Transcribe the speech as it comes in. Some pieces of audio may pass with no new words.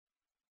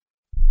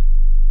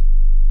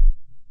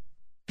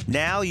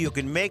Now you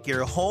can make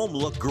your home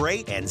look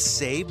great and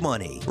save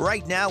money.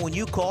 Right now, when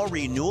you call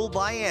Renewal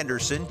by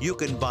Andersen, you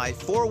can buy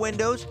 4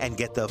 windows and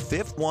get the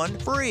 5th one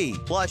free.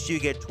 Plus, you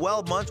get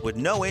 12 months with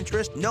no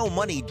interest, no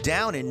money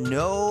down, and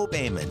no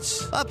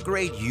payments.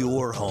 Upgrade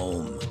your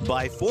home.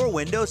 Buy 4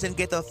 windows and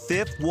get the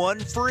 5th one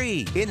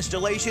free.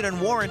 Installation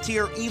and warranty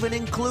are even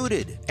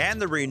included.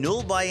 And the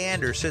Renewal by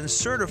Andersen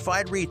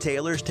certified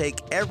retailers take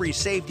every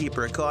safety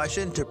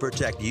precaution to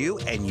protect you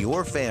and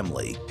your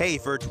family. Hey,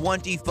 for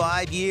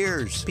 25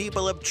 years,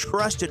 people have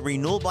trusted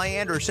Renewal by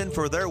Andersen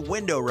for their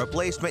window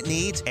replacement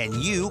needs, and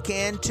you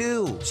can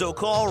too. So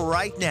call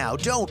right now.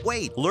 Don't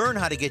wait. Learn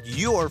how to get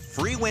your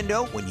free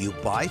window when you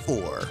buy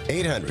 4.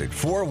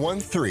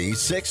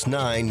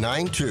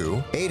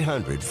 800-413-6992.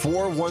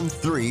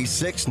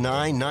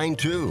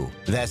 800-413-6992.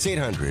 That's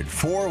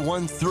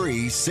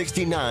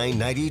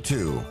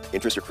 800-413-6992.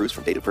 Interest accrues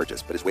from date of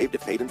purchase, but is waived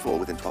if paid in full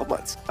within 12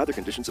 months. Other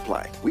conditions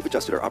apply. We've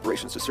adjusted our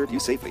operations to serve you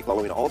safely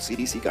following all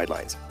CDC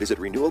guidelines. Visit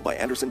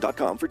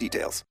renewalbyandersen.com for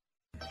details.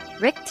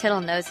 Rick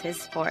Tittle knows his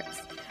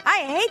sports. I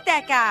hate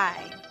that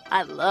guy.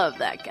 I love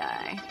that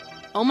guy.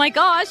 Oh my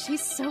gosh,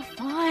 he's so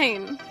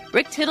fine.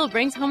 Rick Tittle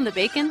brings home the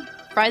bacon,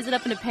 fries it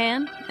up in a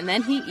pan, and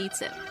then he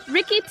eats it.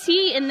 Ricky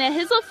T in the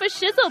hizzle for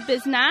shizzle,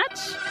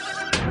 biznatch.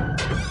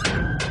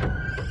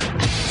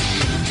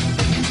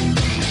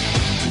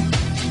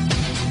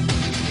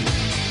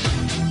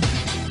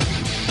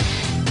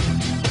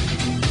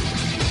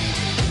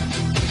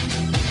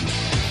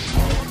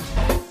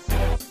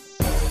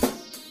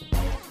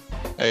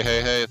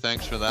 Hey,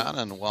 thanks for that,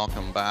 and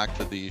welcome back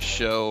to the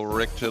show.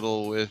 Rick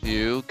Tittle with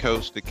you,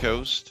 coast to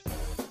coast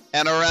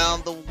and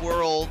around the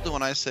world.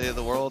 When I say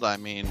the world, I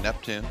mean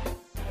Neptune.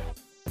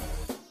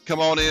 Come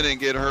on in and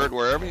get heard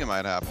wherever you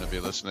might happen to be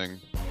listening.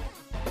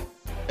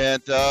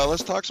 And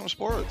let's talk some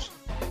sports.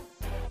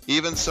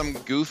 Even some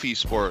goofy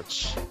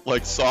sports,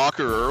 like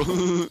soccer.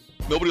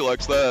 Nobody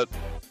likes that.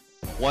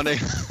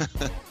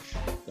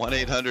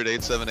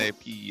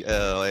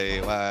 1-800-878-PLAY.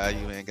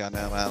 You ain't got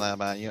no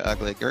about you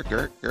ugly gert.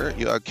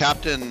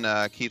 Captain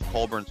Keith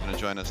Colburn's going to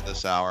join us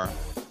this hour.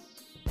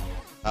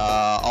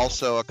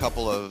 Also, a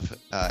couple of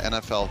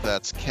NFL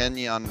vets,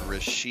 Kenyon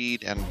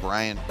Rashid and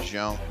Brian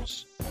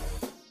Jones.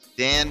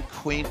 Don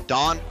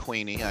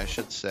Queenie, I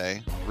should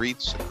say,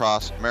 Wreaths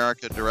Across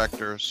America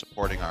director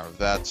supporting our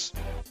vets,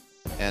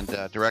 and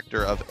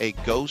director of A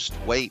Ghost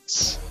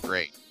Waits.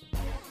 Great.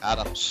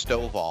 Adam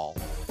Stovall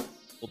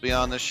will be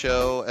on the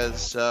show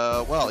as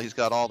well. He's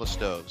got all the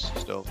stoves.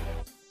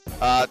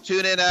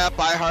 TuneIn app,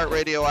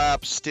 iHeartRadio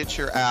app,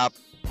 Stitcher app.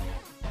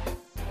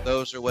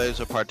 Those are ways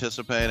of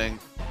participating.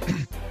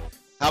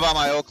 How about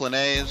my Oakland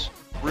A's?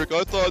 Rick,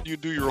 I thought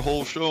you'd do your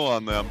whole show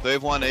on them.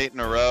 They've won 8 in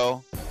a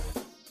row.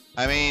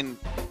 I mean,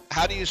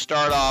 how do you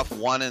start off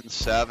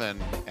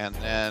 1-7 and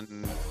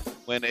then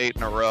win 8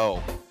 in a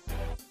row?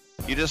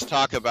 You just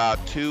talk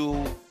about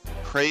 2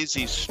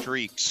 crazy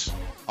streaks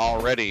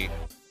already.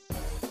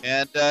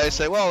 And I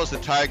say, well, it was the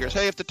Tigers.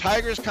 Hey, if the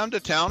Tigers come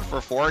to town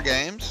for 4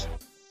 games,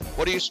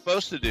 what are you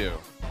supposed to do?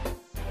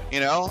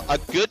 You know, a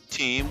good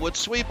team would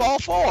sweep all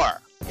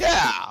 4.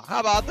 Yeah, how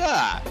about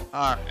that?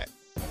 All right.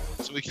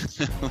 So we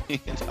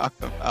can talk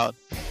about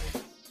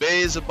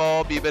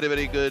baseball, be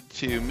very good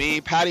to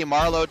me. Patty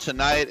Marlowe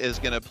tonight is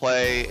going to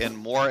play in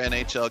more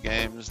NHL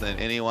games than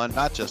anyone,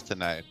 not just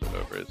tonight, but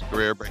over his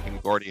career, breaking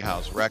Gordie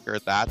Howe's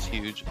record. That's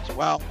huge as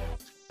well.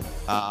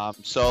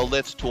 So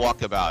let's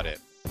talk about it.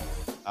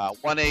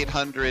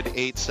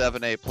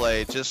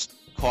 1-800-878-PLAY, just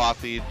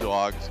coffee,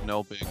 dogs,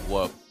 no big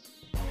whoop.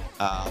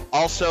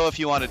 Also, if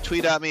you want to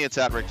tweet at me, it's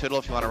at Rick Tittle.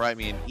 If you want to write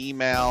me an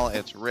email,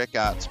 it's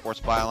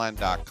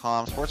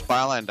rick@sportsbyline.com.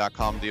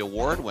 Sportsbyline.com, the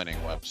award-winning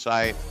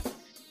website.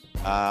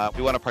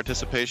 We won a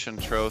participation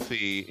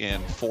trophy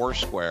in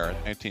Foursquare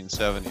in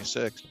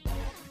 1976.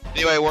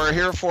 Anyway, we're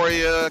here for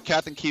you.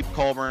 Captain Keith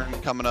Colburn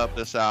coming up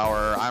this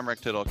hour. I'm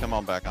Rick Tittle. Come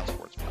on back on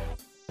Sports Byline.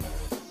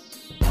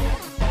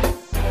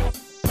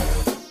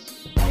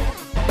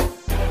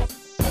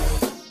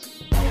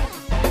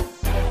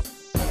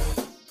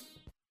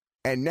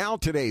 And now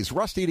today's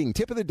rust-eating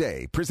tip of the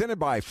day, presented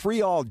by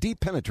Freol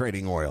Deep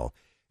Penetrating Oil.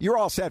 You're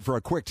all set for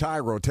a quick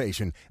tire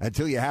rotation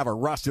until you have a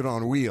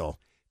rusted-on wheel.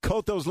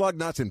 Coat those lug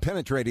nuts in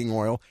penetrating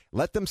oil,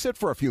 let them sit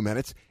for a few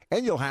minutes,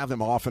 and you'll have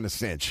them off in a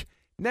cinch.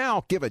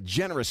 Now, give a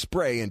generous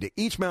spray into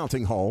each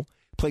mounting hole,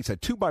 place a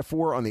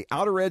 2x4 on the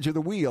outer edge of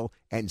the wheel,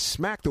 and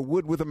smack the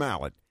wood with a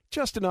mallet,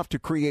 just enough to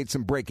create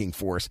some braking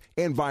force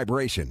and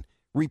vibration.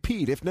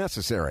 Repeat if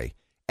necessary.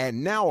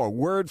 And now a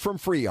word from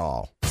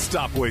Freol.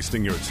 Stop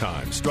wasting your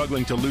time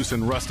struggling to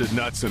loosen rusted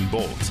nuts and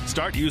bolts.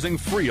 Start using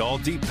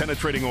Freol Deep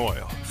Penetrating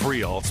Oil.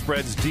 Freol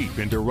spreads deep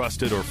into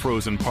rusted or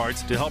frozen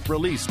parts to help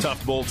release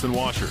tough bolts and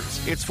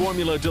washers. Its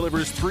formula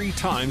delivers 3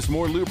 times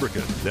more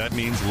lubricant. That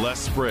means less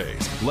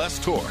sprays, less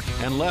torque,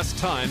 and less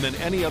time than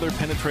any other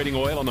penetrating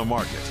oil on the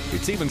market.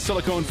 It's even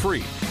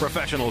silicone-free.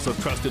 Professionals have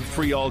trusted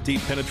Freol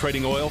Deep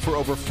Penetrating Oil for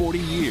over 40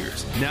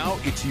 years. Now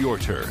it's your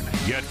turn.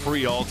 Get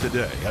Freol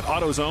today at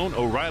AutoZone,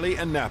 O'Reilly,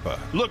 and Napa.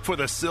 Look for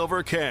the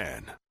silver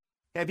can.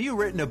 Have you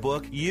written a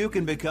book? You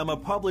can become a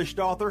published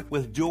author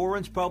with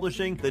Dorrance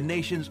Publishing, the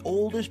nation's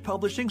oldest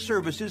publishing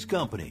services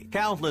company.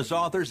 Countless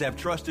authors have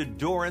trusted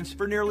Dorrance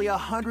for nearly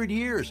 100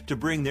 years to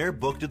bring their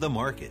book to the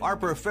market. Our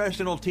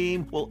professional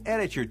team will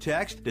edit your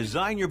text,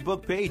 design your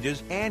book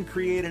pages, and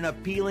create an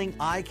appealing,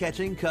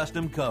 eye-catching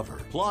custom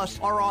cover. Plus,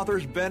 our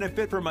authors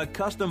benefit from a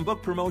custom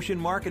book promotion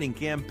marketing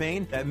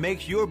campaign that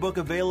makes your book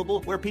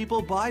available where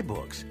people buy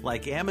books,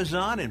 like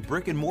Amazon and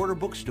brick-and-mortar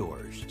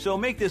bookstores. So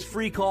make this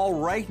free call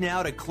right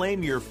now to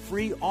claim your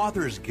free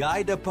author's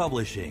guide to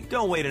publishing.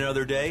 Don't wait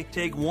another day.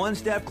 Take one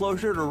step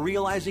closer to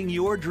realizing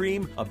your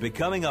dream of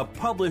becoming a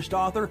published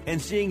author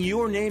and seeing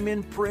your name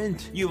in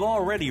print. You've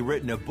already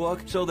written a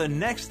book, so the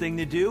next thing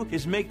to do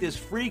is make this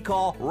free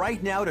call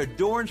right now to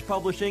Dorrance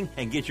Publishing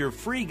and get your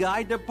free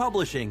guide to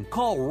publishing.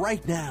 Call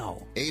right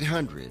now.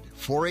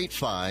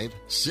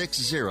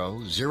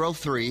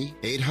 800-485-6003.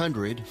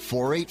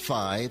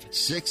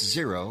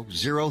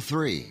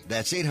 800-485-6003.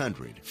 That's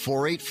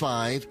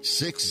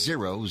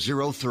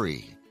 800-485-6003.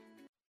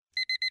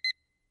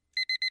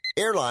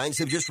 Airlines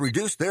have just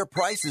reduced their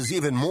prices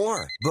even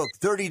more. Book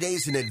 30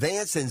 days in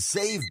advance and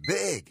save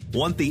big.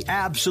 Want the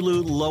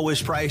absolute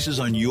lowest prices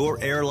on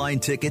your airline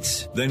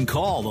tickets? Then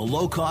call the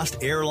Low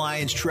Cost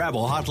Airlines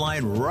Travel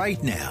Hotline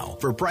right now.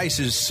 For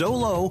prices so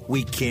low,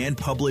 we can't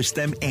publish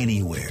them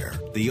anywhere.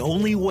 The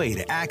only way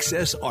to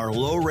access our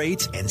low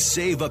rates and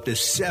save up to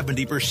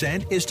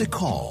 70% is to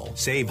call.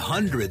 Save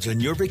hundreds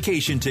on your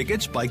vacation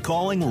tickets by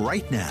calling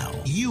right now.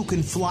 You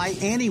can fly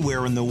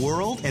anywhere in the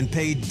world and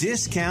pay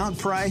discount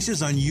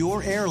prices on your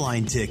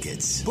airline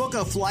tickets. Book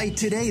a flight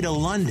today to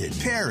London,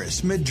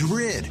 Paris,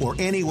 Madrid, or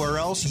anywhere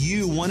else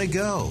you want to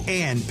go.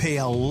 And pay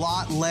a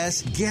lot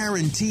less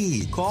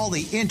guaranteed. Call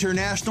the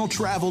International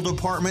Travel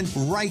Department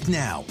right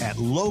now at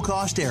Low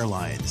Cost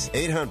Airlines.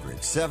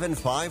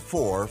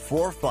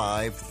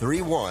 800-754-4531.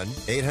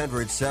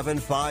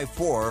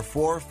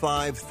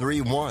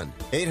 800-754-4531.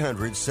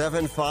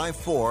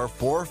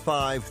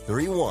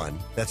 800-754-4531.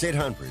 That's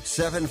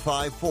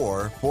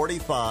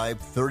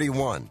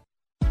 800-754-4531.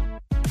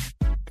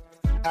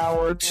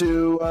 Hour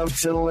 2 of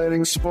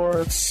Titillating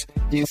Sports.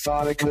 You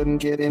thought it couldn't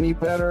get any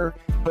better,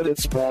 but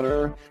it's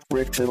better.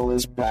 Rick Tittle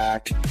is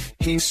back.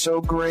 He's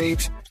so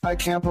great. I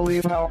can't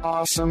believe how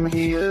awesome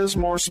he is.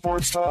 More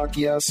sports talk,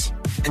 yes.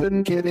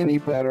 Couldn't get any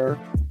better,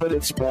 but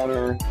it's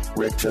better.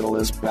 Rick Tittle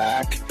is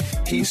back.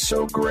 He's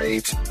so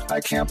great. I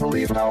can't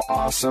believe how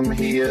awesome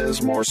he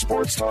is. More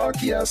sports talk,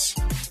 yes.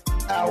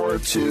 Hour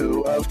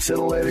 2 of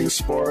Titillating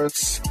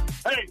Sports.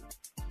 Hey,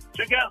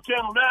 check out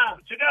Channel 9.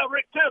 Check out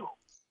Rick Tittle.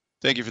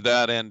 Thank you for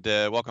that, and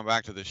welcome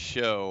back to the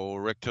show.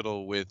 Rick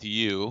Tittle with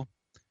you.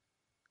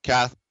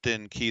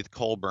 Captain Keith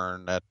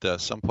Colburn at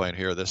some point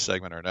here, this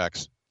segment or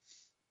next.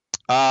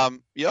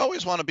 You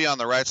always want to be on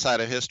the right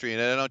side of history,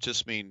 and I don't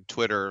just mean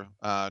Twitter.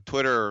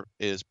 Twitter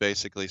is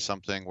basically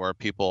something where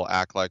people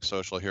act like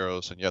social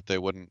heroes, and yet they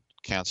wouldn't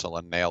cancel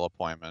a nail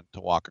appointment to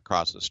walk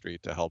across the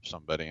street to help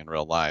somebody in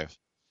real life.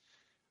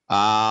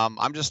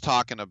 I'm just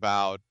talking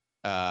about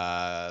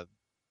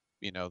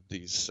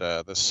this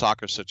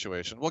soccer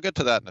situation. We'll get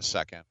to that in a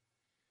second.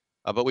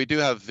 But we do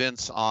have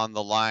Vince on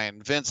the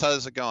line. Vince,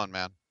 how's it going,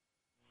 man?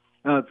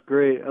 Oh, it's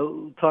great.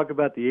 I'll talk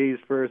about the A's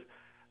first.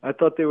 I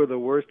thought they were the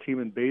worst team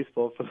in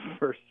baseball for the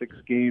first 6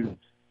 games.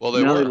 Well,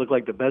 now they look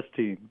like the best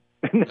team.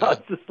 And now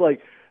it's just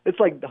like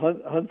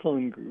Hansel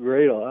and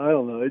Gretel. I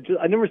don't know.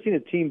 I've never seen a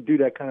team do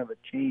that kind of a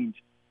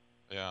change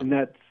in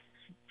that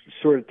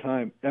short of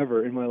time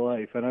ever in my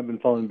life. And I've been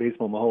following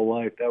baseball my whole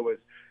life.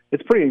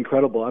 It's pretty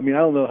incredible. I mean, I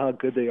don't know how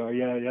good they are.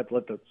 Yeah, you have to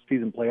let the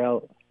season play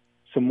out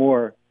some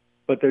more.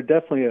 But they're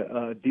definitely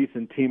a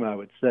decent team, I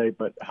would say.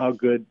 But how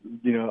good,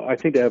 I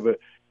think they have a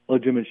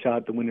legitimate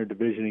shot to win their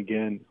division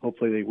again.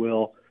 Hopefully they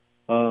will.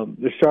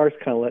 The Sharks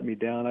kind of let me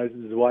down. I was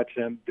just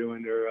watching them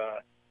doing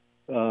their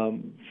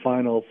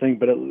final thing.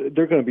 But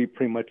they're going to be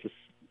pretty much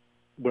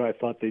what I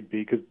thought they'd be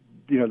because,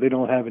 they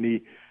don't have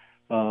any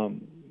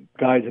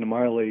guys in the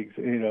minor leagues.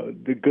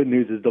 The good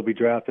news is they'll be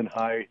drafting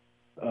high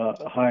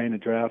in the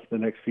draft the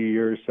next few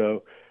years,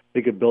 so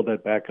they could build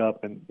that back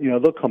up, and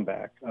they'll come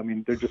back. I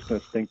mean, they're just going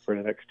to stink for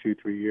the next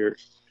 2-3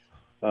 years.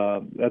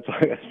 That's all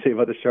I got to say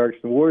about the Sharks.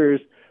 The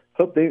Warriors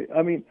hope I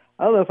don't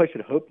know if I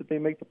should hope that they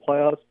make the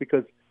playoffs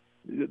because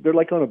they're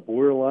like on a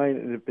borderline,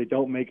 and if they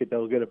don't make it,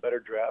 they'll get a better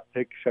draft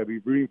pick. Should I be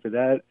rooting for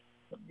that?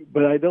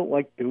 But I don't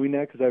like doing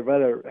that because I'd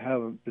rather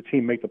have the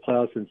team make the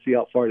playoffs and see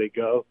how far they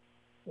go.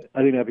 I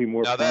think that'd be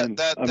more fun.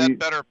 That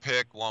better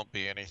pick won't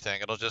be anything.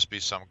 It'll just be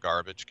some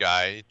garbage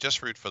guy.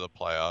 Just root for the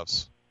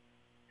playoffs.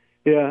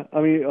 Yeah,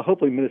 I mean,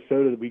 hopefully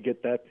Minnesota, we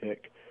get that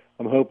pick.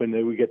 I'm hoping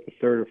that we get the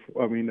fourth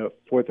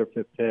or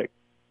fifth pick.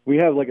 We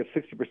have like a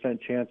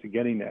 60% chance of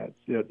getting that,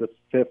 the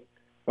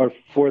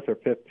fourth or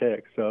fifth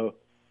pick. So,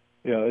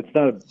 it's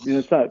not out of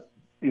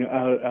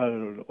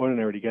the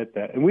ordinary to get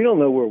that. And we don't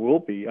know where we'll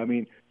be. I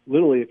mean,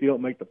 literally, if you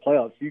don't make the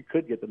playoffs, you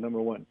could get the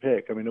number 1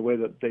 pick. I mean, the way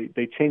that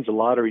they changed the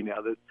lottery now,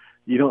 that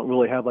you don't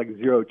really have like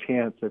zero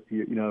chance if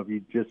you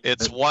just.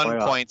 It's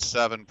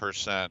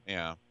 1.7%.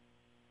 Yeah.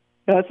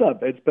 Yeah, it's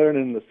not. It's better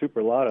than the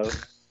Super Lotto.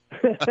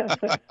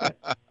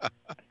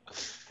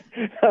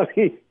 I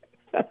mean,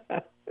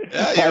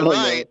 yeah, you're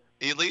right.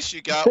 At least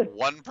you got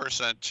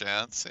 1%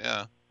 chance.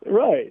 Yeah.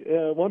 Right,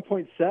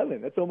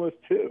 1.7. That's almost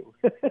 2.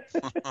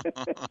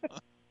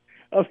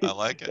 I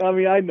like it. I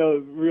mean, I know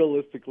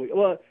realistically.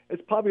 Well,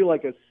 it's probably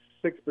like a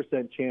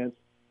 6% chance,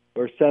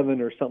 or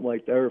 7, or something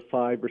like that, or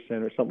 5%,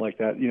 or something like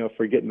that.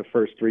 For getting the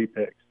first 3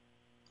 picks.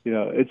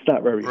 It's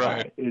not very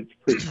high. It's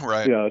pretty.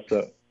 Right.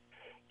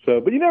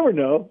 So, but you never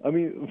know. I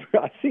mean,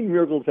 I've seen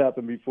miracles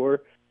happen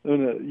before.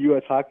 When the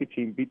U.S. hockey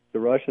team beat the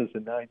Russians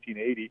in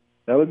 1980,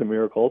 that was a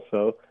miracle.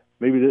 So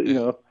maybe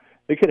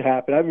it could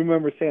happen. I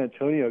remember San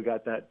Antonio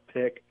got that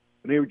pick,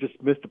 and they were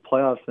just missed the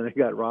playoffs, and they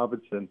got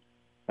Robinson.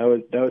 That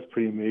was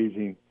pretty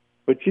amazing.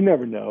 But you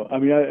never know. I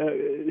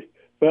mean,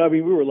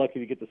 we were lucky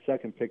to get the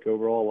second pick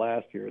overall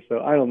last year.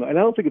 So I don't know, and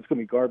I don't think it's going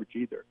to be garbage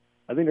either.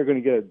 I think they're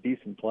going to get a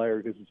decent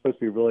player because it's supposed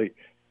to be a really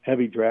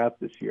heavy draft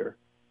this year.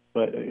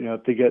 But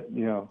if they get,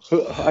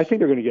 I think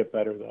they're going to get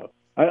better though.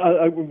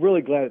 I'm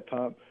really glad that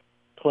Tom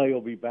Clay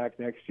will be back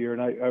next year,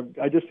 and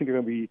I just think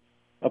they're going to be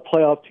a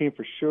playoff team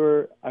for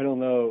sure. I don't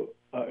know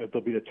if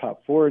they'll be the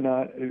top 4 or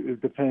not.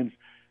 It depends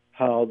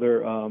how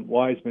their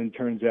Wiseman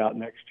turns out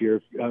next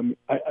year.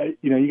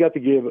 You got to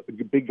give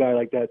a big guy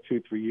like that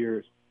 2-3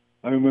 years.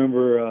 I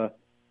remember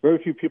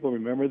very few people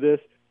remember this,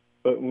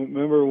 but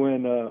remember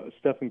when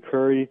Stephen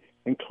Curry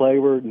and Clay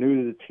were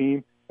new to the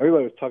team?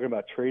 Everybody was talking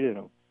about trading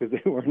them because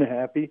they weren't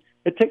happy.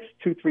 It takes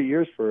 2-3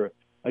 years for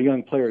a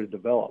young player to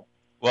develop.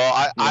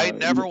 Well, I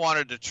never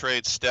wanted to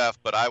trade Steph,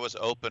 but I was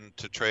open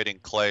to trading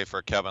Clay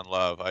for Kevin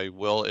Love. I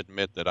will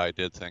admit that I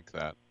did think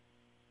that.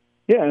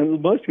 Yeah,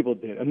 and most people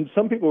did. And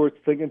some people were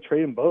thinking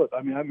trading both.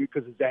 I mean,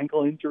 because of his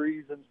ankle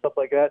injuries and stuff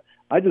like that.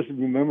 I just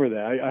remember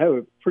that. I have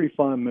a pretty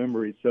fond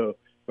memory, or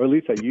at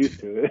least I used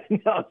to.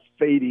 Now it's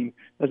fading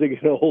as I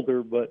get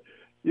older. But,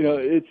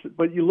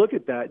 but you look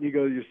at that and you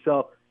go to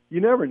yourself, you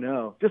never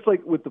know. Just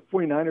like with the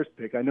 49ers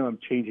pick, I know I'm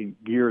changing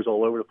gears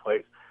all over the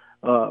place.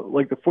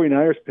 Like the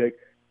 49ers pick,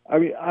 I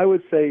mean, I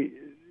would say,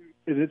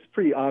 and it's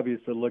pretty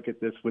obvious to look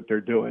at this, what they're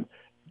doing.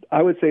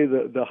 I would say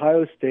the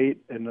Ohio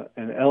State and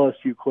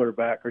LSU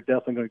quarterback are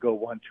definitely going to go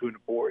 1-2 in the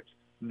boards.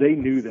 They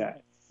knew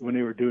that when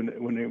they were doing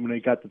it, when they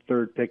got the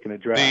third pick in the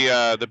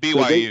draft. The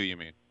BYU, you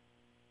mean?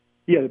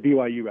 Yeah, the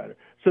BYU rather.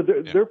 So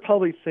they're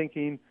probably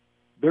thinking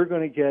they're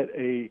going to get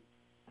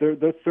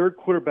their third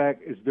quarterback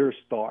is their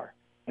star,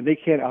 and they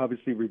can't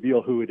obviously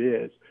reveal who it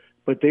is.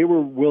 But they were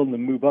willing to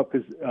move up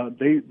because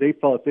they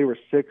felt if they were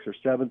 6th or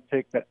 7th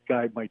pick, that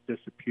guy might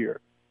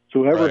disappear.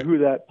 So who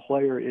that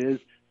player is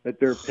that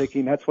they're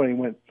picking, that's why he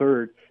went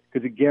 3rd,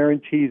 because it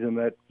guarantees them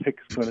that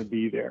pick's going to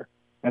be there.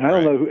 And I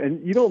don't know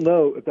and you don't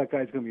know if that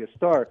guy's going to be a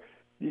star.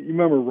 You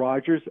remember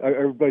Rodgers?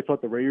 Everybody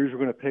thought the Raiders were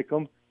going to pick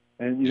him,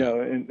 and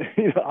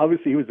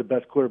obviously he was the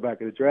best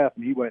quarterback of the draft,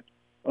 and he went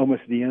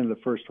almost at the end of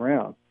the first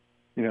round.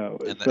 And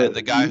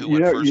the guy who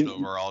went first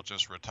overall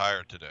just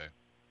retired today.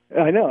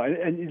 I know,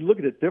 and you look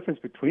at the difference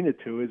between the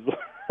two.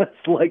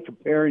 It's like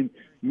comparing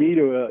me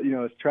to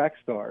a track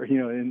star,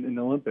 in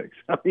the Olympics.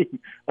 I mean,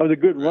 I was a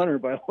good runner,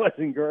 but I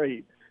wasn't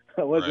great.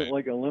 I wasn't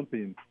like an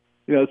Olympian.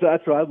 So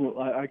that's what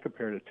I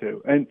compared it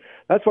to, and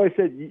that's why I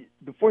said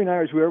the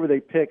 49ers, whoever they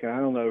pick, and I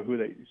don't know who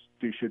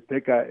they should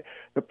pick.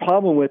 The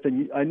problem with,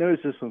 and I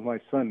noticed this with my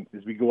son,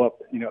 is we go up,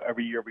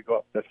 every year we go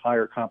up that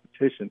higher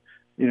competition.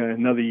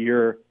 Another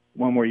year,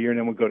 one more year, and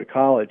then we'll go to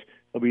college.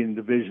 They'll be in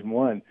Division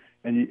I.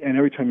 And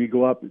every time you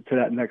go up to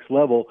that next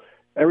level,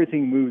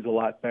 everything moves a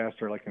lot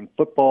faster, like in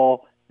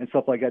football and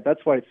stuff like that.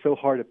 That's why it's so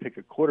hard to pick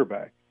a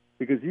quarterback,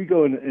 because you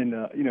go in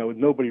with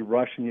nobody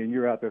rushing you and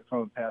you're out there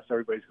throwing past,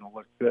 everybody's going to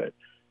look good.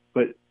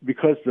 But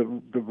because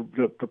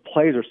the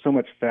plays are so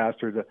much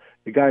faster,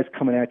 the guys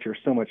coming at you are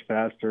so much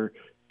faster,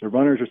 the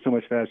runners are so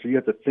much faster, you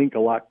have to think a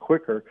lot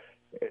quicker.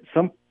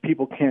 Some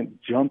people can't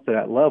jump to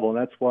that level, and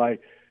that's why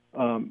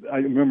I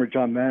remember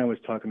John Madden was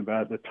talking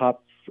about the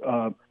top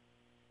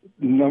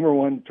number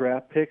 1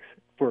 draft picks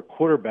for a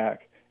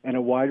quarterback and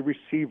a wide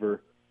receiver,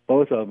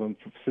 both of them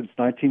since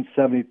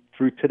 1970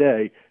 through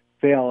today,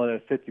 fail at a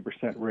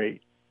 50%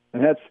 rate.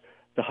 And that's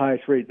the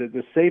highest rate.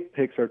 The safe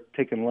picks are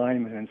taking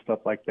linemen and stuff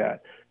like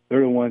that.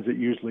 They're the ones that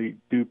usually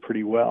do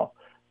pretty well.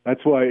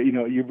 That's why,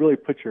 you really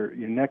put your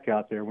neck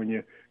out there when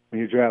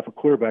you draft a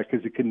quarterback,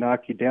 because it can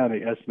knock you down.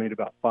 They estimate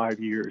about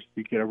 5 years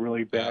to get a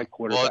really bad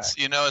quarterback.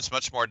 Well, it's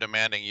much more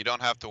demanding. You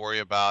don't have to worry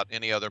about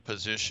any other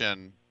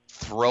position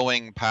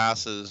throwing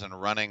passes and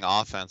running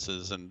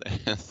offenses and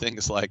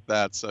things like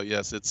that. So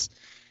yes, it's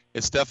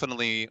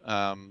definitely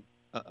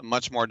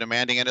much more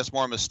demanding, and it's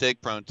more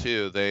mistake prone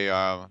too.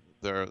 They're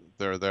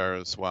there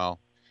as well.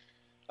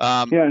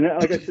 And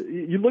like I said,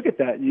 you look at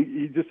that,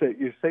 you just say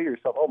to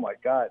yourself, oh my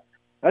God,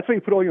 that's why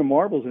you put all your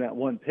marbles in that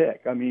one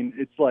pick. I mean,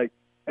 it's like,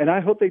 and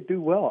I hope they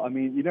do well. I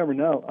mean, you never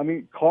know. I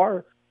mean,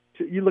 Carr,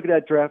 you look at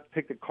that draft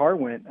pick that Carr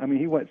went. I mean,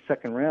 he went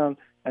 2nd round,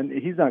 and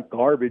he's not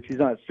garbage. He's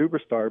not a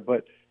superstar,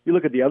 but you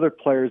look at the other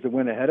players that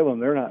went ahead of him,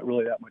 they're not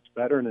really that much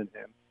better than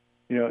him,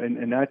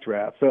 in that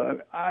draft. So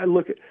I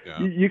look at,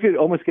 you could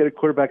almost get a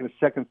quarterback in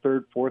the 2nd,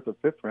 3rd, 4th, or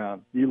 5th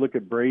round. You look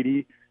at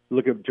Brady, you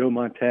look at Joe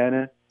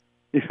Montana,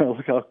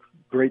 look how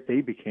great they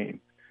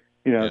became.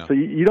 So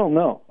you don't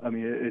know. I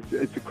mean,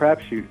 it's a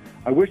crapshoot.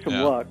 I wish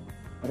them luck.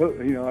 I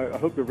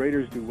hope the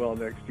Raiders do well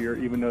next year,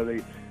 even though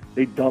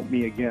they dump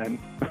me again.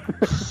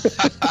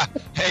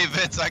 Hey,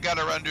 Vince, I got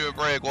to run to a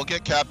break. We'll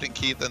get Captain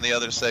Keith in the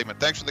other segment.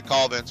 Thanks for the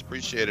call, Vince.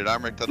 Appreciate it.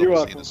 I'm Rick Tittle.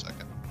 We'll see you in a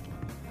second.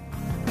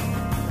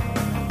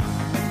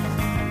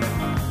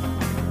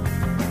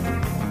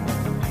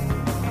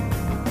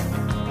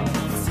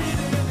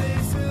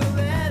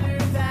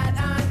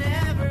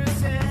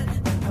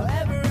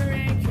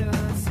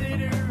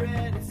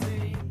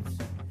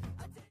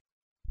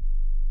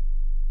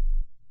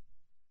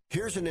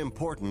 Here's an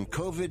important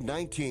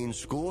COVID-19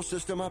 school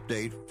system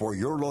update for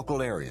your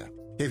local area.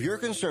 If you're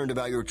concerned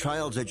about your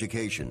child's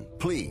education,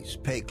 please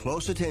pay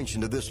close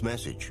attention to this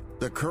message.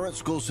 The current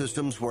school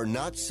systems were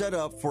not set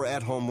up for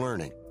at-home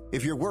learning.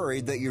 If you're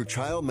worried that your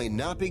child may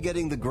not be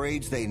getting the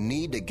grades they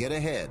need to get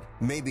ahead,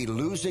 may be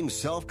losing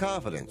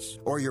self-confidence,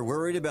 or you're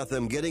worried about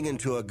them getting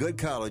into a good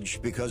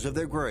college because of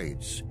their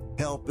grades,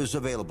 help is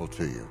available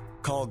to you.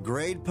 Call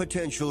Grade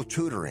Potential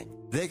Tutoring.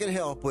 They can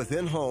help with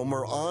in-home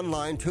or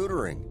online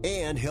tutoring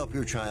and help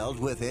your child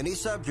with any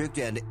subject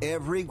and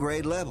every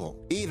grade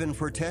level, even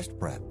for test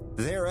prep.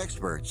 They're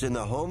experts in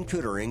the home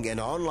tutoring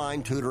and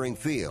online tutoring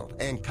field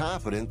and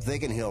confident they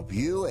can help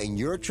you and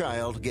your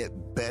child get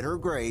better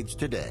grades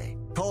today.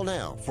 Call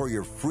now for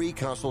your free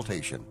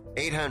consultation.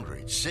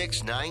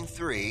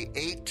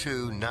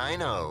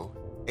 800-693-8290.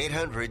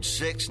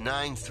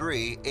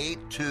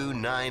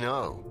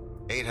 800-693-8290.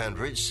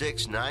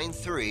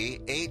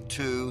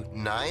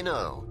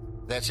 800-693-8290.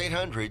 That's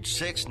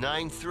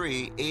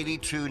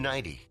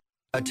 800-693-8290.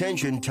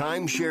 Attention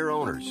timeshare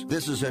owners.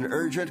 This is an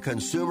urgent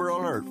consumer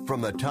alert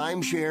from the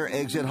Timeshare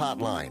Exit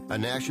Hotline, a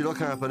national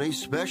company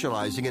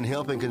specializing in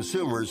helping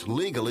consumers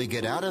legally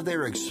get out of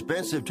their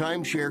expensive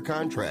timeshare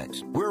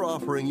contracts. We're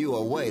offering you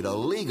a way to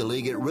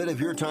legally get rid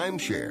of your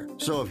timeshare.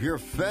 So if you're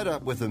fed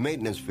up with the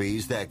maintenance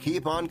fees that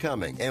keep on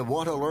coming and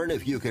want to learn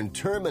if you can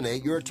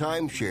terminate your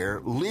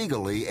timeshare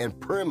legally and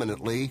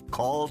permanently,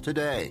 call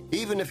today.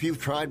 Even if you've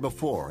tried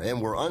before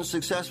and were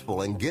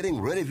unsuccessful in getting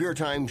rid of your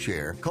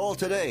timeshare, call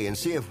today and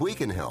see if we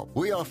can help.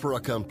 We offer a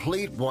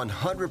complete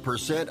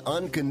 100%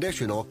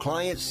 unconditional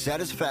client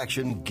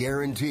satisfaction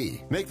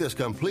guarantee. Make this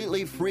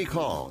completely free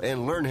call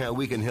and learn how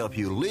we can help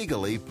you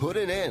legally put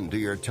an end to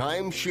your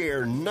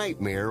timeshare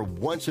nightmare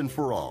once and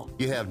for all.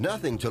 You have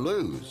nothing to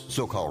lose,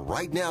 so call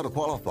right now to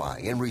qualify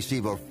and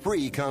receive a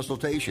free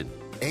consultation.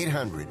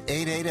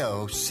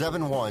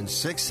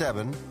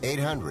 800-880-7167.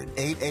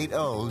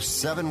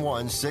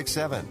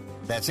 800-880-7167.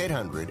 That's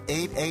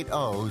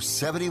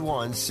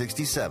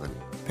 800-880-7167.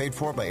 Paid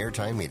for by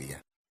Airtime Media.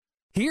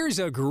 Here's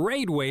a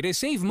great way to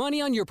save money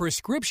on your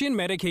prescription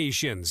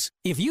medications.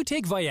 If you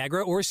take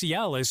Viagra or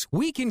Cialis,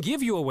 we can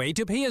give you a way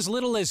to pay as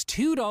little as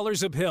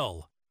 $2 a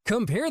pill.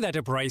 Compare that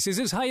to prices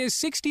as high as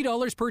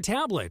 $60 per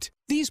tablet.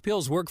 These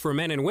pills work for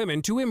men and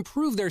women to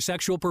improve their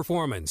sexual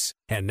performance.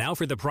 And now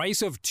for the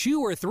price of 2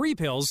 or 3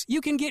 pills,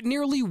 you can get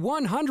nearly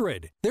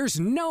 100. There's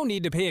no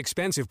need to pay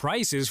expensive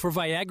prices for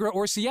Viagra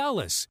or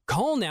Cialis.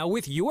 Call now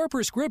with your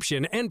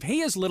prescription and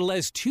pay as little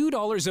as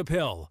 $2 a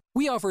pill.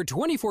 We offer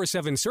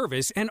 24/7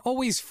 service and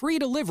always free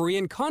delivery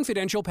and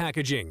confidential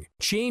packaging.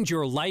 Change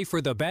your life for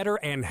the better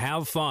and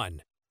have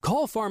fun.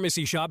 Call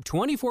Pharmacy Shop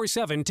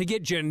 24/7 to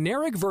get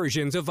generic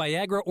versions of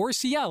Viagra or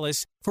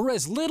Cialis for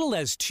as little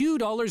as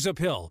 $2 a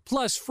pill,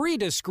 plus free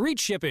discreet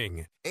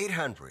shipping.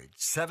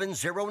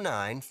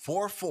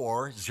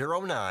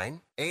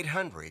 800-709-4409.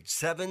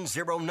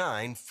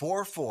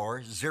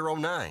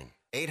 800-709-4409.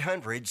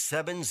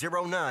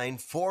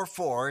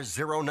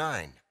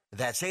 800-709-4409.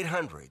 That's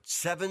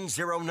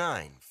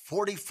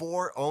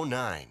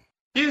 800-709-4409.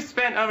 You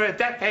spent over a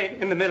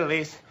decade in the Middle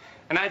East,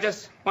 and I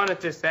just wanted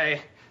to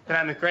say that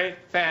I'm a great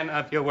fan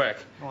of your work.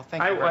 Well,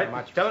 thank you very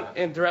much. Don't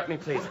interrupt me,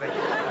 please. Thank you.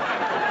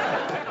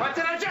 What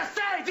did I just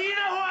say? Do you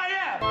know who I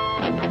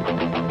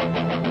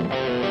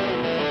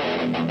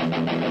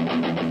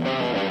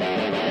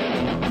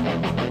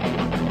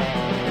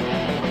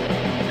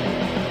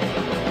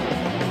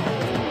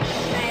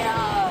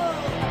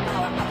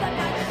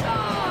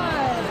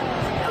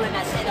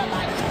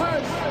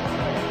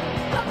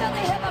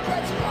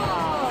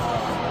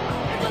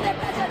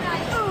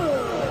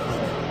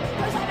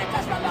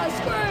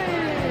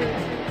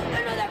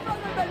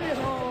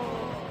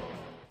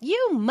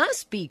You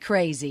must be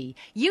crazy.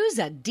 You's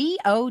a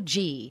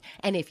DOG.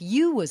 And if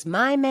you was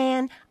my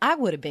man, I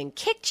would have been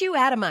kicked you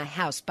out of my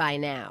house by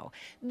now.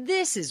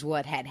 This is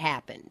what had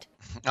happened.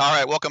 All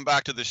right, welcome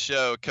back to the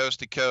show,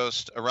 Coast to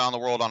Coast, around the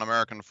world on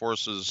American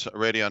Forces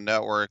Radio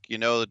Network. You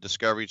know the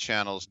Discovery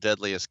Channel's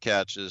Deadliest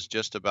Catch is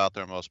just about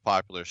their most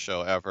popular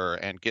show ever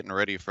and getting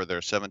ready for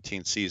their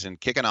 17th season,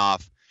 kicking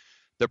off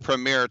the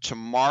premiere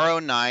tomorrow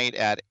night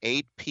at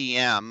 8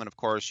 p.m. And, of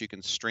course, you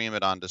can stream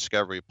it on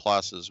Discovery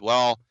Plus as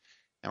well.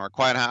 And we're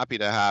quite happy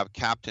to have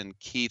Captain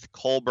Keith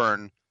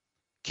Colburn.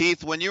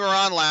 Keith, when you were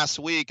on last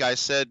week, I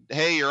said,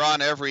 hey, you're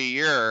on every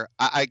year.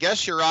 I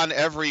guess you're on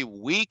every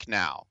week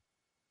now.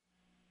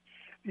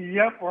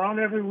 Yep, we're on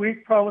every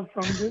week, probably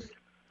from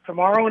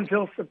tomorrow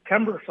until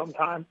September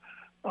sometime.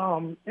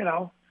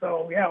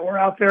 So, yeah, we're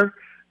out there.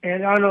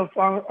 And I don't know if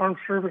Armed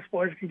Service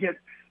Boys can get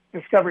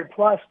Discovery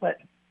Plus, but,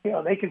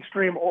 they can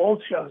stream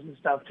old shows and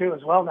stuff, too,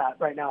 as well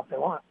right now if they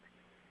want.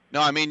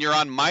 No, I mean, you're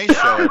on my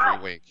show every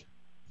week.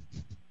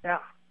 Yeah.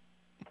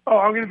 Oh,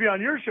 I'm going to be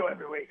on your show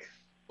every week.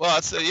 Well,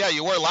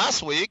 you were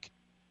last week.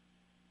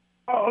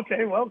 Oh,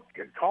 okay. Well,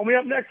 call me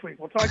up next week.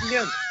 We'll talk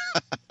again.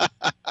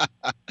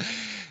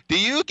 Do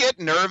you get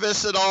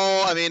nervous at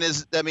all? I mean,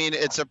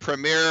 it's a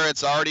premiere.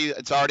 It's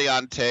already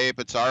on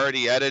tape. It's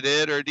already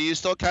edited. Or do you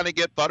still kind of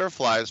get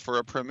butterflies for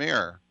a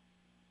premiere?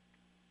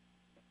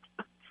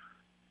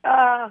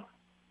 I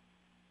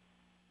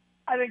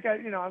think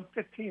I'm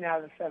 15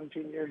 out of the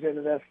 17 years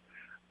into this.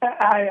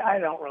 I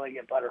don't really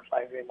get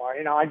butterflies anymore.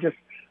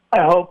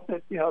 I hope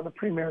that the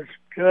premiere's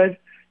good.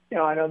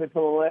 I know they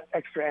put a little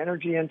extra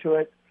energy into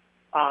it.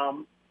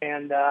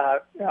 And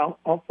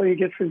hopefully you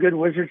get some good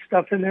Wizard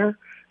stuff in there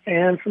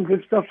and some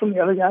good stuff from the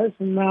other guys.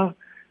 And, I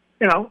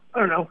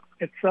don't know.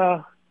 It's,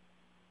 I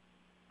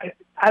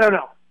don't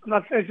know. I'm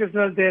not saying it's just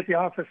another day at the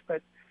office,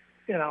 but,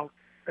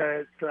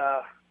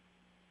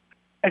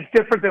 it's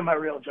different than my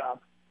real job.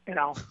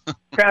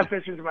 Crab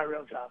fishing is my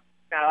real job.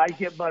 Now, I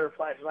get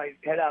butterflies when I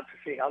head out to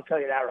sea. I'll tell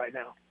you that right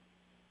now.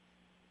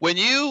 When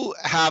you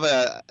have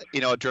a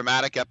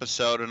dramatic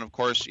episode, and of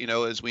course,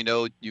 as we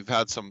know, you've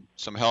had some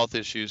health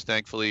issues.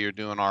 Thankfully, you're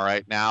doing all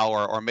right now,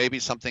 or maybe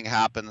something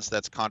happens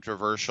that's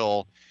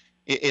controversial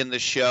in the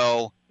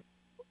show.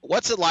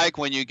 What's it like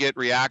when you get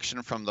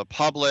reaction from the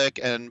public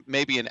and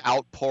maybe an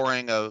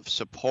outpouring of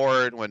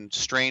support when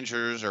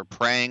strangers are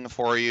praying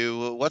for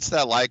you? What's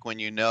that like when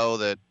you know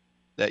that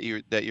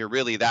you're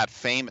really that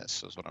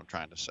famous, is what I'm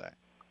trying to say?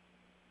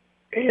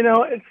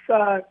 It's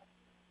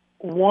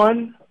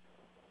one.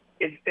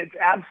 It's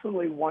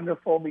absolutely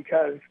wonderful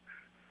because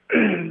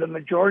the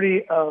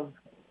majority of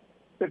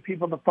the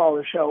people that follow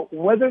the show,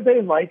 whether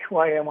they like who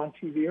I am on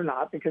TV or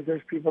not, because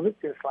there's people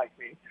that dislike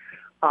me,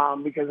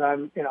 because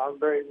I'm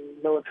very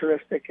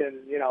militaristic and,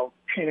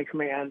 chain of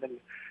command and,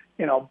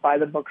 by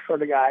the book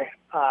sort of guy.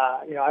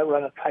 I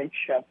run a tight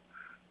ship.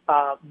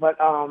 But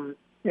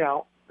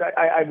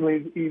I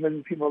believe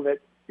even people that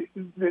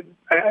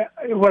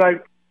what I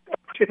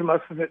appreciate the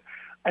most is that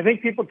I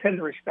think people tend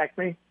to respect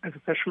me as a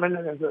fisherman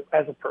and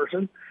as a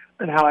person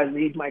and how I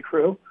lead my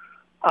crew.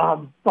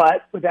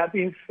 But with that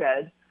being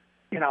said,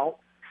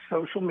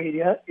 social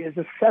media is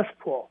a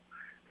cesspool.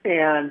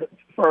 And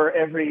for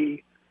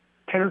every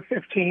 10 or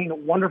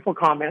 15 wonderful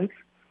comments,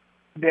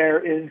 there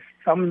is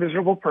some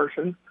miserable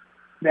person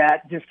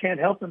that just can't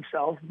help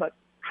themselves but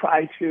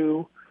try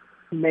to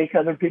make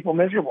other people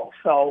miserable.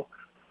 So,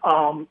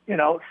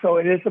 so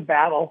it is a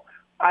battle.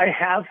 I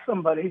have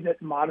somebody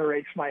that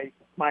moderates my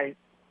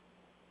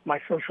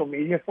social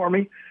media for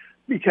me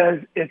because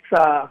it's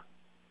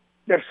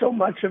there's so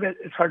much of it,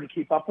 it's hard to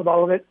keep up with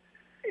all of it.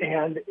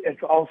 And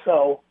it's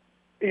also,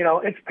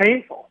 it's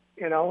painful,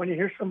 when you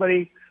hear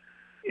somebody,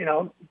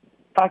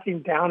 talking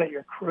down at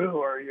your crew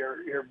or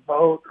your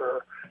boat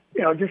or,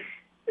 just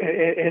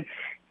it's,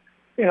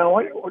 I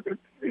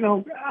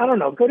don't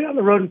know, go down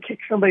the road and kick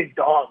somebody's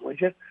dog, would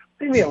you?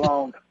 Leave me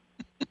alone.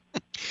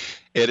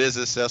 It is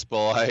a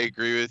cesspool. I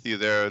agree with you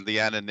there. The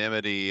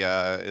anonymity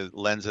it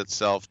lends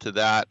itself to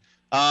that.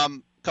 A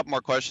couple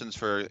more questions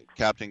for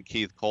Captain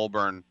Keith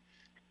Colburn.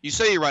 You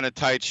say you run a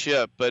tight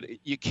ship, but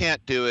you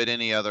can't do it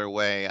any other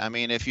way. I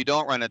mean, if you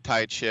don't run a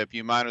tight ship,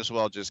 you might as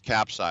well just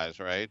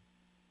capsize, right?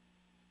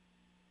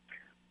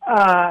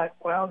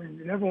 Well,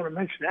 you never want to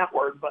mention that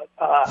word, but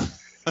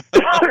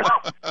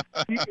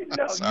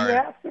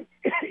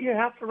you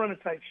have to run a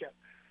tight ship.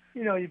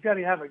 You've got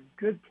to have a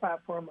good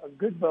platform, a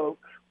good boat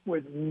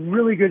with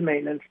really good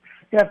maintenance.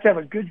 You have to have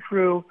a good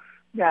crew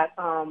that,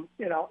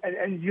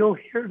 and you'll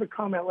hear the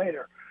comment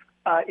later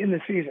in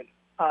the season,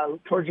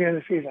 towards the end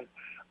of the season.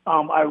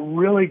 I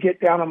really get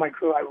down on my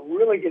crew. I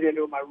really get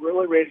into them. I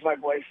really raise my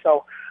voice.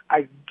 So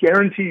I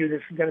guarantee you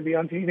this is going to be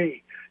on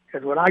TV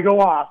because when I go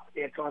off,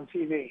 it's on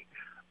TV.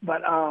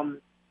 But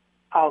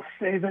I'll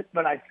save it.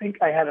 But I think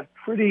I had a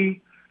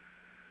pretty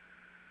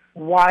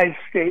wise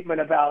statement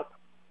about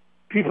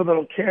people that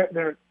will care.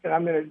 And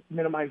I'm going to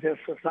minimize this,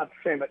 so it's not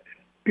the same. But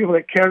people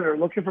that care, that are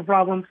looking for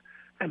problems,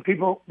 and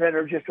people that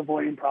are just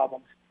avoiding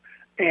problems.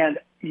 And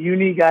you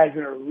need guys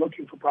that are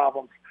looking for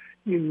problems.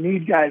 You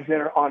need guys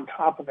that are on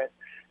top of it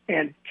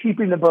and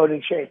keeping the boat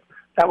in shape.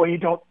 That way you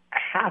don't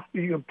have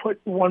to, you put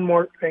one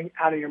more thing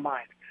out of your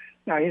mind.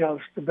 Now,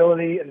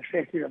 stability and the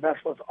safety of the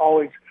vessel is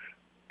always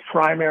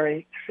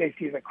primary,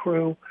 safety of the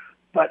crew.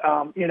 But,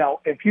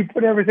 if you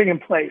put everything in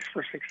place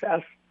for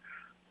success,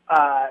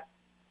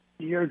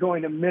 you're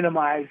going to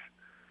minimize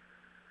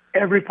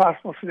every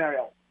possible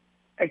scenario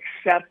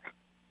except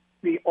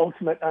the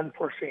ultimate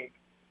unforeseen,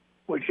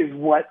 which is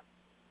what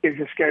is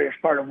the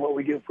scariest part of what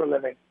we do for a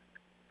living.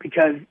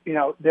 Because,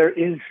 there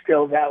is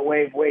still that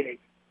wave waiting.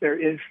 There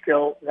is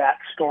still that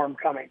storm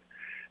coming.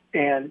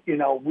 And,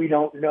 we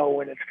don't know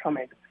when it's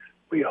coming.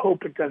 We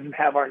hope it doesn't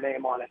have our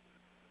name on it.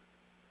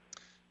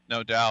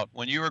 No doubt.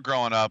 When you were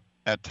growing up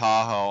at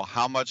Tahoe,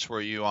 how much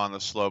were you on the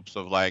slopes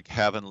of like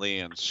Heavenly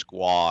and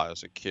Squaw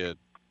as a kid?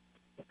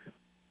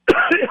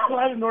 I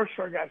was a North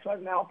Shore guy, so I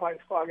was an Alpine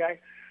Spa guy.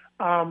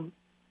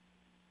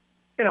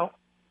 You know,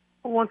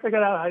 once I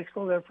got out of high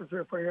school there for 3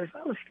 or 4 years,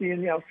 I was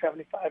skiing,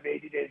 75,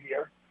 80 days a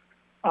year,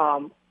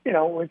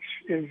 which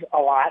is a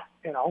lot,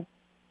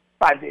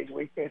 5 days a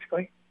week,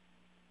 basically.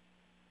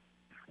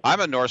 I'm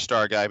a North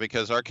Star guy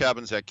because our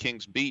cabin's at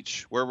Kings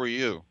Beach. Where were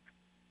you?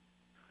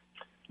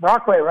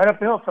 Brockway, right up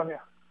the hill from you.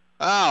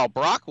 Oh,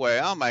 Brockway.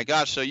 Oh, my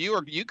gosh. So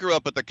you grew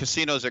up at the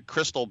casinos at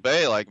Crystal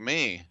Bay like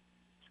me.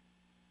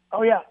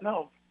 Oh, yeah.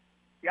 No.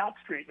 Yacht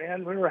Street,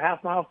 man. We were a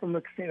half mile from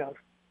the casinos.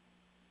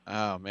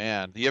 Oh,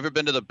 man. You ever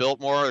been to the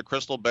Biltmore, the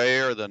Crystal Bay,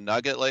 or the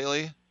Nugget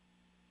lately?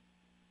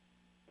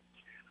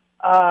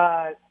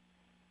 I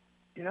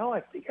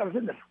think I was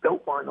in the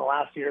Biltmore in the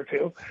last year or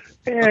two.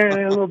 And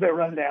a little bit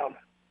run down.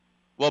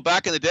 Well,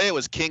 back in the day, it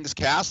was King's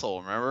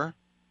Castle, remember?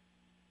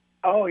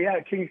 Oh, yeah.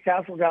 King's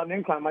Castle out in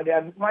Incline. My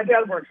dad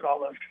works at all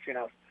those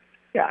casinos.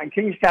 Yeah, and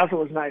King's Castle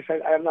was nice.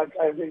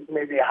 I think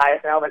maybe a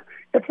Hyatt now, but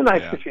it's a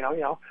nice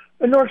casino,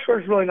 The North Shore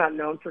is really not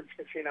known for its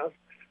casinos.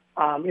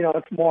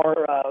 It's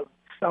more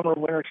summer,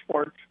 winter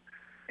sports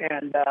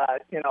and,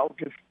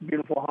 just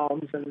beautiful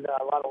homes and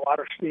a lot of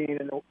water skiing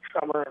in the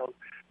summer and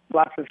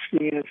lots of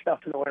skiing and stuff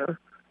in the winter.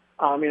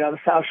 The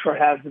South Shore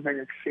has the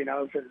bigger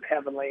casinos and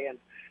Heavenly and,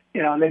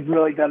 and they've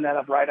really done that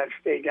up right. I've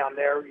stayed down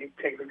there. You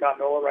take the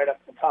gondola right up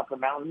to the top of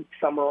the mountain,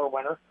 summer or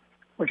winter,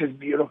 which is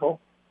beautiful.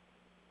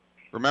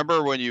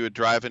 Remember when you would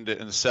drive in the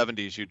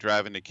 70s, you'd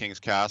drive into King's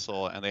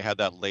Castle and they had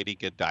that Lady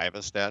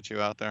Godiva statue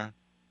out there?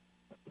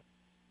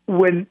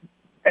 And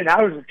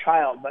I was a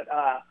child, but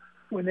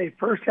when they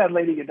first had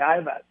Lady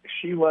Godiva,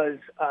 she was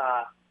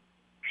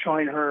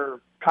showing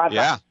her tatas.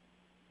 Yeah.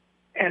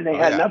 And they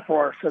had enough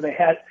for her, so they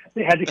had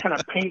to kind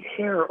of paint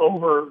hair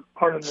over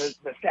part of the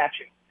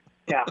statue.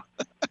 Yeah.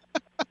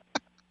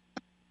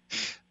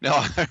 No,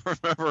 I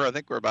remember. I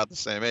think we're about the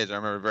same age. I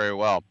remember very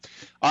well.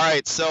 All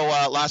right. So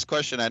last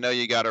question. I know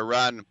you got to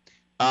run.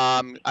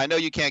 I know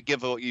you can't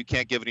give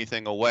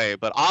anything away,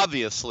 but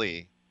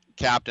obviously,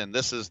 Captain,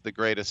 this is the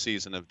greatest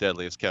season of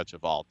Deadliest Catch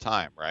of all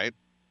time, right?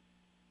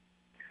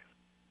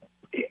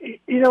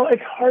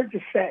 It's hard to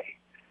say.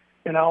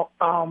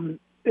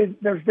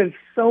 There's been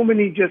so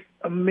many just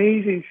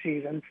amazing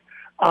seasons.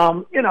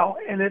 And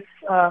it's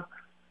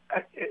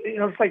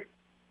it's like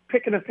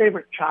picking a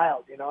favorite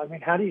child.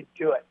 How do you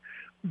do it?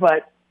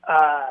 But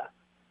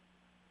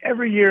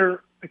every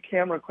year the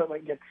camera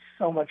equipment gets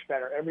so much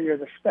better. Every year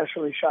the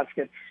specialty shots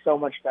get so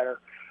much better.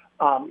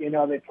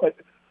 They put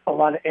a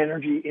lot of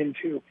energy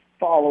into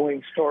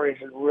following stories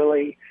and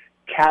really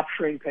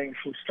capturing things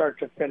from start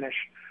to finish.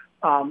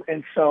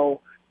 And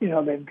so,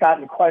 they've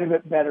gotten quite a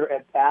bit better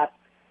at that.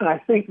 And I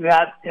think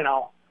that,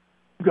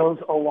 goes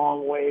a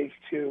long ways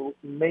to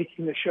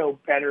making the show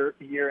better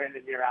year in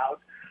and year out,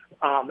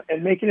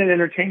 and making it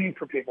entertaining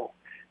for people.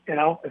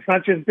 It's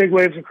not just big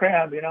waves of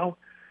crab, You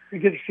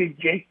get to see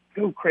Jake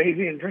go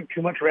crazy and drink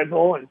too much Red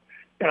Bull and,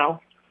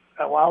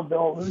 Wild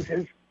Bill lose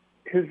his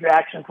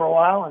action for a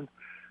while, and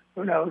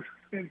who knows?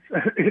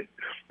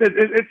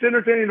 It's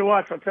entertaining to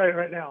watch, I'll tell you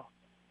right now.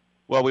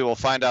 Well, we will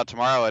find out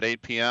tomorrow at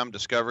 8 p.m.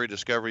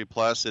 Discovery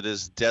Plus. It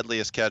is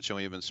Deadliest Catch, and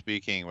we've been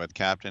speaking with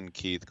Captain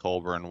Keith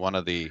Colburn, one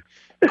of the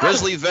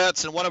Grizzly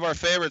vets and one of our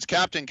favorites.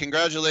 Captain,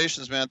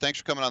 congratulations, man. Thanks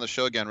for coming on the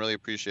show again. Really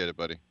appreciate it,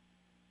 buddy.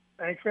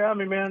 Thanks for having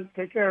me, man.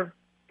 Take care.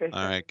 All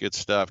right, good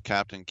stuff.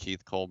 Captain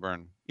Keith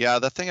Colburn. Yeah,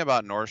 the thing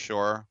about North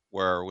Shore,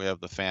 where we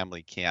have the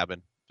family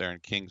cabin there in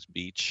Kings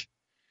Beach,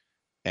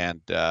 and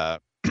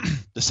the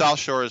South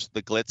Shore is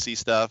the glitzy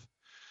stuff.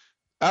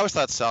 I always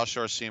thought South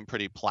Shore seemed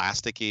pretty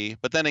plasticky,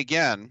 but then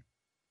again,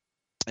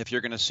 if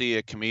you're going to see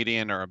a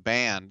comedian or a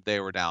band,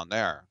 they were down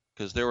there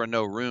because there were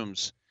no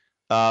rooms.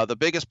 The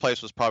biggest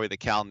place was probably the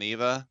Cal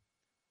Neva,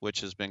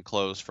 which has been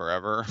closed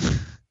forever.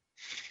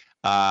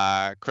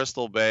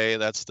 Crystal Bay,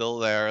 that's still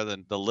there.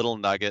 The Little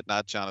Nugget,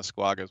 not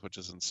Jonasquagas, which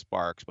is in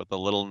Sparks, but the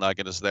Little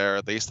Nugget is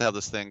there. They used to have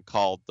this thing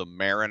called the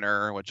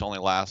Mariner, which only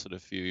lasted a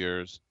few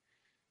years.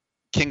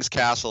 King's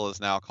Castle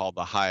is now called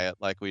the Hyatt,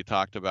 like we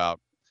talked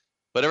about.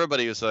 But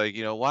everybody was like,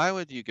 why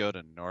would you go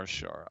to North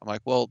Shore? I'm like,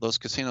 well, those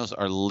casinos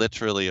are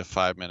literally a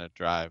 5-minute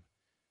drive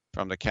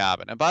from the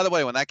cabin. And by the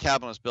way, when that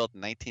cabin was built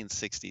in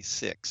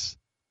 1966,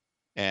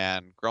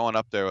 and growing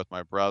up there with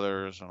my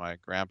brothers and my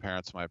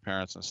grandparents and my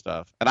parents and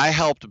stuff, and I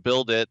helped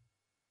build it.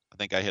 I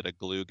think I hit a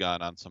glue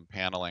gun on some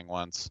paneling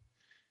once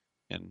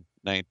in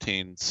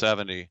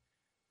 1970.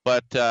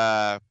 But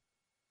there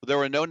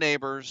were no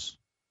neighbors.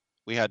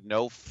 We had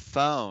no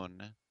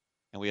phone,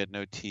 and we had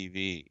no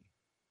TV.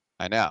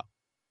 I know.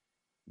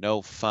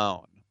 No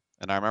phone.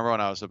 And I remember when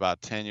I was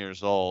about 10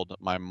 years old,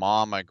 my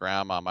mom, my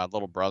grandma, my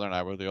little brother, and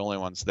I were the only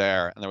ones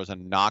there. And there was a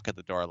knock at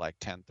the door like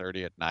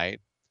 10:30 at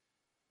night.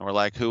 And we're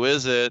like, who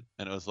is it?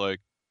 And it was like,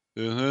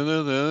 you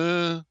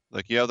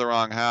have the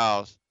wrong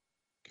house.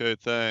 Okay,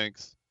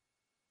 thanks.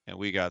 And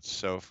we got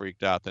so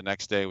freaked out. The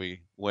next day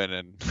we went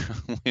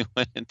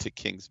into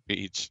Kings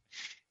Beach,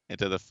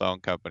 into the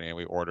phone company, and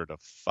we ordered a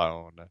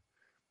phone.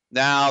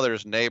 Now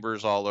there's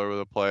neighbors all over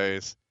the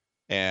place,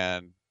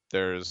 and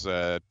there's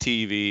a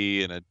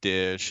TV and a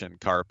dish and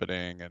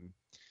carpeting, and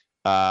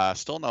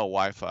Still no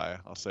Wi-Fi,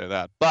 I'll say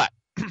that. But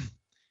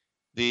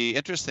the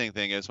interesting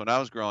thing is when I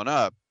was growing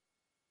up,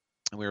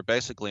 and we were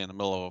basically in the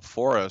middle of a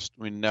forest,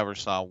 we never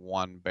saw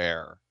one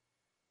bear.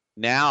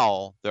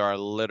 Now there are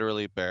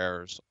literally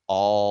bears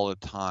all the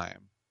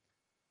time.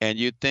 And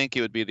you'd think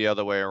it would be the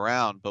other way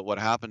around, but what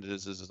happens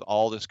is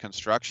all this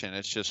construction,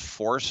 it's just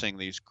forcing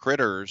these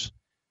critters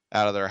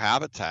out of their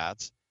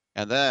habitats.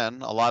 And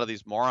then a lot of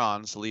these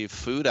morons leave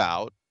food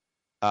out.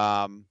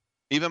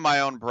 Even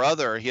my own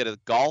brother, he had a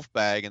golf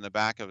bag in the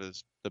back of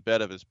the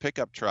bed of his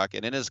pickup truck,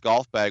 and in his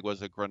golf bag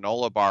was a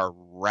granola bar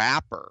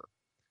wrapper.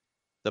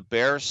 The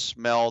bear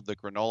smelled the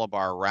granola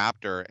bar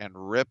wrapper and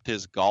ripped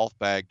his golf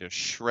bag to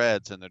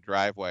shreds in the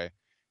driveway.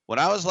 When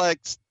I was like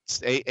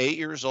 8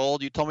 years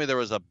old, you told me there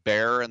was a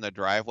bear in the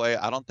driveway.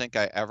 I don't think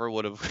I ever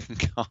would have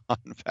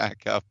gone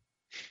back up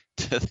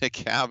to the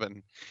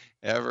cabin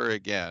ever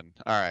again.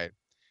 All right.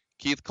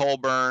 Keith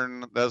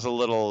Colburn, there's a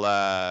little,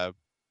 I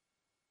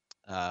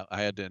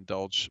had to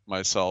indulge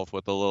myself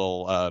with a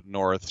little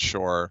North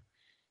Shore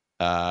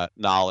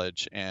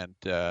knowledge and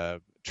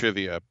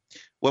trivia.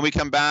 When we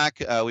come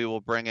back, we will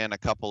bring in a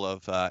couple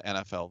of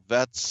NFL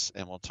vets,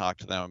 and we'll talk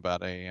to them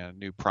about a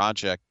new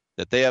project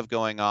that they have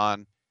going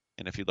on.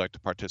 And if you'd like to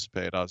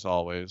participate, as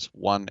always,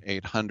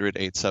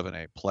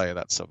 1-800-878-PLAY.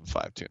 That's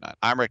 7529.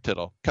 I'm Rick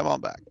Tittle. Come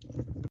on back.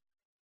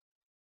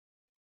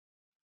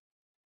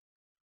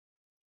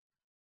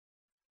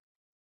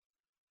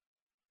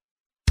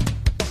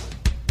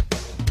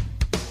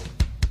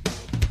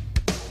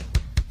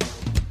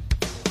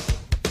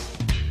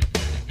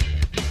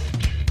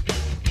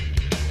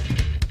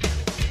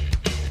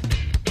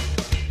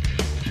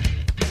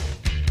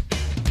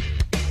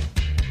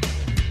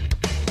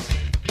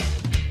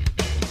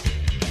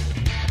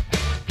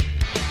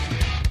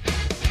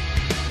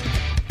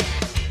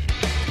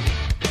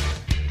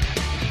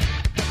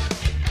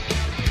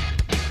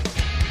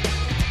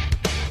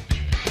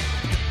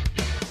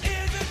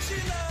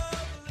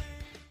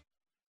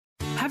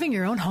 Having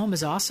your own home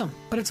is awesome,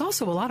 but it's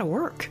also a lot of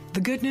work.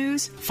 The good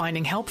news?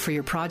 Finding help for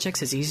your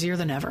projects is easier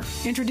than ever.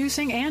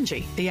 Introducing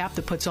Angie, the app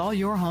that puts all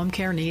your home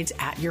care needs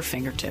at your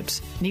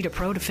fingertips. Need a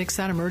pro to fix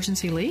that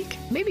emergency leak?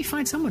 Maybe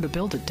find someone to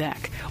build a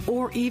deck,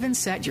 or even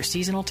set your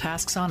seasonal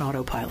tasks on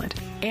autopilot.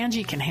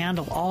 Angie can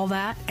handle all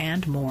that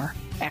and more.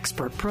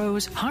 Expert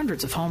pros,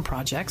 hundreds of home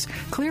projects,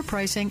 clear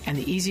pricing, and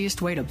the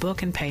easiest way to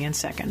book and pay in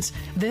seconds.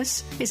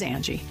 This is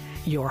Angie,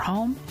 your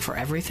home for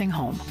everything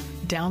home.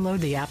 Download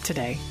the app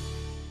today.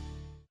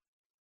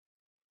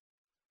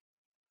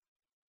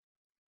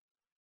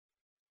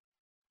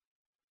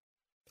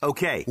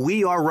 Okay,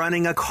 we are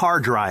running a car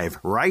drive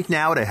right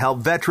now to help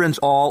veterans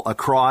all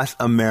across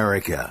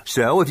America.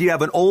 So if you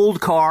have an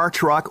old car,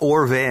 truck,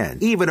 or van,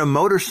 even a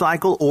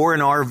motorcycle or an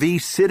RV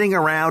sitting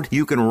around,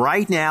 you can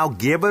right now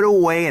give it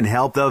away and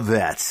help the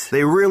vets.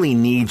 They really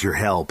need your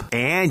help.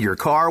 And your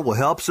car will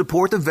help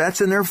support the vets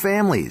and their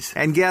families.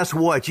 And guess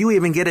what? You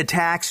even get a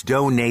tax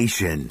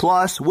donation.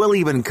 Plus, we'll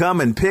even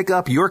come and pick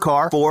up your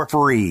car for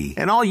free.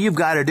 And all you've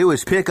got to do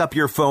is pick up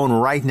your phone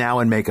right now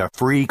and make a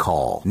free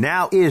call.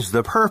 Now is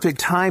the perfect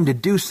time to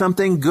do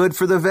something good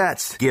for the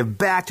vets. Give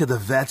back to the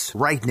vets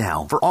right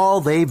now for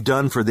all they've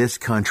done for this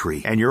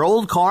country. And your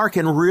old car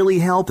can really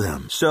help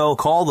them. So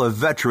call the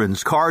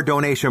Veterans Car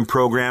Donation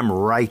Program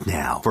right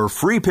now for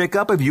free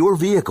pickup of your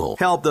vehicle.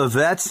 Help the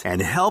vets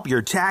and help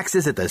your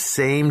taxes at the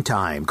same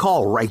time.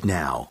 Call right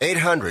now.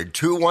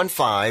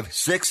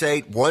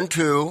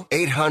 800-215-6812.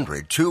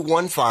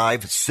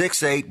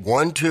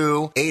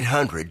 800-215-6812.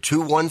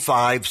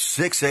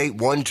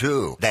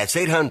 800-215-6812. That's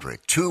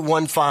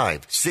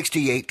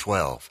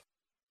 800-215-6812.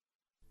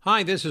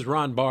 Hi, this is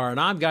Ron Barr, and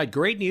I've got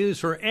great news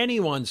for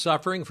anyone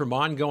suffering from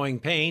ongoing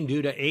pain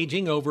due to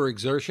aging,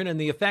 overexertion, and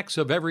the effects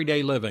of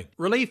everyday living.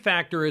 Relief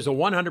Factor is a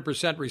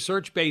 100%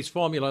 research-based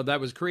formula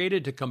that was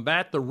created to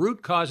combat the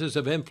root causes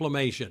of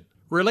inflammation.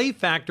 Relief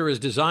Factor is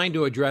designed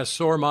to address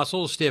sore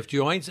muscles, stiff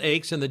joints,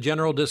 aches, and the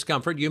general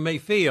discomfort you may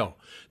feel.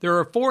 There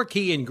are 4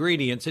 key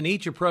ingredients, and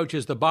each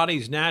approaches the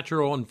body's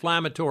natural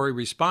inflammatory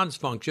response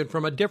function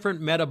from a different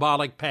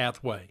metabolic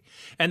pathway.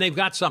 And they've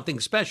got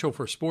something special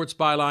for Sports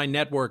Byline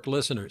Network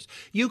listeners.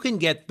 You can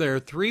get their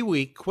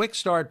 3-week quick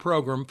start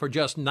program for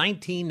just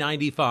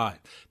 $19.95.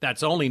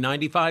 That's only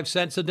 95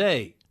 cents a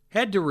day.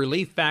 Head to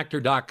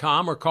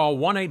ReliefFactor.com or call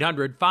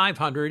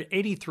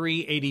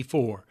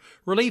 1-800-500-8384.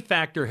 Relief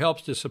Factor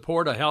helps to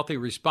support a healthy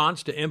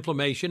response to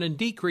inflammation and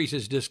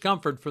decreases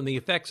discomfort from the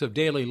effects of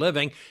daily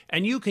living,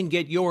 and you can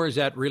get yours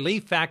at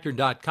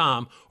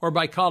ReliefFactor.com or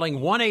by calling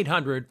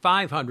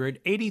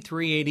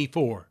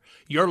 1-800-500-8384.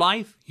 Your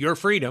life, your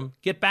freedom.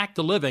 Get back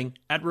to living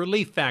at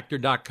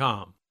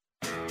ReliefFactor.com.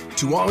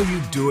 To all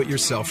you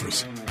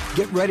do-it-yourselfers,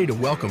 get ready to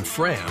welcome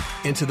Fram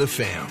into the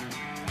fam.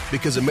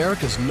 Because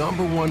America's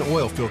 #1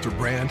 oil filter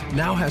brand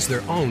now has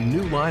their own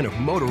new line of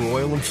motor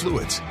oil and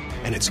fluids.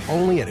 and it's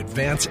only at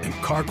Advance and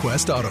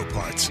CarQuest Auto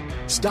Parts.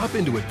 Stop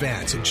into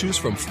Advance and choose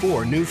from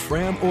 4 new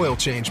Fram oil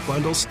change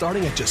bundles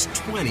starting at just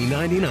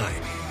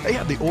 $20.99. They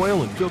have the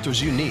oil and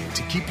filters you need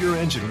to keep your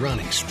engine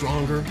running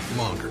stronger,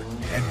 longer.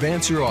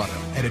 Advance your auto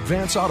at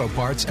Advance Auto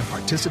Parts and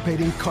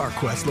participating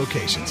CarQuest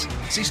locations.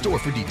 See store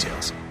for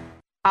details.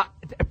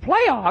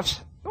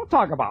 Playoffs? Don't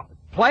talk about it.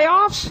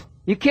 Playoffs?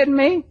 You kidding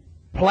me?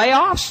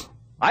 Playoffs?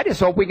 I just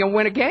hope we can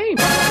win a game.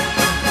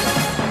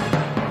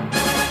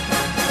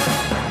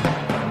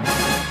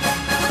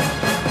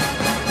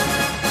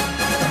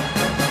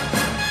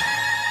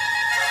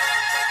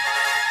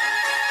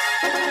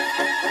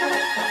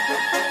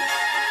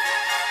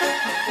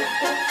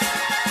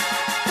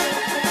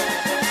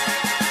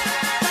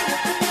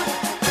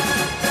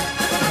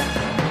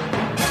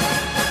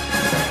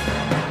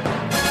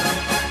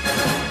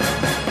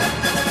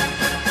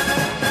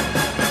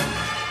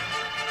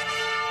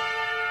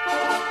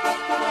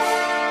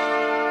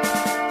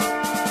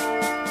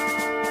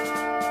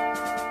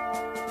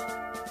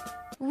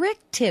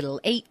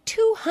 Tittle ate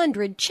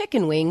 200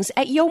 chicken wings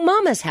at Yo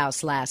Mama's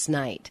house last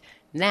night.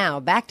 Now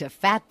back to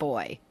Fat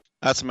Boy.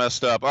 That's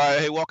messed up. All right,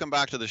 hey, welcome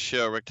back to the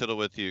show. Rick Tittle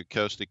with you,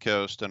 coast to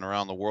coast and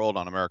around the world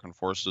on American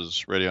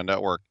Forces Radio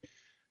Network. A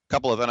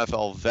couple of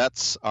NFL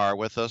vets are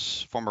with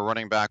us. Former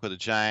running back with the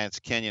Giants,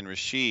 Kenyon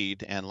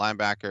Rashid, and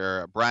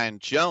linebacker Brian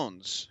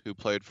Jones, who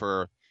played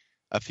for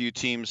a few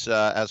teams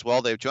as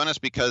well. They've joined us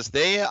because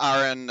they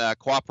are in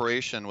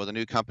cooperation with a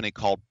new company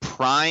called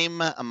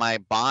Prime My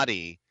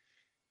Body.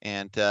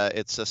 And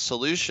it's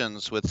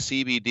solutions with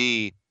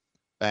CBD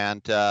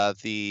and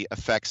the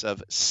effects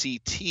of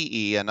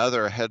CTE and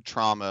other head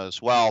trauma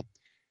as well.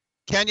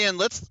 Kenyon,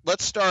 let's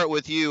start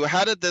with you.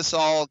 How did this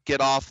all get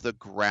off the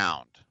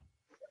ground?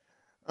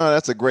 Oh,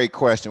 that's a great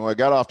question. Well, it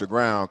got off the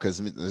ground because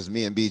as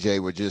me and BJ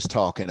were just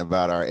talking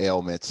about our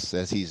ailments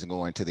as he's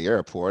going to the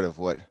airport of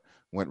what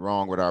went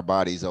wrong with our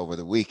bodies over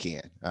the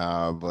weekend.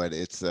 But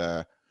it's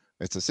a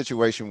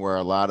situation where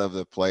a lot of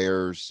the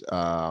players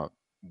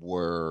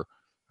were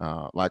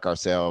like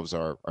ourselves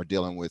are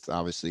dealing with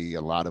obviously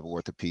a lot of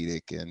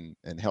orthopedic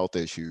and health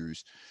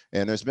issues.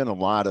 And there's been a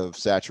lot of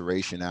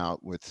saturation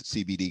out with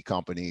CBD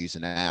companies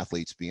and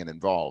athletes being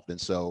involved.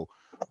 And so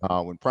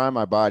when Prime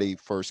My Body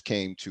first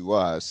came to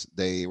us,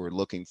 they were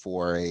looking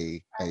for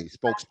a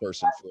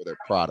spokesperson for their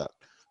product,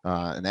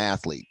 an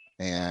athlete.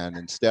 And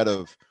instead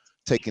of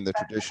taking the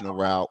traditional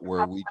route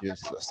where we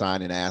just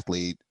assign an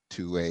athlete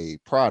to a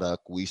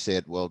product, we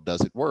said, well,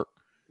 does it work?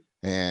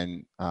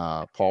 And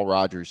Paul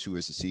Rogers, who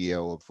is the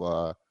CEO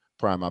of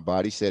Prime My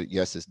Body, said,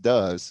 yes, it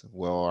does.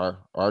 Well,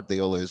 our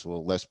deal is,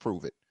 well, let's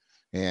prove it.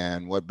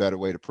 And what better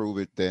way to prove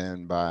it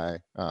than by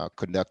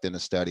conducting a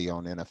study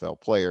on NFL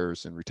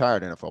players and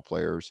retired NFL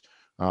players,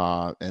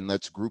 and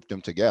let's group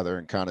them together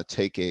and kind of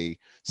take a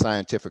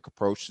scientific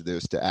approach to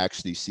this to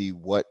actually see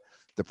what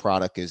the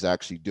product is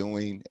actually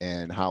doing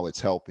and how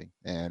it's helping.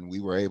 And we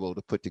were able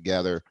to put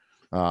together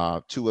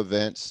 2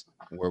 events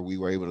where we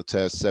were able to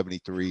test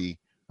 73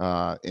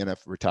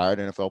 retired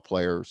NFL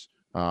players.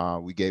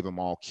 We gave them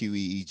all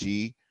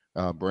QEEG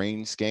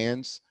brain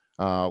scans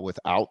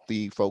without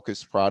the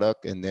Focus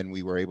product, and then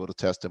we were able to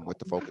test them with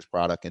the Focus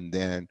product, and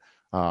then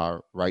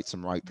write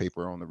some white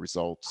paper on the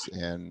results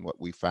and what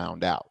we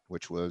found out,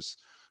 which was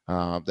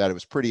that it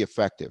was pretty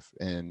effective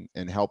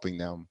in helping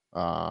them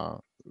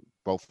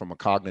both from a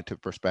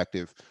cognitive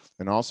perspective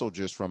and also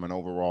just from an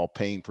overall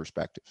pain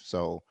perspective.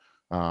 So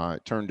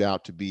it turned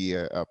out to be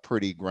a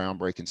pretty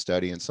groundbreaking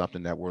study and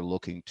something that we're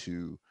looking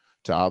to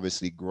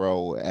obviously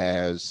grow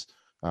as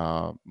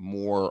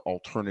more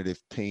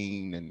alternative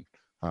pain and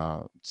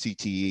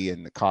CTE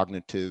and the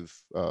cognitive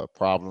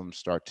problems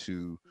start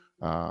to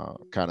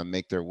kind of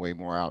make their way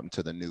more out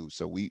into the news.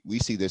 So we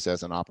see this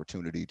as an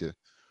opportunity to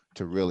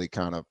really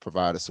kind of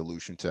provide a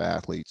solution to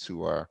athletes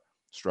who are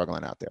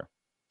struggling out there.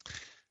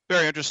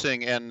 Very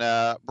interesting. And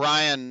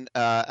Brian,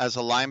 as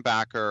a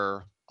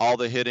linebacker, all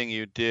the hitting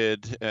you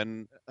did,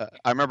 and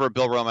I remember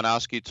Bill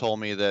Romanowski told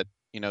me that,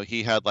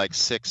 he had like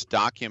 6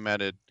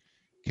 documented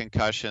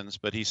concussions,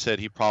 but he said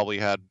he probably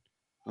had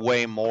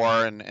way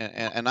more.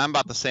 And I'm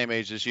about the same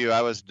age as you.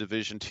 I was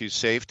Division II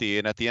safety,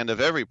 and at the end of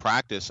every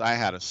practice, I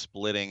had a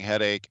splitting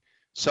headache.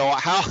 So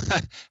how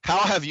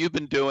have you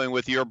been doing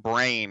with your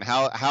brain?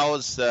 How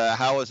has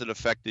it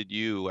affected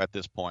you at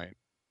this point?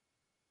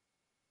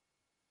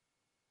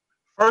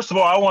 First of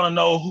all, I want to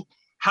know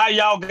how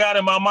y'all got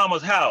in my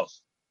mama's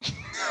house.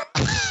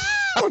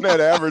 On that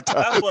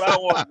advertising. That's what I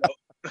want to know.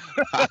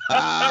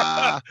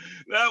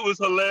 That was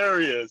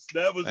hilarious.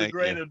 That was a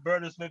great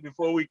advertisement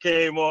before we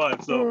came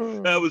on.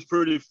 So that was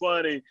pretty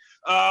funny.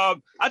 I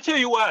tell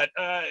you what,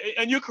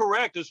 and you're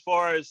correct as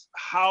far as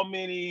how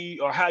many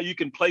or how you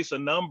can place a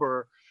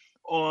number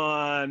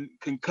on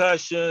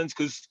concussions,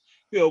 because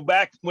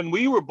back when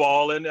we were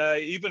balling,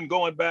 even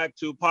going back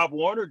to Pop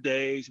Warner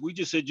days, we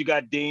just said you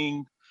got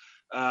dinged.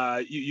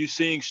 You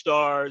seeing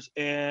stars,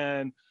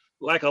 and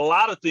like a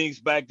lot of things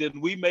back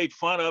then, we made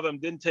fun of them,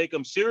 didn't take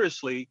them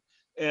seriously.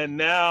 And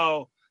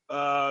now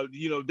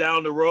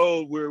down the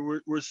road,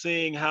 we're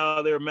seeing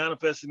how they're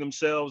manifesting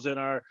themselves in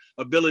our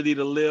ability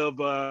to live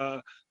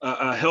a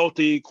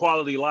healthy,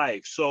 quality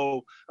life.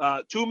 So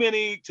too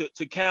many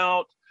to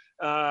count,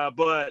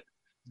 but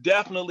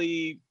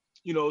definitely,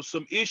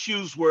 some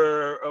issues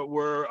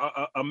were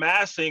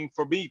amassing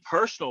for me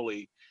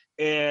personally.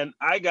 And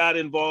I got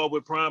involved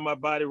with Prime My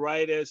Body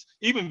right as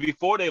even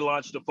before they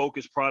launched the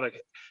Focus product.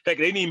 Heck,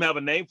 they didn't even have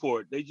a name for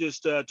it. They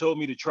just told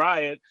me to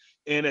try it.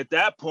 And at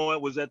that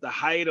point was at the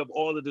height of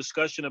all the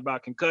discussion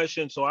about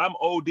concussion. So I'm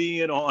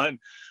ODing on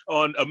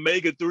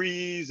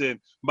omega-3s and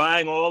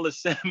buying all the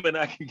salmon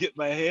I can get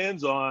my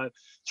hands on,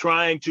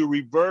 trying to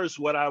reverse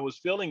what I was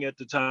feeling at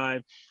the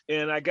time.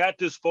 And I got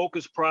this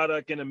Focus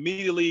product and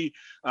immediately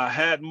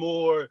had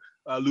more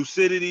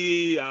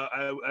lucidity.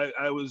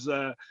 I was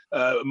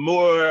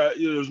more,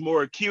 there was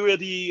more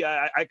acuity.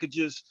 I could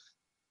just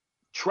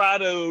try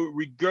to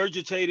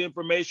regurgitate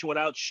information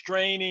without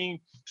straining.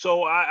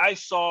 So I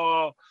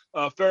saw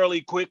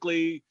fairly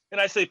quickly,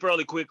 and I say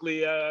fairly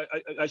quickly,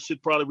 I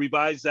should probably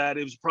revise that.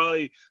 It was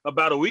probably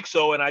about a week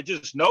so, and I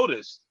just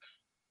noticed,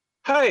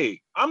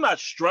 hey, I'm not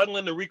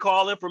struggling to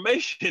recall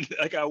information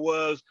like I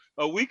was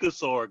a week or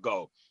so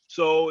ago.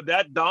 So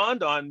that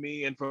dawned on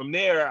me. And from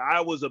there, I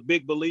was a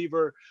big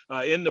believer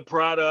in the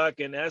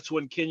product. And that's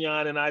when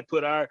Kenyon and I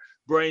put our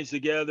brains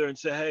together and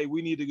said, hey,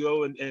 we need to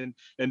go and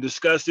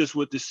discuss this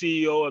with the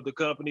CEO of the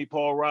company,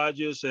 Paul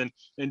Rogers, and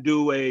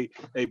do a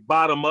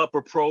bottom-up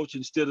approach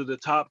instead of the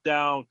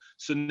top-down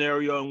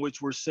scenario in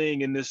which we're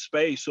seeing in this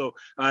space. So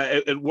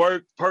it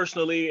worked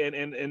personally.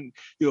 And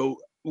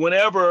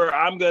whenever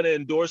I'm going to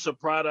endorse a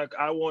product,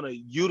 I want to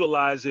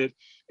utilize it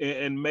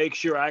and make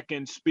sure I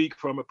can speak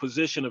from a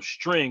position of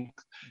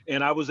strength.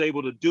 And I was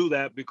able to do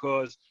that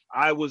because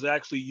I was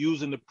actually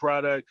using the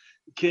product,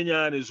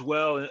 Kenyon as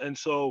well. And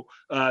so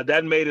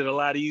that made it a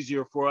lot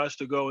easier for us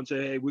to go and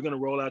say, hey, we're going to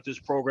roll out this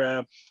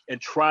program and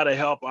try to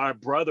help our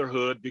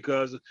brotherhood,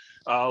 because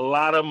a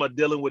lot of them are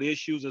dealing with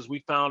issues, as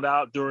we found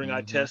out during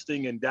our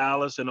testing in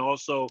Dallas and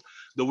also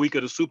the week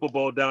of the Super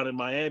Bowl down in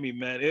Miami,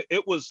 man.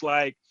 It was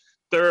like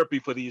therapy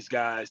for these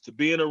guys to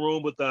be in a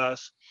room with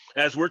us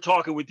as we're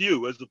talking with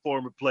you as the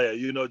former player,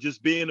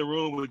 just be in a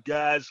room with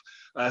guys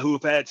who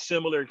have had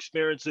similar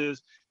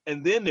experiences.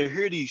 And then to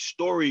hear these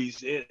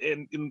stories,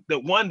 and the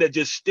one that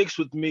just sticks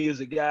with me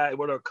is a guy,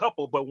 well, there are a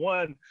couple, but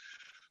one,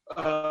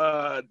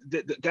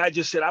 the guy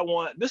just said,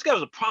 this guy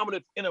was a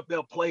prominent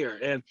NFL player.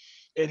 And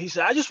he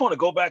said, I just want to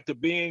go back to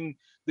being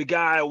the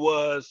guy I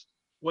was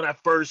when I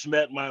first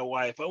met my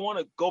wife. I want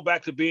to go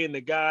back to being the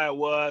guy I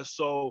was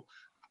so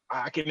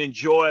I can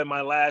enjoy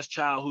my last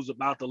child who's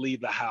about to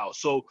leave the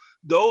house. So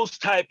those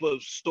type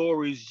of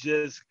stories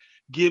just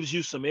gives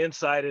you some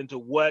insight into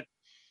what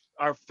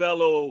our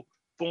fellow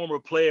former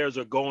players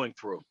are going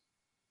through.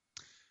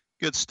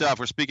 Good stuff.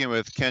 We're speaking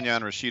with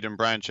Kenyon Rashid and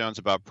Brian Jones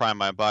about Prime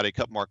My Body. A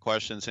couple more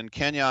questions. And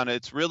Kenyon,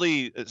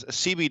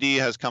 CBD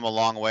has come a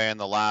long way in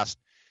the last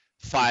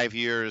 5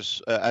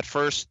 years. At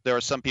first, there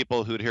were some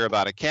people who'd hear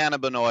about a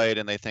cannabinoid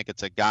and they think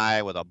it's a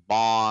guy with a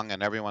bong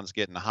and everyone's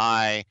getting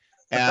high.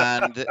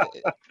 And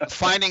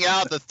finding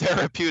out the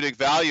therapeutic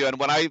value. And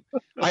when I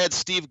had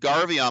Steve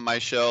Garvey on my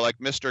show, like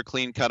Mr.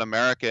 Clean Cut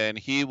America, and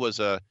he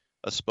was a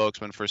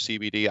spokesman for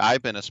CBD.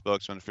 I've been a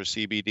spokesman for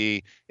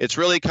CBD. It's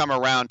really come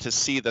around to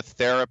see the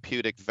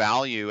therapeutic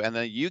value, and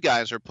then you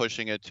guys are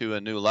pushing it to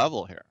a new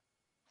level here.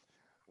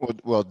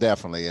 Well,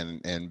 definitely.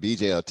 And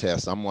BJ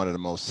attests, I'm one of the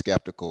most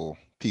skeptical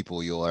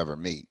people you'll ever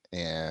meet,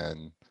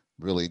 and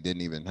really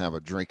didn't even have a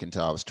drink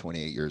until I was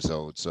 28 years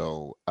old.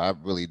 So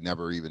I've really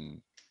never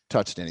even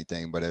touched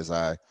anything. But as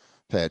I've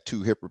had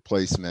 2 hip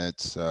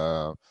replacements,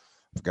 I've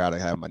got to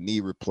have my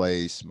knee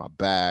replaced, my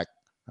back,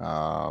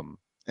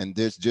 and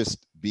there's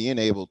just being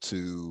able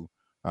to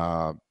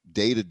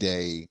day to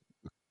day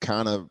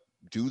kind of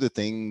do the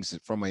things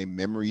from a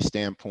memory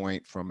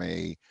standpoint, from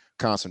a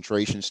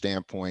concentration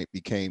standpoint,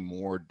 became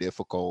more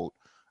difficult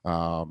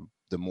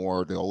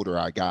the older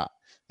I got.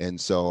 And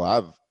so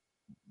I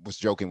was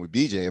joking with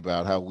BJ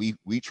about how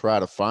we try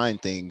to find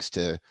things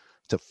to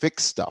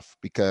fix stuff,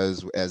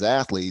 because as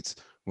athletes,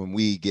 when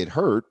we get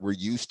hurt, we're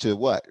used to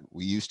what?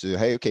 We used to,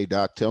 hey, okay,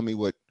 doc, tell me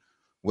what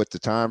the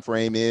time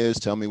frame is,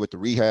 tell me what the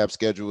rehab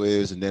schedule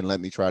is, and then let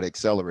me try to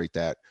accelerate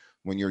that.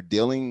 When you're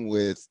dealing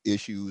with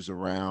issues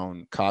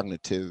around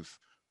cognitive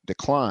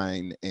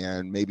decline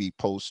and maybe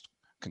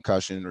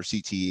post-concussion or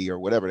CTE or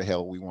whatever the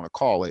hell we want to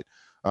call it,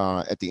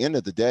 at the end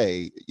of the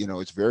day,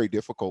 it's very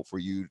difficult for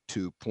you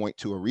to point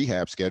to a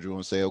rehab schedule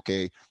and say,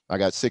 okay, I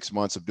got 6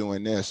 months of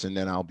doing this and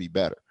then I'll be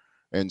better.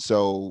 And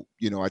so,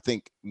 I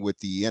think with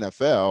the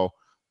NFL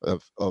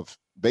of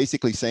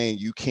basically saying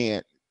you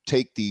can't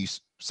take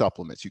these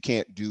supplements, you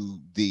can't do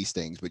these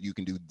things, but you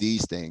can do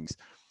these things.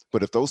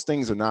 But if those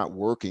things are not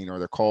working or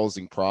they're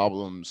causing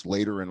problems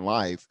later in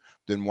life,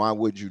 then why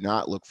would you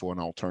not look for an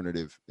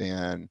alternative?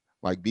 And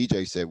like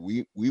BJ said,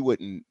 we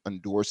wouldn't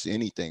endorse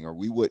anything, or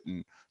we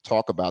wouldn't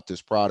talk about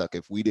this product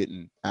if we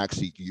didn't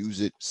actually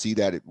use it, see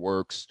that it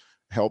works,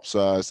 helps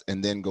us,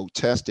 and then go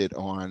test it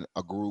on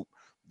a group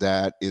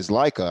that is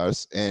like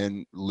us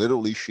and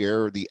literally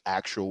share the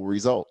actual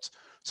results.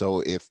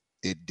 So if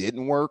it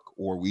didn't work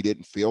or we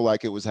didn't feel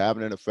like it was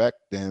having an effect,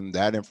 then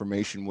that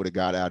information would have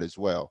got out as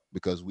well,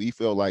 because we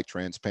feel like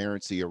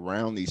transparency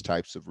around these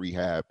types of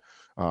rehab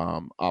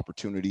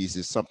opportunities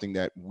is something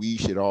that we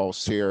should all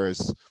share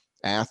as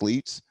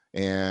athletes.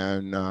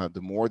 And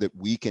the more that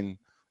we can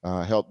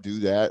help do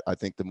that, I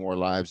think the more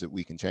lives that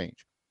we can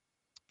change.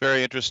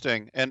 Very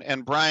interesting.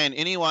 And Brian,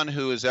 anyone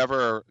who has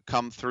ever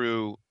come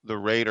through the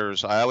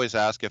Raiders, I always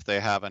ask if they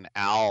have an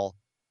Al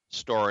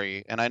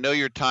story. And I know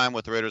your time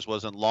with the Raiders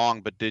wasn't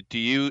long, but do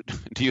you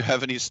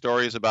have any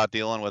stories about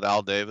dealing with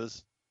Al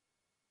Davis?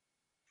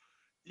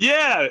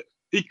 Yeah,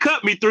 he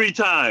cut me 3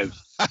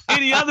 times.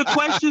 Any other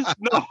questions?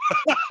 No.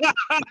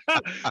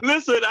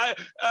 Listen,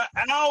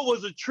 Al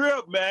was a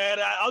trip, man.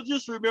 I'll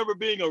just remember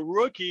being a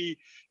rookie,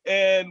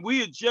 and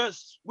we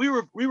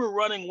were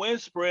running wind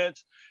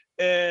sprints.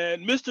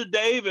 And Mr.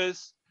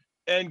 Davis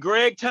and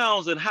Greg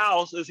Townsend,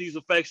 House, as he's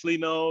affectionately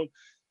known,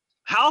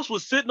 House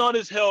was sitting on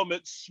his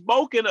helmet,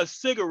 smoking a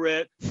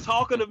cigarette,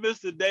 talking to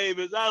Mr.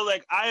 Davis. I was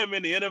like, I am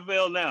in the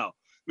NFL now,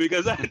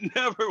 because I had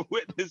never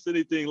witnessed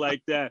anything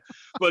like that.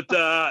 But,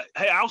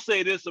 hey, I'll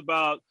say this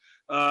about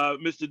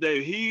Mr.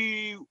 Davis.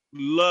 He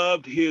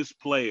loved his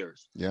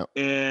players. Yeah.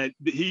 And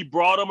he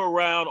brought them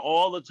around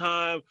all the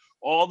time.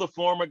 All the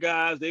former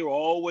guys, they were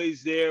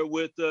always there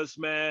with us,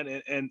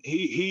 man. And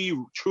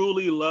he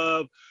truly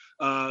loved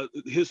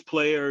his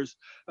players.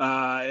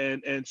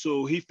 And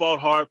so he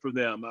fought hard for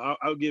them.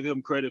 I'll give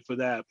him credit for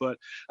that. But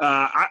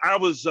I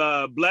was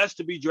blessed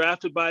to be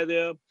drafted by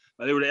them.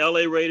 They were the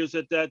LA Raiders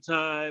at that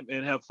time,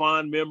 and have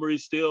fond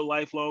memories, still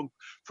lifelong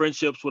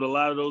friendships with a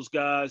lot of those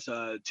guys.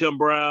 Tim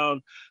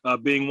Brown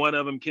being one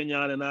of them.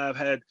 Kenyon and I have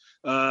had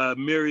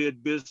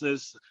myriad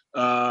business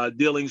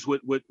dealings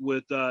with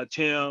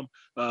Tim,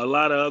 a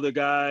lot of other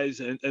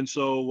guys. And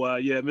so,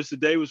 yeah, Mr.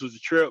 Davis was a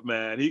trip,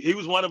 man. He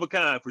was one of a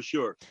kind for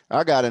sure.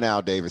 I got an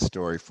Al Davis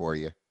story for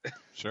you.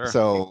 Sure.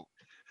 So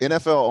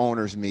NFL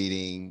owners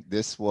meeting,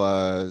 this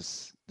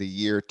was the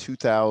year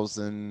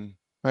 2000,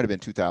 might have been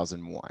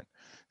 2001.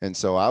 And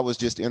so I was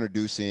just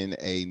introducing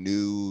a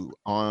new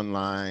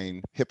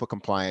online HIPAA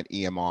compliant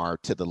EMR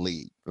to the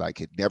league,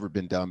 like it never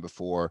been done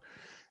before.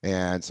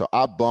 And so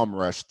I bum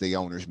rushed the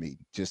owners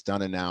meeting, just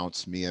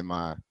unannounced. Me and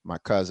my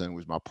cousin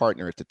was my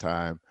partner at the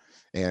time.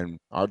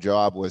 And our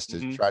job was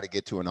to try to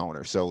get to an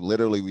owner. So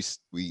literally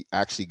we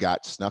actually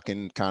got snuck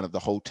in kind of the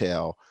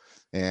hotel.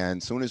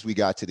 And as soon as we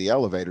got to the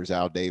elevators,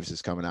 Al Davis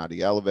is coming out of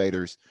the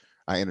elevators.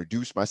 I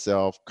introduced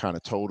myself, kind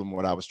of told him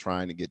what I was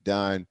trying to get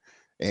done,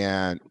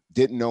 and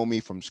didn't know me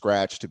from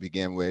scratch to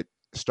begin with.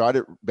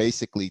 Started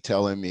basically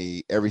telling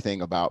me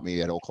everything about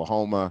me at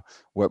Oklahoma,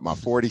 what my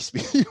 40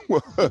 speed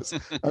was.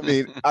 I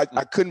mean, I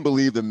couldn't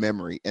believe the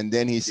memory. And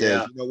then he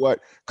says, You know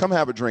what, come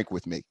have a drink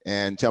with me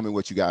and tell me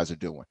what you guys are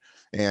doing.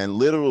 And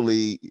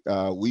literally,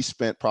 we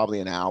spent probably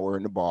an hour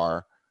in the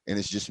bar, and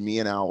it's just me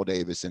and Al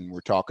Davis, and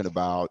we're talking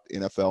about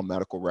NFL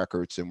medical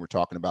records, and we're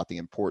talking about the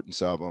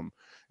importance of them.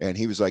 And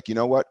he was like, you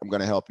know what, I'm going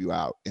to help you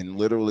out. And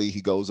literally,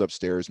 he goes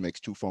upstairs, makes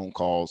 2 phone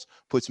calls,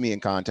 puts me in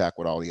contact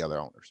with all the other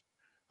owners.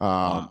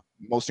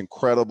 Most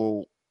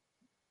incredible,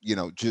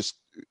 just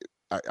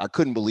I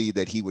couldn't believe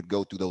that he would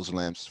go through those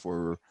lengths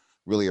for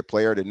really a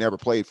player that never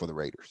played for the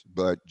Raiders,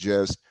 but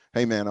just,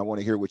 hey man, I want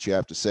to hear what you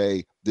have to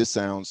say. This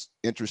sounds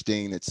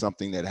interesting. It's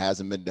something that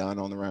hasn't been done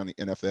around the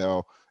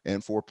NFL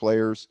and for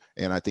players,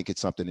 and I think it's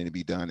something that can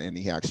be done, and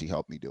he actually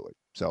helped me do it.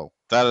 So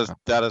that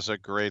is a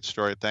great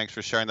story. Thanks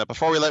for sharing that.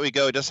 Before we let you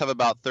go, just have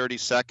about 30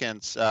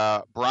 seconds.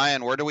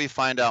 Brian, where do we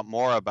find out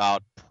more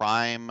about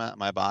Prime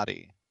My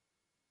Body?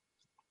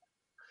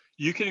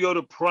 You can go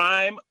to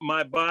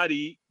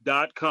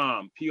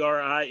primemybody.com,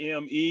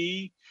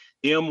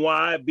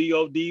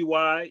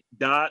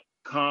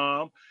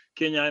 primemybody.com.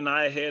 Kenya and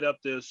I head up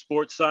the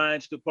sports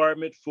science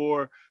department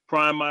for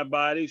Prime My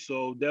Body.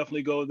 So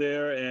definitely go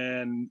there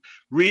and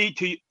read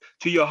to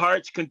your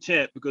heart's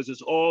content, because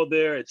it's all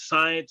there. It's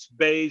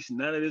science-based.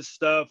 None of this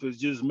stuff is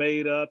just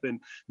made up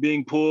and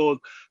being pulled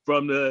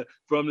from the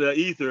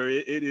ether.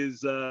 It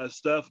is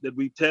stuff that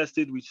we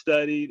tested, we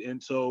studied.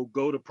 And so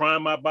go to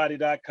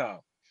primemybody.com.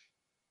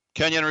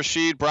 Kenyon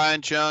Rasheed,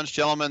 Brian Jones,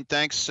 gentlemen,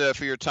 thanks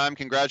for your time.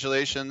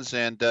 Congratulations.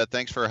 And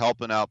thanks for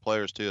helping out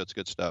players too. It's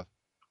good stuff.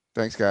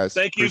 Thanks, guys.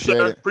 Thank you,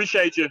 sir.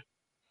 Appreciate you.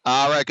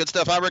 All right, good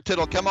stuff. I'm Rick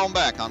Tittle. Come on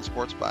back on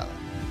Sports Byline.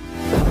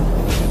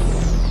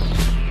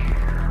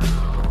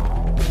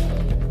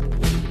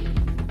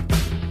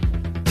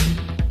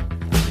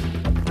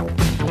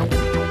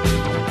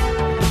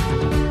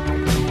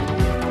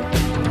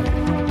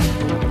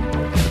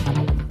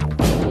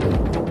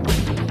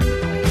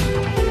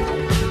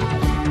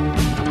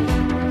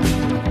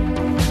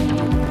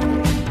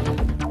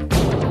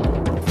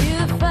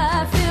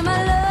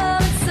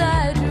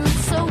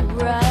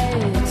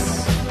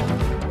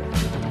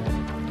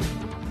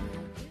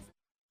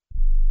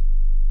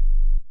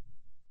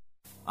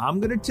 I'm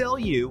going to tell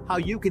you how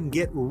you can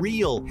get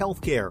real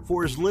health care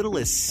for as little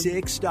as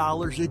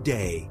 $6 a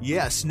day.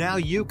 Yes, now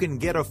you can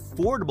get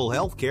affordable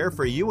health care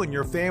for you and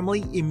your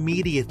family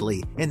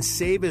immediately and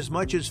save as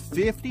much as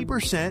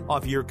 50%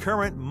 off your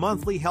current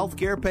monthly health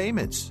care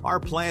payments. Our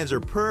plans are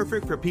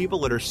perfect for people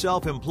that are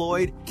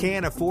self-employed,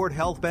 can't afford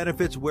health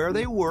benefits where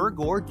they work,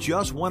 or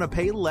just want to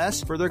pay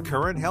less for their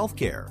current health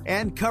care.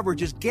 And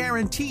coverage is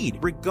guaranteed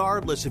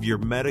regardless of your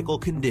medical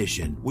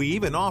condition. We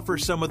even offer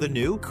some of the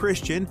new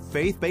Christian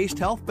faith-based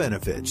health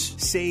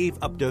benefits.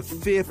 Save up to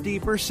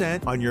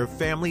 50% on your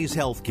family's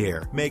health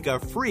care. Make a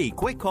free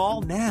quick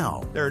call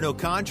now. There are no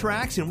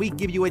contracts, and we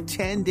give you a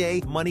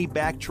 10-day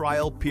money-back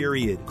trial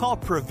period. Call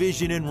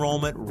Provision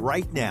Enrollment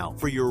right now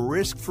for your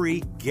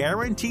risk-free,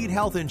 guaranteed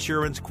health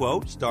insurance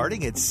quote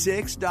starting at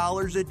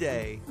 $6 a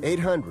day.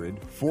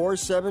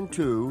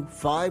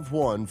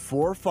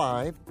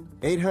 800-472-5145.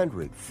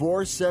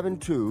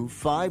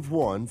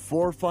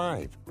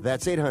 800-472-5145.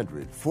 That's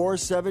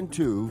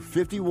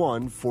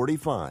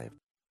 800-472-5145.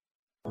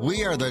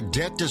 We are the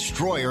Debt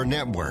Destroyer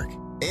Network.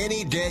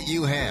 Any debt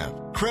you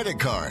have, credit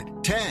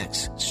card,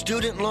 tax,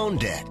 student loan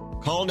debt,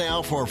 call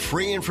now for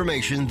free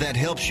information that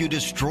helps you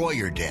destroy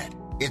your debt.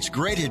 It's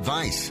great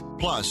advice.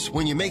 Plus,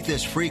 when you make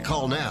this free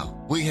call now,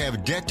 we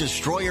have Debt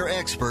Destroyer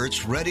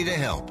experts ready to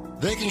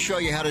help. They can show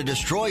you how to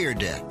destroy your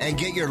debt and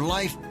get your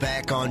life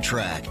back on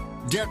track.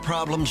 Debt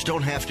problems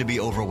don't have to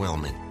be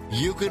overwhelming.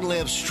 You can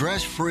live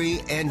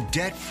stress-free and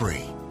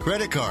debt-free.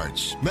 Credit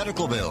cards,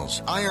 medical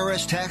bills,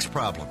 IRS tax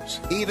problems,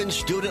 even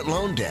student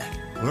loan debt.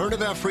 Learn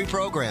about free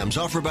programs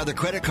offered by the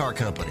credit card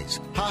companies,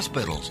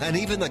 hospitals, and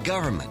even the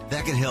government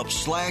that can help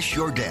slash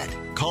your debt.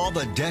 Call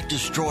the Debt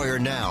Destroyer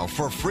now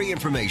for free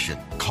information.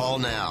 Call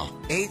now.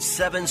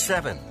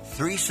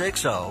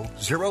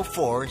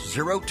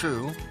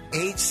 877-360-0402.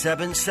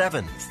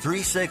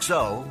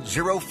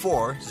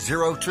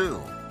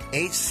 877-360-0402.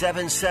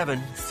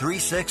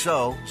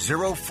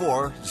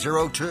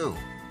 877-360-0402.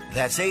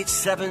 That's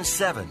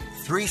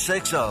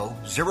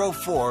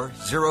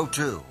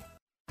 877-360-0402.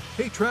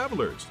 Hey,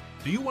 travelers,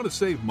 do you want to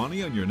save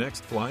money on your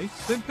next flight?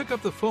 Then pick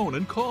up the phone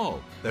and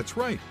call. That's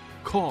right,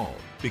 call,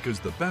 because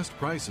the best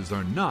prices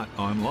are not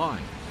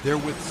online. They're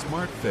with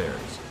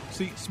SmartFares.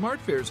 See,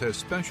 SmartFares has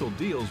special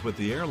deals with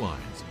the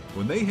airlines.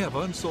 When they have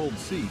unsold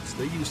seats,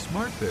 they use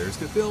SmartFares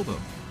to fill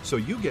them. So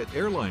you get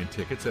airline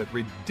tickets at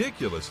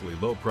ridiculously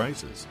low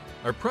prices.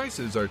 Our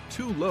prices are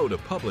too low to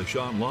publish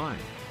online.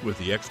 With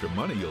the extra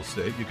money you'll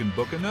save, you can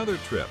book another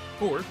trip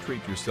or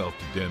treat yourself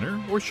to dinner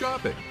or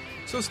shopping.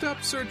 So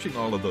stop searching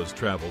all of those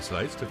travel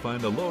sites to find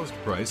the lowest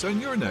price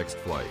on your next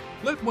flight.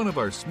 Let one of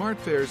our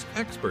SmartFares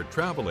expert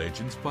travel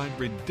agents find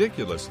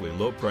ridiculously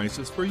low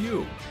prices for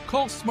you.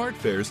 Call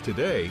SmartFares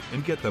today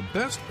and get the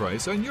best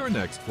price on your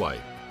next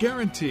flight.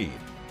 Guaranteed.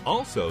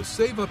 Also,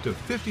 save up to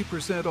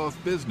 50% off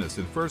business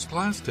and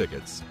first-class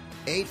tickets.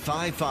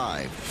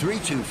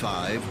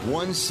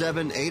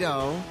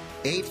 855-325-1780.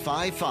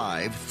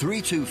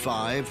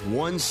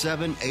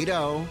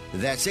 855-325-1780.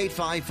 That's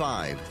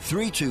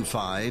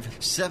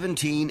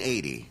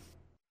 855-325-1780.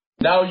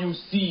 Now you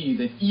see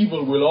that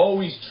evil will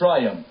always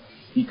triumph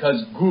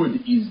because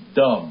good is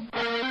dumb.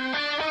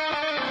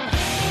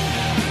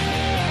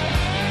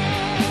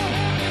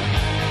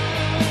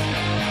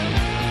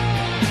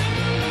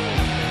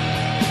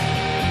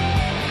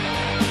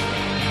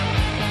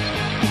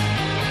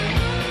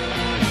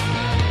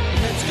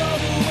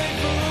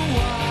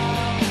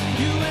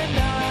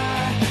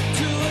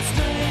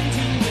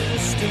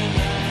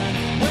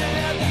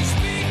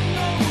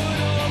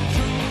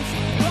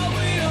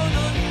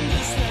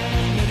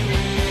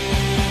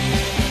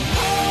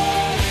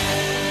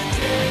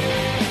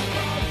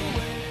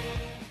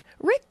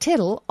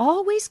 Tittle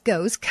always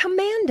goes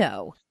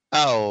commando.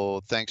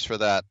 Oh, thanks for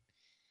that.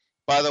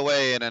 By the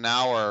way, in an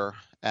hour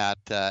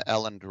at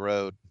Elland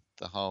Road,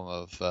 the home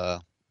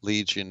of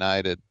Leeds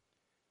United,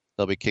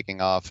 they'll be kicking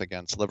off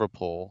against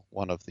Liverpool,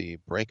 one of the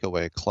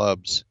breakaway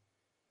clubs.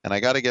 And I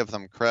got to give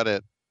them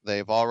credit.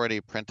 They've already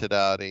printed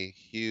out a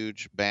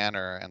huge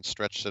banner and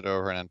stretched it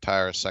over an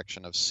entire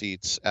section of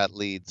seats at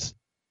Leeds.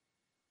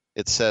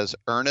 It says,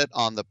 "Earn it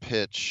on the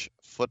pitch.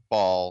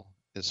 Football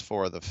is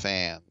for the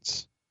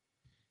fans."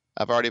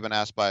 I've already been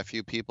asked by a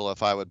few people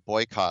if I would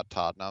boycott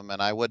Tottenham,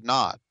 and I would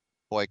not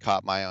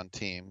boycott my own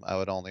team. I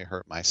would only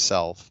hurt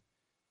myself.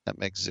 That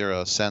makes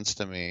zero sense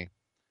to me.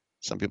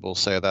 Some people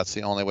say that's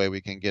the only way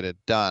we can get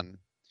it done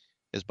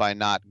is by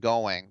not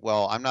going.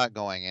 Well, I'm not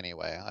going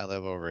anyway. I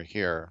live over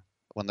here.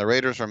 When the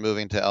Raiders were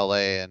moving to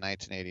LA in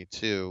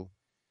 1982,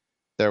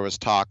 there was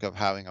talk of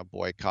having a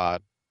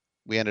boycott.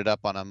 We ended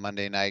up on a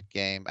Monday night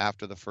game.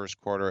 After the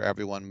first quarter,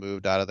 everyone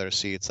moved out of their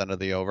seats under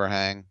the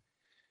overhang.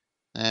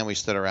 And we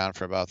stood around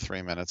for about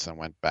 3 minutes and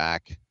went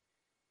back.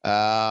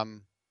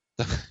 The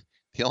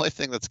only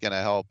thing that's going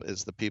to help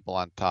is the people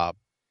on top.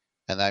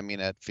 And I mean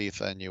at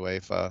FIFA and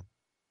UEFA.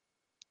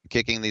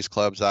 Kicking these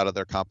clubs out of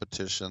their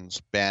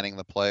competitions, banning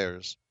the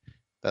players.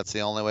 That's the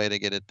only way to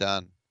get it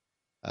done.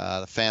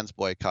 The fans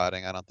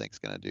boycotting, I don't think is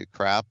going to do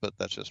crap, but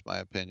that's just my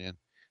opinion.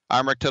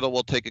 I'm Rick Tittle.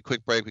 We'll take a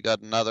quick break. We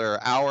got another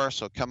hour,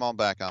 so come on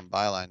back on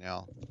Byline,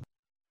 y'all.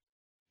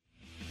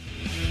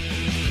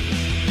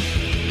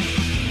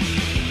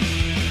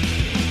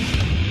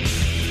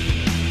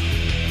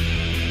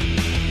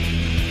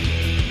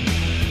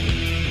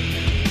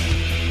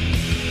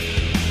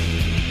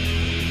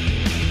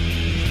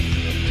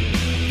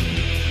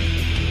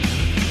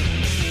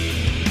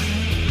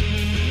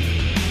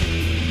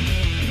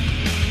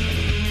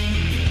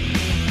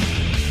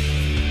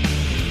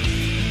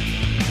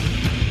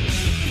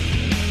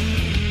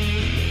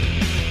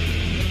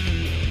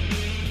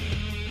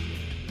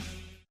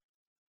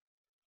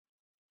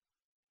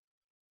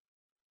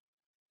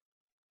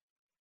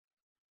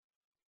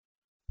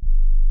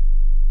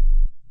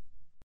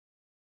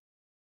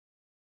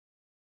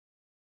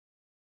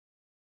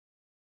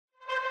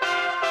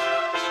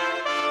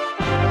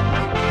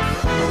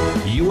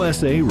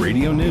 USA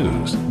Radio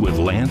News with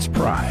Lance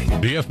Pry.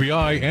 The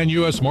FBI and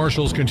U.S.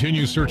 Marshals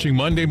continue searching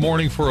Monday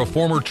morning for a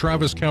former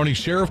Travis County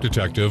Sheriff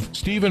Detective,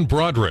 Stephen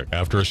Broderick,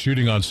 after a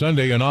shooting on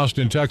Sunday in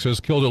Austin,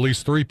 Texas, killed at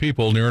least 3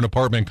 people near an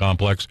apartment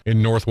complex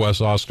in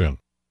northwest Austin.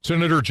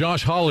 Senator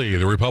Josh Hawley,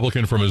 the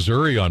Republican from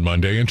Missouri, on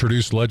Monday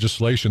introduced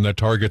legislation that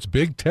targets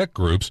big tech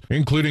groups,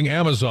 including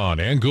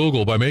Amazon and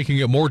Google, by making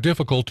it more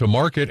difficult to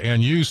market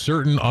and use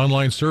certain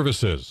online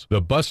services.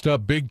 The Bust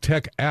Up Big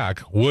Tech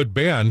Act would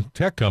ban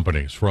tech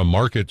companies from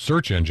market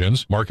search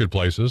engines,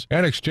 marketplaces,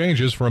 and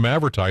exchanges from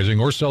advertising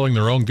or selling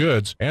their own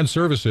goods and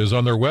services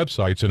on their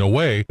websites in a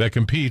way that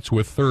competes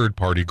with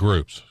third-party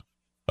groups.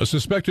 A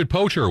suspected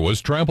poacher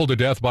was trampled to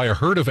death by a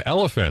herd of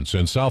elephants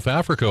in South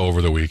Africa over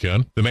the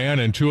weekend. The man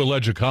and 2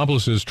 alleged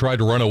accomplices tried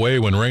to run away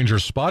when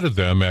rangers spotted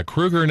them at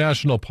Kruger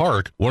National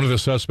Park. One of the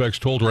suspects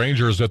told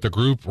rangers that the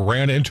group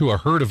ran into a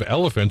herd of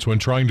elephants when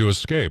trying to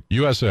escape.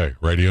 USA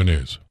Radio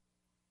News.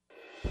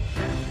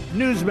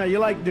 Newsmax, you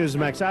like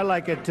Newsmax. I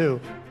like it too.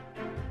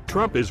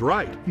 Trump is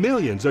right.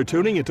 Millions are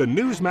tuning into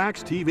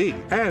Newsmax TV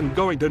and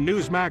going to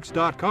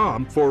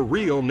Newsmax.com for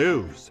real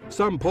news.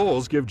 Some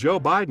polls give Joe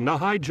Biden a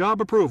high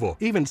job approval,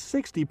 even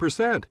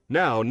 60%.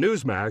 Now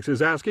Newsmax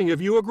is asking if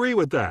you agree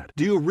with that.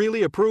 Do you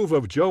really approve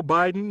of Joe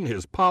Biden,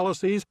 his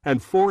policies, and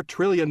 $4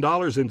 trillion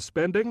in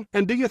spending?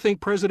 And do you think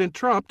President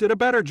Trump did a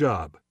better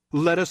job?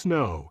 Let us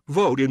know.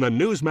 Vote in the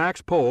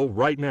Newsmax poll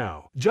right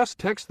now. Just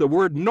text the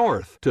word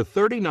NORTH to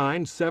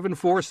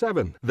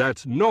 39747.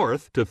 That's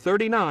NORTH to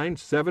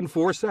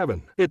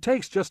 39747. It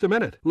takes just a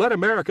minute. Let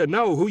America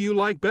know who you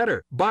like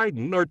better,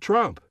 Biden or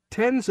Trump.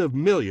 Tens of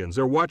millions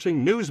are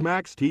watching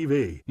Newsmax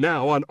TV,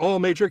 now on all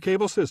major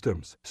cable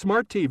systems,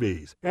 smart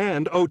TVs,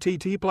 and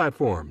OTT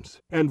platforms.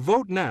 And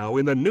vote now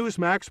in the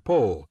Newsmax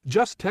poll.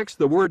 Just text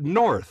the word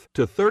NORTH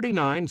to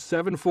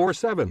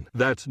 39747.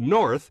 That's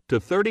NORTH to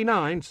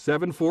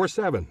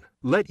 39747.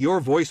 Let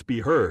your voice be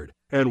heard,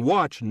 and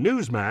watch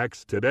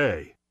Newsmax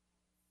today.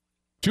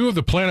 2 of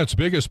the planet's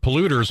biggest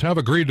polluters have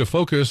agreed to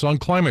focus on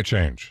climate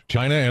change.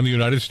 China and the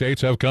United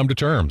States have come to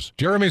terms.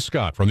 Jeremy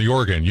Scott from the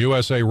Oregon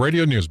USA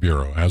Radio News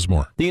Bureau has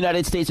more. The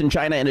United States and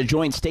China, in a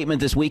joint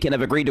statement this weekend,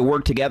 have agreed to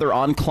work together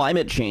on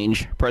climate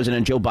change.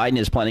 President Joe Biden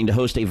is planning to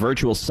host a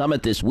virtual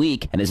summit this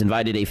week and has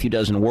invited a few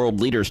dozen world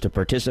leaders to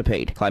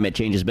participate. Climate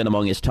change has been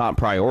among his top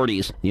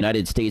priorities. The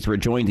United States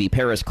rejoined the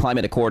Paris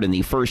Climate Accord in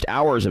the first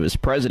hours of his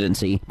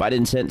presidency.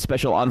 Biden sent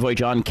Special Envoy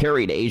John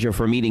Kerry to Asia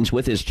for meetings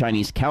with his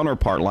Chinese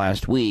counterpart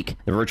last week.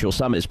 The virtual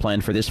summit is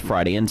planned for this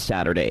Friday and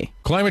Saturday.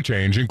 Climate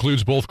change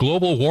includes both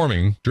global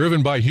warming,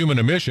 driven by human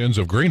emissions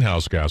of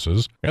greenhouse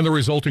gases, and the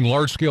resulting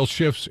large-scale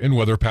shifts in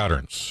weather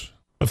patterns.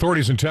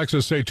 Authorities in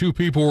Texas say 2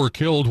 people were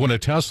killed when a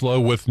Tesla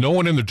with no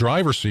one in the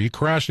driver's seat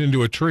crashed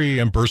into a tree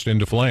and burst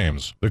into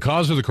flames. The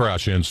cause of the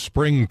crash in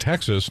Spring,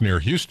 Texas, near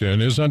Houston,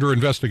 is under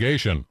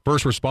investigation.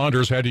 First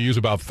responders had to use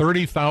about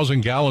 30,000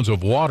 gallons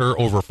of water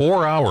over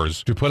 4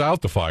 hours to put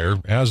out the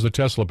fire as the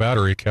Tesla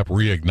battery kept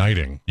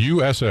reigniting.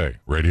 USA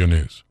Radio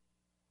News.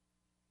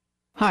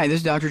 Hi, this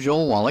is Dr.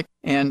 Joel Wallach,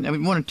 and I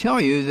want to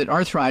tell you that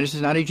arthritis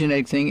is not a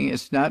genetic thing.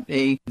 It's not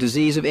a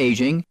disease of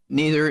aging.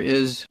 Neither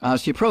is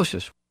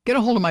osteoporosis. Get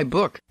a hold of my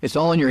book. It's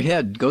all in your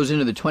head. It goes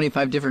into the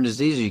 25 different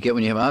diseases you get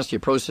when you have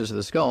osteoporosis of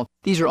the skull.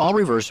 These are all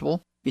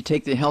reversible. You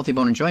take the Healthy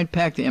Bone and Joint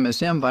Pack, the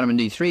MSM, vitamin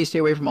D3, stay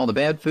away from all the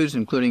bad foods,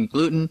 including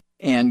gluten,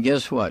 and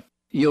guess what?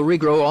 You'll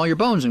regrow all your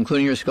bones,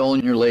 including your skull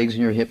and your legs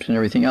and your hips and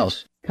everything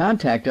else.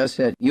 Contact us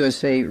at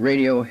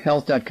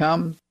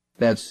usaradiohealth.com.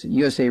 That's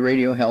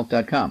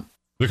usaradiohealth.com.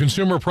 The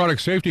Consumer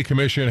Product Safety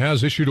Commission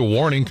has issued a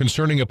warning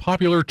concerning a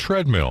popular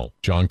treadmill.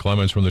 John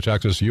Clemens from the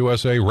Texas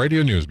USA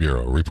Radio News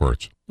Bureau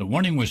reports. The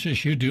warning was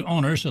issued to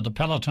owners of the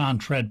Peloton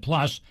Tread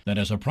Plus that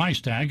has a price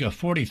tag of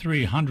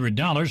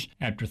 $4,300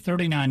 after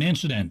 39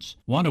 incidents,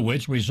 one of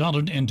which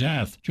resulted in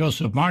death.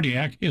 Joseph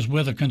Mardiak is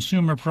with the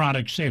Consumer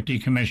Product Safety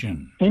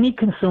Commission. Any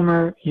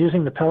consumer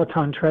using the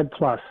Peloton Tread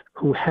Plus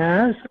who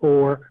has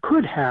or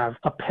could have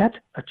a pet,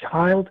 a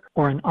child,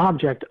 or an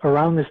object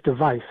around this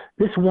device,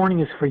 this warning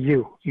is for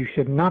you. You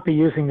should not be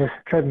using this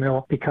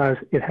treadmill because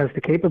it has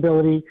the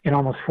capability in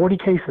almost 40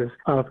 cases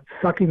of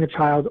sucking the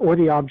child or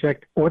the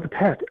object or the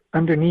pet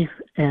underneath,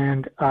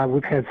 and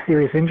we've had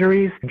serious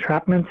injuries,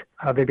 entrapment,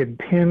 they've been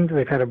pinned,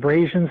 they've had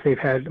abrasions, they've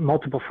had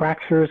multiple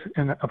fractures,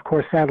 and of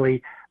course,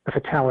 sadly, the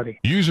fatality.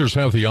 Users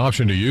have the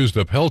option to use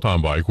the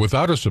Peloton bike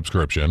without a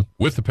subscription.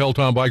 With the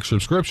Peloton bike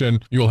subscription,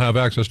 you'll have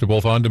access to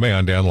both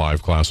on-demand and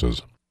live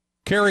classes.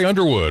 Carrie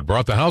Underwood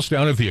brought the house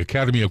down at the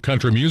Academy of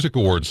Country Music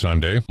Awards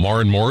Sunday.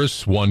 Maren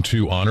Morris won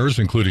 2 honors,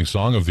 including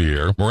Song of the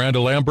Year. Miranda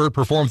Lambert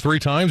performed 3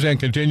 times and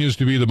continues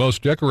to be the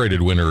most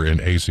decorated winner in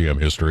ACM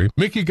history.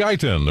 Mickey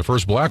Guyton, the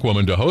first black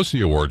woman to host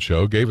the award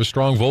show, gave a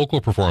strong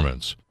vocal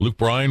performance. Luke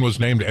Bryan was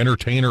named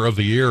Entertainer of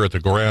the Year at the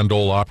Grand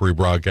Ole Opry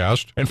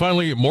broadcast. And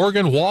finally,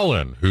 Morgan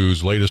Wallen,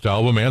 whose latest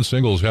album and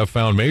singles have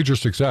found major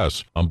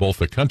success on both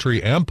the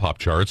country and pop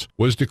charts,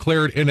 was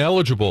declared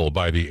ineligible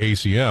by the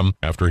ACM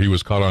after he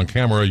was caught on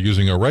camera using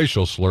a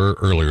racial slur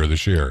earlier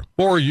this year.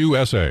 For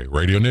USA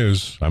Radio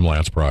News, I'm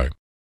Lance Pry.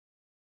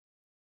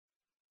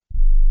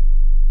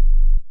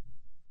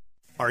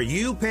 Are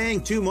you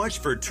paying too much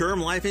for term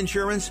life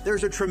insurance?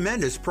 There's a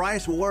tremendous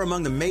price war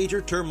among the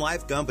major term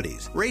life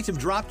companies. Rates have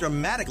dropped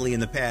dramatically in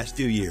the past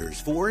 2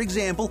 years. For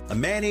example, a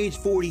man age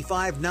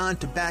 45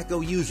 non-tobacco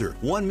user,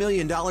 $1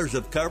 million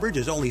of coverage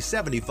is only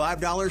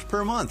 $75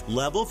 per month,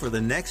 level for the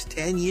next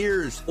 10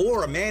 years.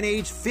 Or a man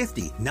age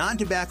 50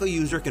 non-tobacco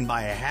user can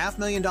buy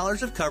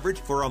 $500,000 of coverage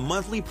for a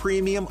monthly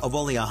premium of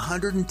only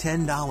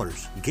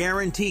 $110,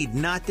 guaranteed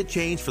not to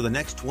change for the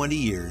next 20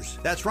 years.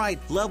 That's right,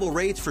 level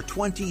rates for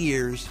 20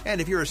 years. And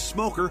if you're a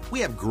smoker, we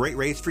have great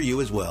rates for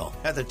you as well.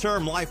 At the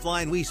Term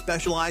Lifeline, we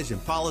specialize in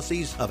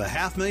policies of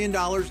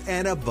 $500,000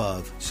 and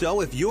above.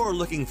 So if you're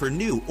looking for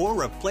new or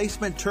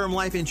replacement term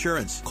life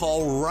insurance,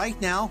 call right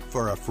now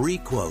for a free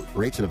quote.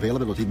 Rates and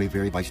availability may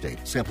vary by state.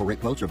 Sample rate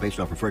quotes are based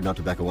on preferred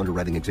non-tobacco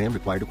underwriting exam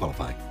required to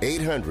qualify.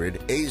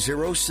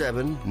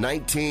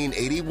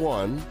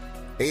 800-807-1981.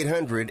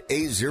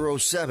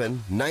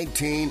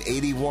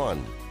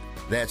 800-807-1981.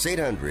 That's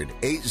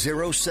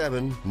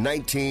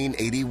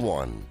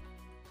 800-807-1981.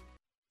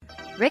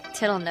 Rick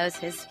Tittle knows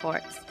his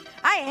sports.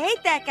 I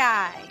hate that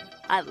guy.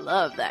 I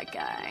love that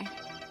guy.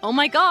 Oh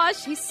my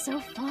gosh, he's so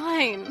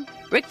fine.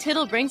 Rick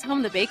Tittle brings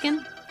home the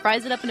bacon,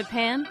 fries it up in a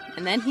pan,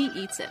 and then he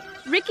eats it.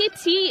 Ricky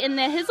T in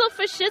the hizzle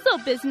for shizzle,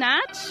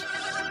 biznatch.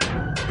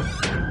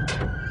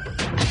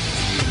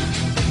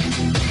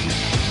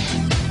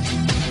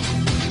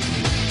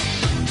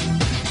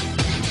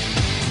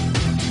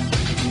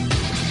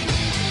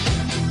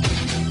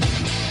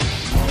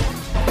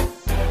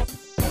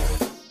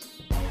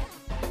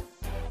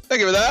 Thank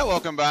you for that.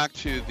 Welcome back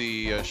to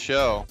the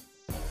show.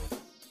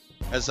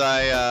 As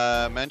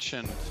I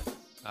mentioned,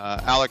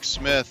 Alex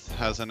Smith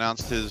has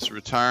announced his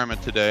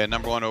retirement today, a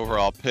number 1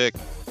 overall pick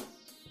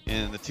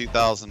in the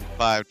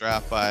 2005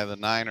 draft by the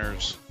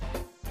Niners.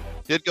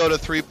 Did go to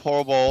 3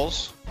 Pro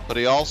Bowls, but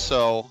he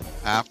also,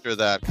 after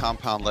that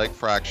compound leg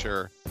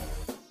fracture,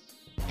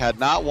 had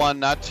not 1,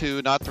 not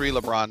 2, not 3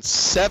 LeBron,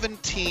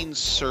 17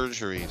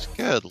 surgeries.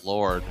 Good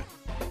Lord.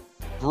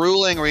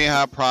 Grueling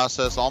rehab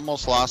process,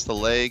 almost lost the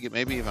leg,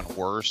 maybe even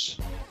worse.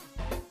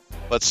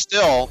 But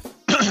still,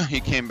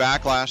 he came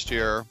back last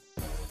year.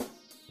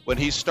 When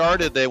he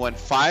started, they went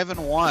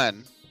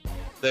 5-1.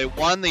 They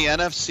won the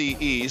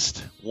NFC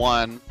East,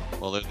 won.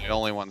 Well, they're the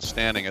only ones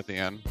standing at the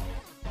end.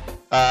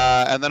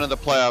 And then in the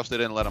playoffs, they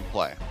didn't let him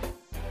play.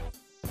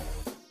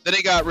 Then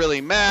he got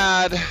really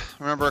mad.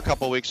 Remember a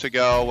couple weeks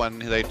ago when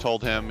they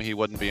told him he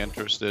wouldn't be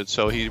interested.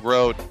 So he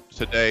wrote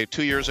today,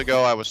 2 years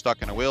ago, I was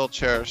stuck in a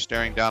wheelchair,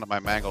 staring down at my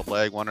mangled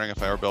leg, wondering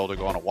if I would be able to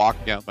go on a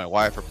walk again with my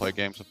wife or play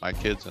games with my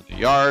kids in the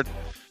yard.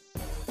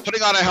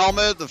 Putting on a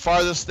helmet, the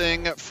farthest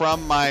thing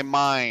from my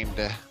mind.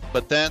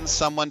 But then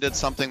someone did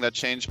something that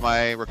changed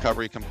my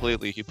recovery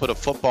completely. He put a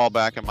football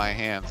back in my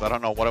hands. I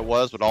don't know what it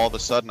was, but all of a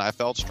sudden I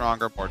felt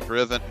stronger, more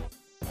driven.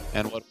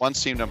 And what once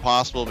seemed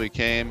impossible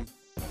began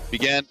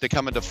to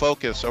come into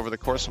focus over the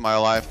course of my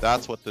life.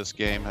 That's what this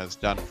game has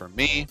done for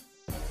me.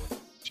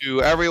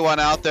 To everyone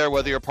out there,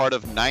 whether you're part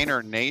of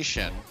Niner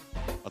Nation,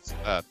 what's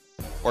that,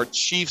 or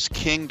Chiefs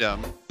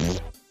Kingdom,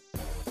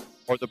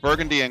 or the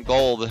Burgundy and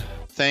Gold,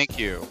 thank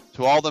you.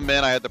 To all the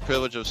men I had the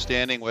privilege of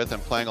standing with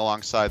and playing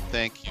alongside,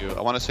 thank you.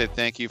 I want to say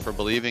thank you for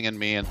believing in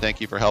me, and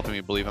thank you for helping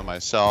me believe in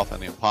myself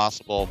and the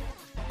impossible.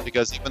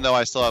 Because even though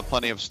I still have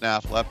plenty of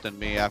snap left in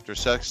me, after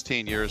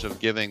 16 years of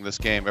giving this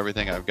game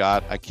everything I've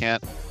got, I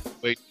can't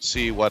wait to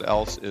see what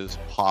else is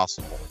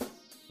possible.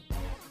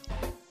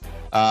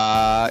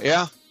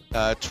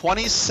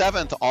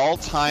 27th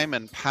all-time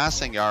in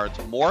passing yards,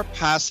 more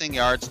passing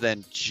yards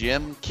than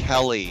Jim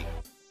Kelly.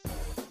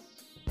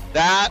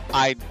 That,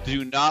 I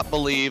do not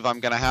believe. I'm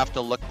going to have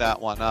to look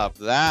that one up.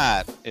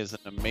 That is an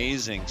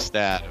amazing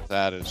stat if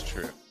that is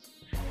true.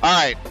 All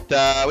right,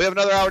 we have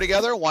another hour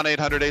together.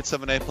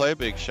 1-800-878-PLAY.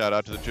 Big shout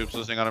out to the troops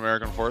listening on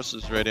American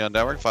Forces Radio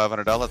Network.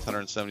 500 outlets,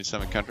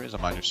 177 countries.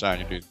 I'm on your side.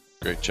 You do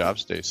Great job.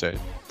 Stay safe.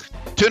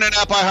 Tune in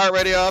app,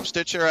 iHeartRadio app,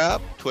 Stitcher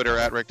app, Twitter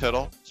at Rick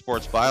Tittle,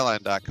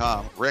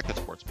 sportsbyline.com, Rick at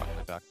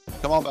sportsbyline.com.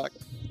 Come on back.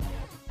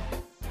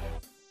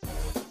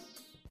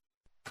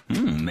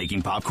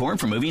 Making popcorn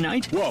for movie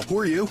night? Whoa, who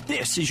are you?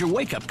 This is your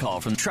wake-up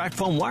call from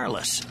TracFone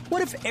Wireless.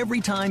 What if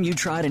every time you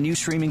tried a new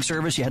streaming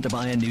service, you had to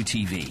buy a new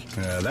TV?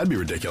 That'd be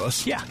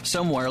ridiculous. Yeah,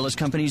 some wireless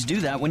companies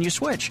do that when you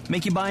switch.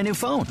 Make you buy a new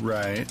phone.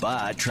 Right.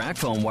 But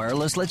TracFone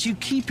Wireless lets you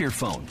keep your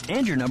phone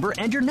and your number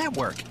and your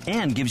network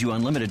and gives you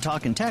unlimited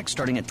talk and text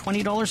starting at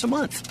 $20 a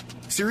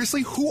month.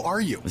 Seriously, who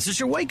are you? This is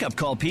your wake-up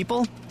call,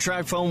 people.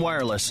 TracFone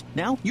Wireless.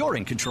 Now you're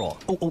in control.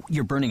 Oh,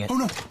 you're burning it. Oh,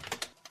 no.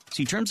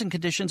 See terms and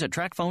conditions at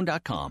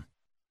TracFone.com.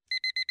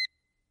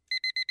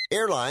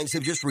 Airlines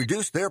have just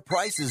reduced their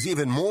prices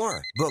even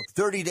more. Book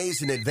 30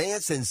 days in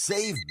advance and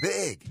save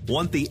big.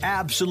 Want the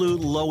absolute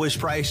lowest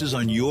prices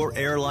on your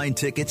airline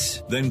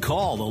tickets? Then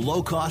call the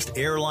Low Cost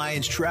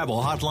Airlines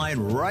Travel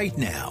Hotline right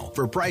now.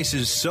 For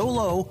prices so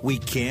low, we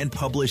can't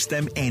publish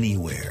them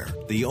anywhere.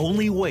 The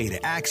only way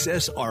to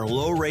access our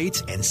low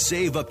rates and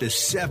save up to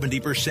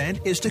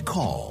 70% is to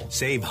call.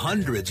 Save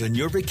hundreds on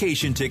your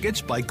vacation tickets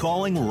by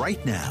calling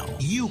right now.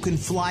 You can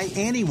fly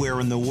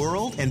anywhere in the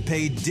world and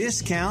pay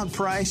discount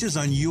prices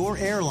on your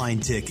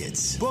airline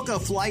tickets. Book a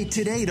flight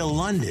today to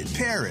London,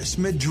 Paris,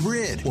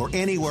 Madrid, or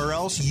anywhere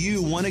else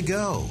you want to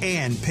go.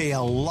 And pay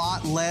a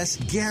lot less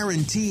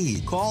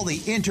guaranteed. Call the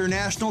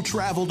International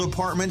Travel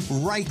Department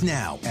right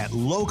now at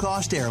Low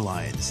Cost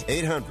Airlines.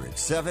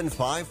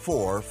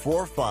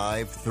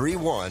 800-754-4531.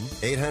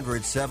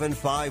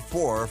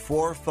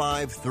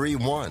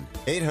 800-754-4531.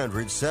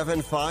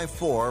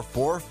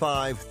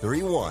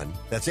 800-754-4531.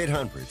 That's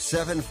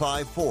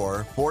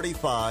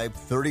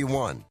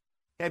 800-754-4531.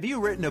 Have you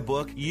written a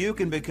book? You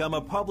can become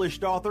a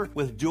published author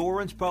with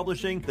Dorrance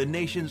Publishing, the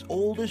nation's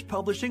oldest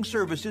publishing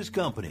services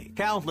company.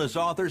 Countless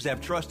authors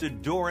have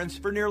trusted Dorrance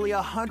for nearly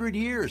 100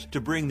 years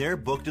to bring their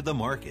book to the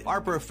market.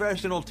 Our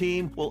professional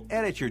team will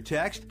edit your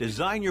text,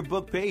 design your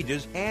book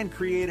pages, and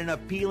create an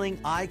appealing,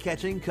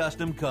 eye-catching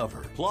custom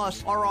cover.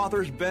 Plus, our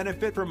authors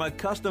benefit from a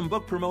custom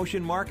book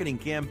promotion marketing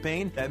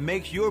campaign that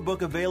makes your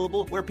book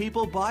available where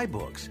people buy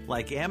books,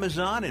 like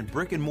Amazon and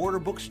brick-and-mortar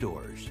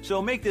bookstores.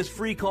 So make this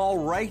free call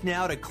right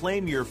now to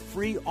claim your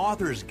free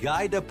author's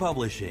guide to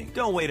publishing.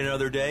 Don't wait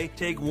another day.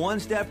 Take one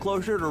step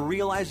closer to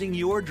realizing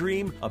your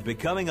dream of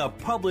becoming a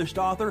published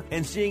author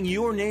and seeing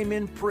your name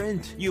in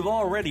print. You've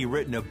already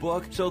written a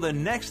book, so the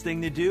next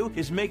thing to do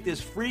is make this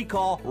free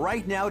call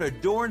right now to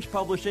Dorrance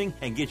Publishing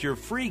and get your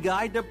free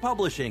guide to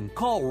publishing.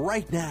 Call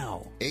right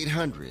now.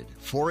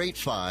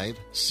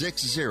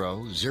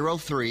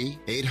 800-485-6003.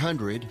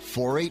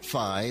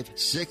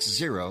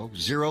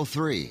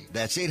 800-485-6003.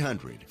 That's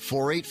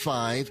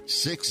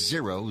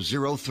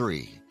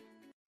 800-485-6003.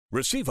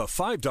 Receive a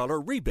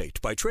 $5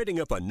 rebate by trading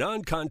up a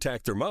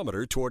non-contact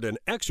thermometer toward an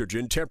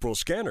Exergen temporal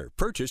scanner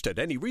purchased at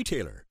any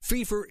retailer.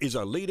 Fever is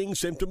a leading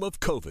symptom of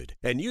COVID,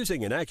 and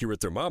using an accurate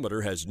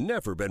thermometer has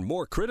never been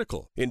more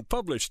critical. In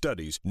published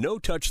studies,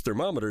 no-touch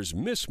thermometers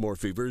miss more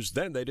fevers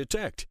than they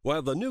detect.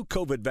 While the new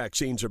COVID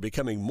vaccines are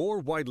becoming more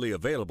widely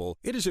available,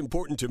 it is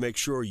important to make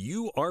sure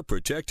you are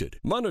protected.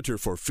 Monitor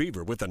for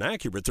fever with an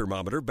accurate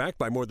thermometer backed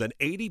by more than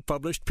 80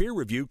 published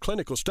peer-reviewed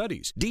clinical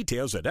studies.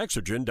 Details at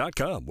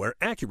Exergen.com, where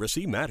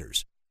accuracy matters.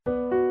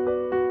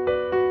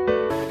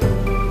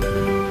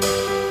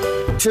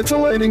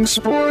 Titillating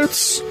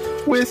Sports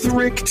with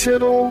Rick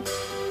Tittle.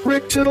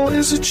 Rick Tittle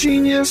is a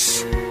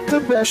genius,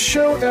 the best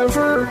show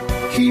ever.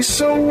 He's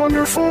so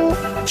wonderful,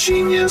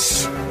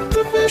 genius,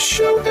 the best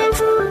show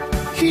ever.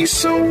 He's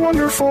so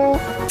wonderful.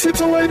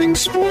 Titillating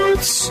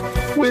Sports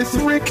with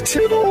Rick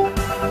Tittle.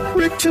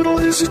 Rick Tittle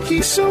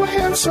he's so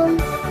handsome,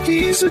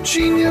 he's a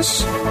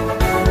genius.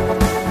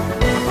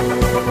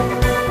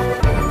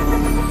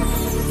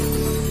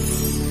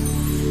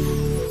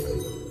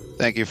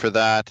 Thank you for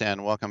that,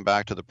 and welcome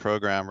back to the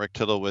program. Rick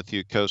Tittle with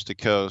you coast to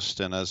coast,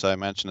 and as I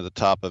mentioned at the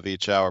top of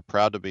each hour,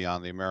 proud to be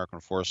on the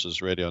American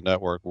Forces Radio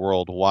Network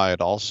worldwide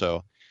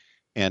also.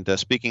 And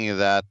speaking of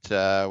that,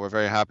 we're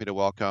very happy to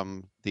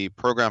welcome the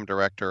program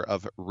director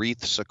of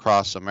Wreaths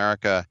Across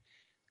America,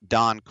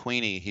 Don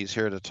Queeny. He's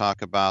here to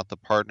talk about the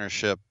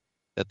partnership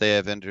that they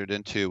have entered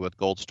into with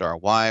Gold Star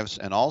Wives,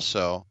 and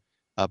also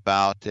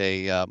about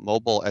a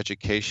mobile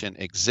education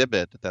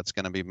exhibit that's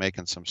going to be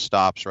making some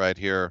stops right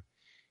here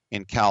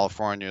in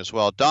California as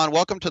well. Don,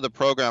 welcome to the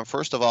program.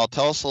 First of all,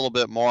 tell us a little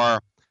bit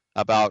more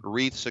about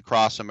Wreaths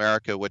Across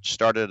America, which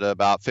started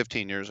about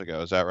 15 years ago.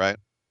 Is that right?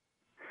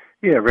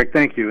 Yeah, Rick,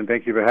 thank you, and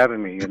thank you for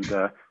having me, and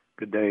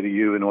good day to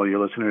you and all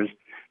your listeners.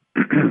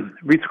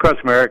 Wreaths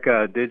Across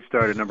America did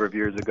start a number of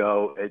years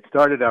ago. It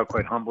started out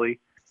quite humbly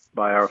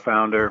by our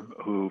founder,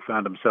 who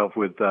found himself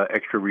with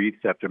extra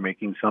wreaths after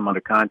making some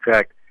under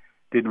contract,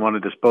 didn't want to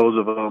dispose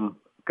of them.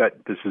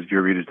 This is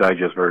your Reader's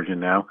Digest version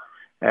now.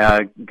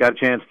 Got a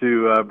chance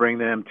to bring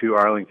them to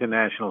Arlington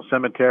National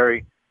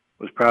Cemetery,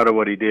 was proud of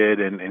what he did,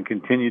 and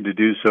continued to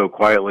do so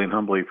quietly and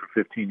humbly for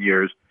 15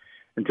 years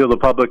until the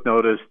public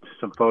noticed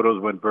some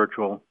photos went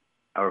viral,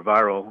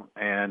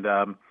 and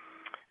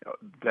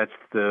that's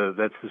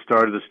the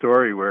start of the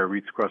story where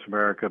Wreaths Across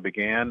America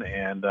began,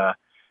 and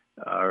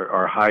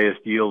our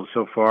highest yield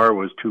so far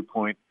was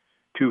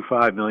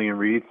 2.25 million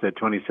wreaths at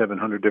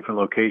 2,700 different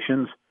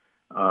locations.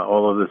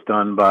 All of this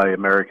done by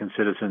American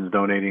citizens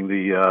donating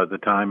the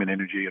time and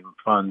energy and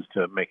funds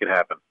to make it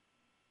happen.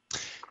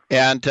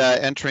 And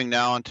entering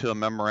now into a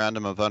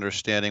memorandum of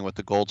understanding with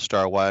the Gold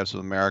Star Wives of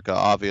America,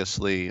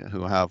 obviously,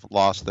 who have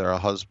lost their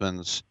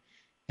husbands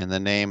in the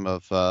name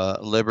of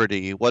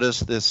liberty. What is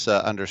this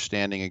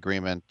understanding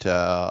agreement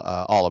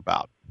all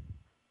about?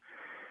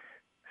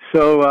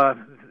 So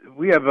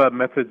we have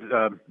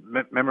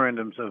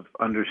memorandums of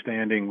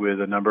understanding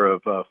with a number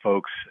of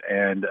folks,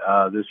 and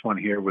this one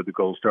here with the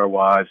Gold Star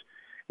Wives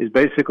is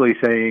basically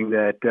saying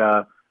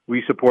that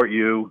we support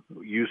you,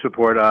 you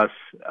support us.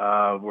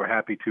 We're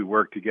happy to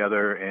work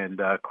together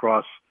and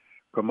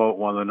cross-promote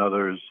one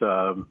another's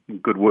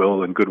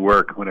goodwill and good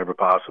work whenever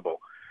possible.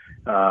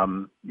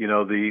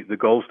 The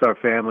Gold Star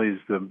families,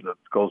 the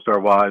Gold Star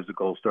Wives, the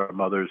Gold Star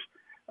mothers,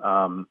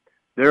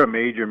 they're a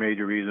major,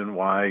 major reason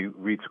why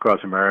Wreaths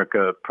Across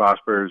America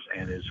prospers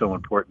and is so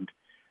important.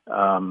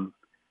 The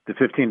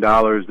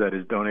 $15 that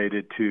is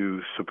donated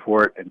to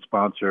support and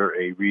sponsor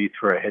a wreath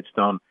for a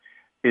headstone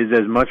is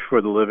as much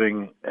for the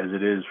living as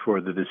it is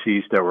for the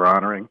deceased that we're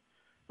honoring.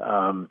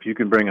 If you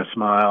can bring a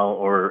smile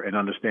or an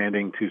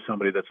understanding to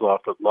somebody that's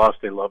lost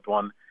a loved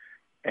one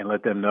and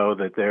let them know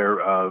that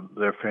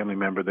their family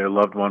member, their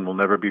loved one will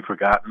never be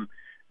forgotten,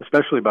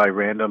 especially by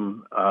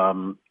random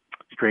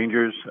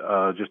strangers,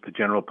 just the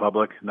general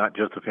public, not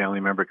just a family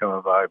member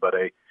coming by, but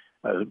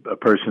a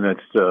person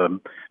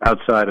that's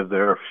outside of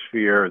their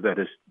sphere that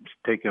has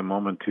taken a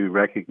moment to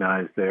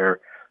recognize their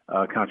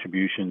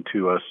contribution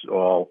to us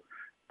all.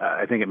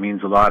 I think it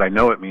means a lot. I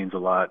know it means a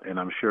lot, and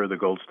I'm sure the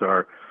Gold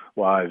Star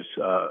Wives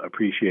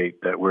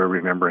appreciate that we're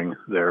remembering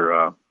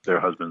their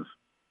husbands.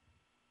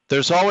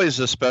 There's always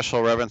a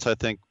special reverence I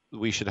think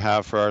we should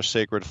have for our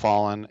sacred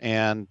fallen,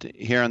 and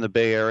here in the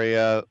Bay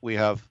Area, we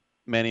have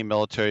many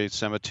military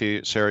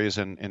cemeteries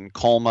in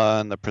Colma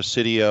and the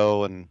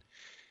Presidio and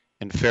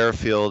in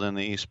Fairfield in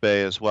the East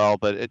Bay as well.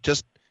 But it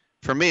just,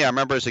 for me, I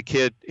remember as a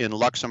kid in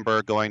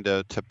Luxembourg going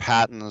to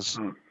Patton's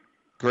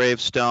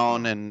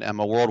gravestone, and I'm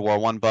a World War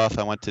I buff.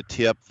 I went to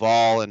Tiep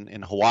Val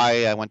in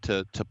Hawaii. I went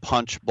to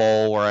Punch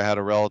Bowl, where I had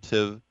a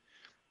relative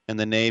in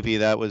the Navy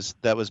that was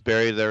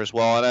buried there as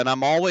well. And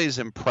I'm always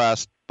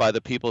impressed by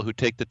the people who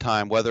take the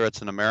time, whether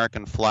it's an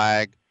American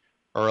flag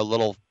or a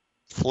little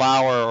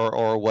flower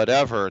or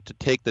whatever, to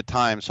take the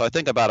time. So I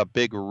think about a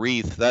big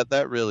wreath.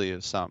 That really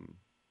is something.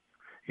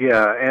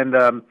 Yeah,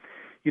 and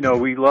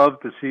we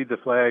love to see the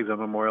flags on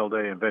Memorial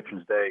Day and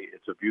Veterans Day.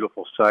 It's a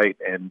beautiful sight,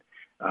 and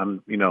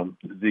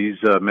these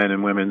men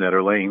and women that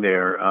are laying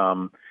there,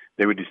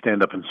 they would just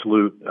stand up and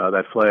salute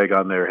that flag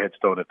on their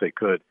headstone if they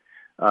could.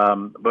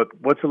 But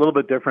what's a little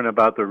bit different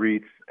about the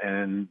wreaths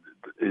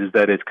is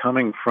that it's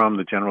coming from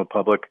the general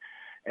public,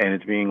 and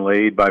it's being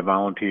laid by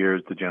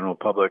volunteers, the general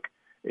public.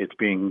 It's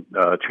being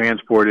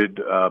transported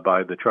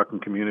by the trucking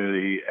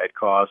community at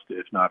cost,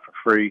 if not for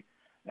free.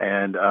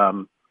 And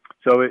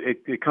so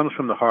it comes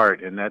from the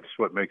heart, and that's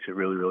what makes it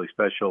really, really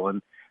special.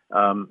 And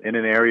in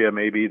an area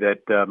maybe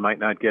that might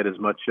not get as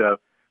much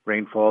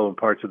rainfall in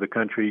parts of the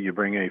country, you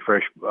bring a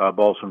fresh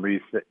balsam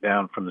wreath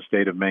down from the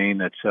state of Maine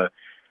that's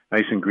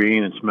nice and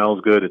green and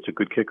smells good. It's a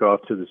good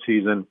kickoff to the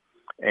season,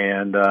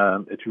 and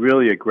it's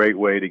really a great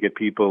way to get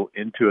people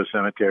into a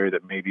cemetery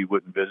that maybe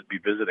wouldn't be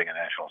visiting a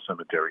national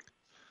cemetery.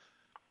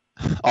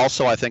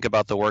 Also, I think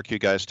about the work you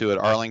guys do at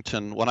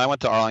Arlington. When I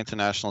went to Arlington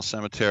National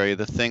Cemetery,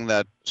 the thing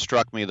that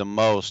struck me the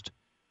most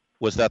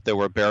was that there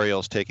were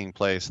burials taking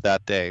place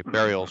that day,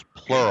 burials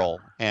plural,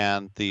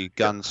 and the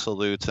gun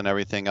salutes and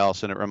everything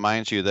else. And it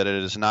reminds you that it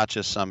is not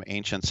just some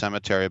ancient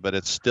cemetery, but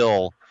it's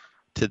still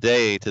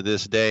today, to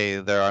this day,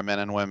 there are men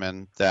and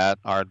women that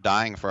are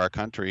dying for our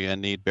country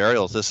and need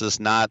burials. This is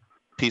not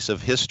a piece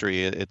of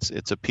history.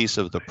 It's a piece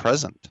of the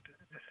present.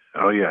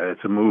 Oh yeah,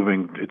 it's a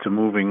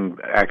moving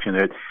action.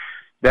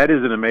 That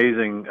is an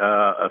amazing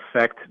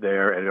effect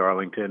there at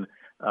Arlington.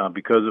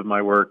 Because of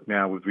my work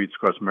now with Wreaths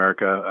Across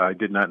America, I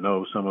did not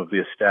know some of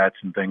the stats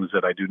and things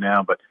that I do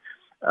now, but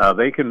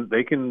they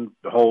can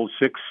hold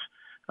six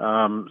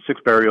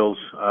burials,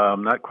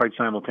 not quite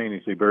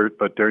simultaneously,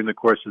 but during the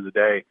course of the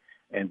day,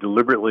 and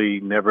deliberately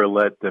never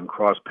let them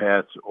cross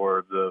paths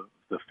or the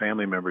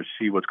family members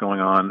see what's going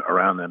on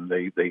around them.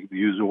 They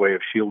use a way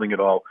of shielding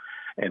it all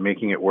and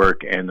making it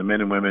work. And the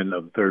men and women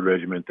of the 3rd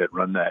Regiment that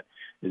run that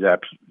is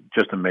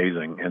just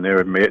amazing, and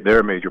they're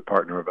a major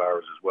partner of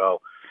ours as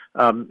well.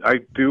 I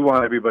do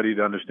want everybody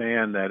to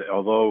understand that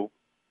although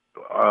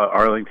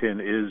Arlington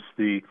is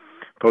the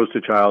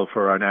poster child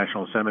for our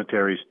national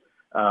cemeteries,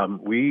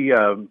 we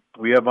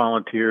have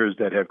volunteers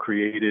that have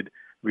created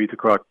Wreaths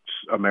Across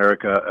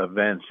America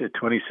events at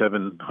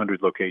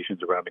 2,700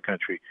 locations around the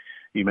country.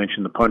 You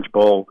mentioned the Punch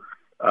Bowl.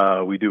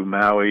 We do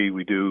Maui.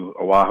 We do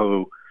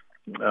Oahu,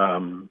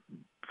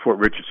 Fort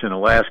Richardson,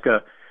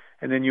 Alaska.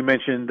 And then you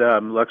mentioned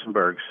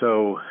Luxembourg.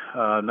 So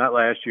not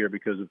last year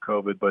because of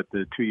COVID, but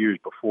the 2 years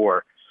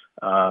before,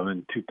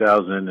 In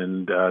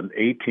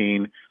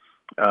 2018,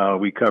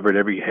 we covered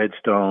every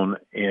headstone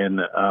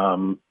in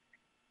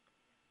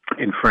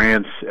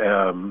France,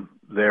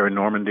 there in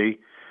Normandy,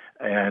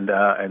 and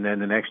then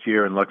the next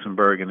year in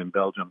Luxembourg and in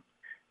Belgium,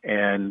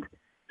 and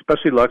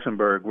especially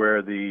Luxembourg,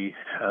 where the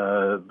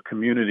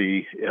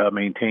community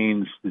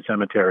maintains the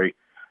cemetery,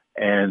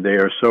 and they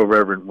are so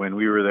reverent. When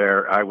we were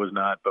there, I was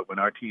not, but when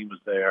our team was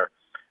there,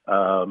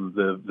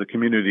 the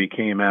community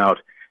came out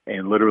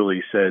and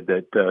literally said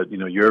that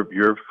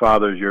your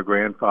fathers, your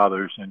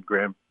grandfathers, and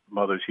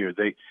grandmothers here,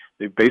 they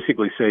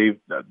basically saved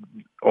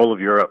all of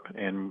Europe,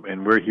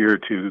 and we're here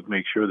to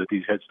make sure that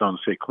these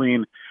headstones stay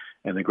clean,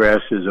 and the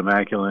grass is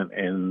immaculate,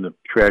 and the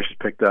trash is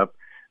picked up,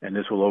 and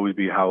this will always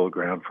be hallowed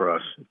ground for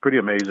us. It's pretty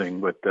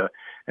amazing, but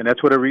and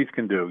that's what a wreath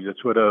can do.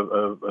 That's what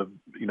a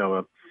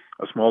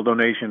small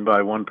donation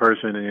by one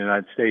person in the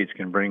United States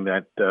can bring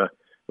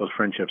those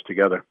friendships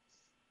together.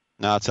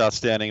 No, it's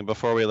outstanding.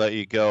 Before we let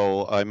you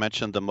go, I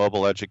mentioned the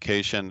mobile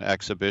education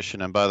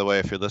exhibition. And by the way,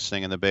 if you're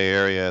listening in the Bay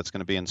Area, it's going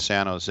to be in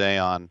San Jose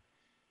on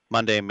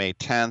Monday, May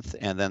 10th,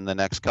 and then the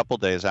next couple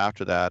days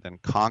after that in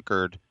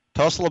Concord.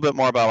 Tell us a little bit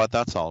more about what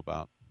that's all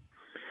about.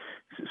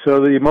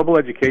 So the mobile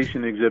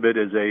education exhibit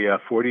is a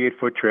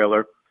 48-foot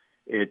trailer.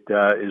 It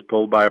is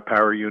pulled by a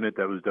power unit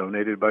that was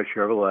donated by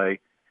Chevrolet,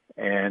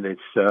 and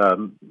it's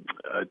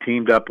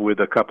teamed up with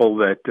a couple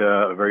that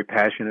are very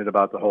passionate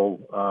about the whole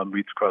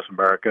Wreaths Across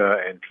America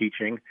and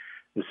teaching.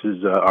 This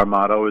is our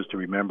motto is to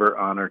remember,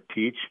 honor,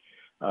 teach.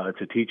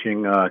 It's a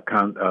teaching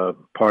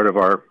part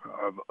of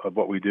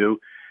what we do.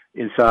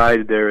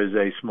 Inside there is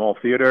a small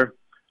theater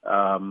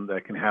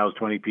that can house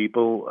 20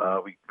 people.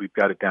 We've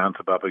got it down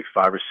to about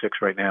 5 or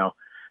 6 right now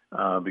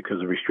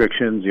because of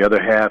restrictions. The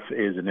other half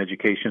is an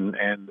education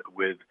end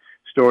with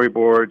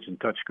storyboards and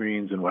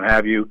touchscreens and what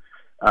have you.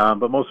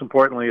 But most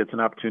importantly, it's an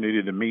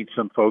opportunity to meet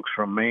some folks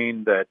from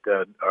Maine that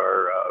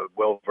are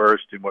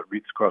well-versed in what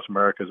Wreaths Across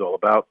America is all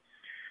about.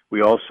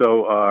 We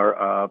also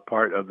are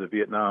part of the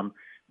Vietnam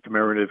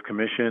Commemorative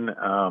Commission.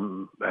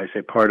 I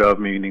say part of,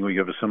 meaning we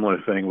have a similar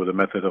thing with a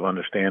method of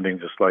understanding,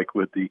 just like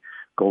with the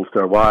Gold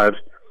Star Wives,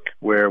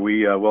 where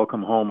we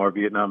welcome home our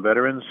Vietnam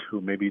veterans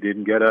who maybe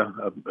didn't get a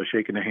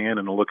shake in the hand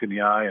and a look in the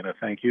eye and a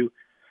thank you.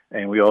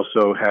 And we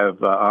also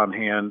have on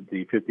hand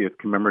the 50th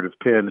commemorative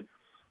pin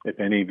if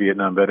any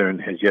Vietnam veteran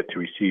has yet to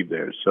receive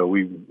theirs. So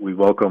we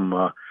welcome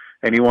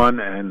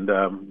anyone, and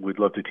we'd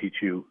love to teach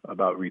you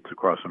about Wreaths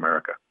Across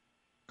America.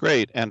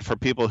 Great. And for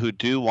people who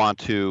do want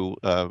to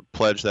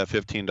pledge that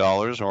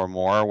 $15 or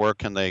more, where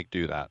can they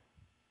do that?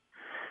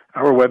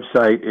 Our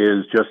website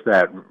is just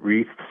that,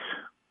 Wreaths,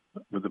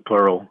 with the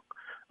plural,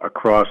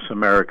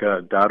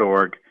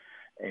 acrossamerica.org.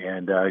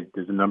 And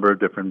there's a number of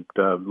different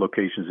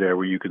locations there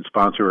where you can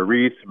sponsor a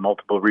wreath,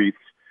 multiple wreaths.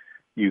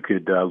 You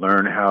could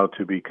learn how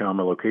to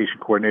become a location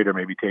coordinator,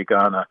 maybe take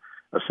on a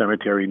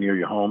cemetery near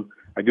your home.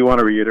 I do want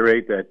to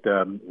reiterate that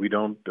we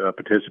don't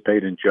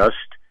participate in just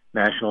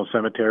national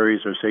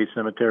cemeteries or state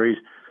cemeteries.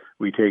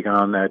 We take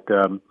on that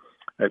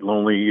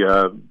lonely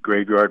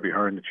graveyard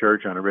behind the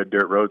church on a red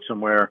dirt road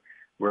somewhere.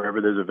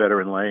 Wherever there's a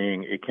veteran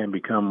laying, it can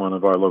become one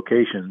of our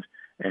locations,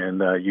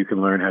 and you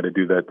can learn how to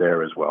do that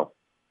there as well.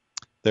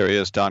 There he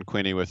is, Don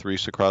Queeny with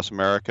Wreaths Across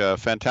America.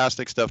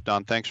 Fantastic stuff,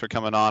 Don. Thanks for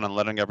coming on and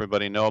letting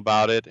everybody know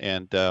about it,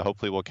 and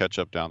hopefully we'll catch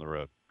up down the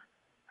road.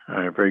 All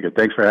right, very good.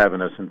 Thanks for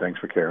having us, and thanks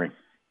for caring.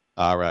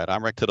 All right,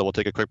 I'm Rick Tittle. We'll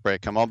take a quick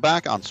break. Come on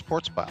back on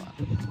Sports Byline.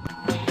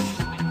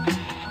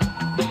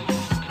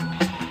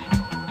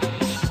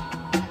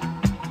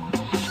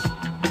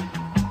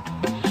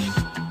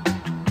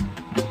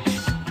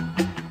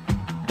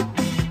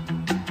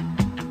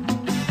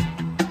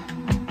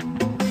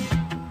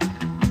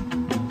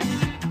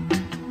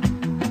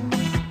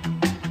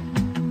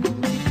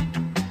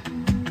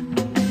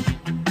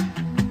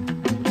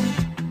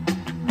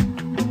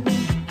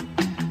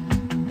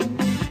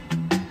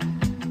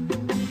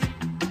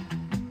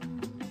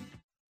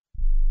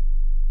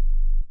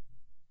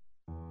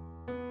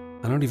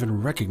 I don't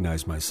even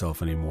recognize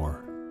myself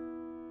anymore.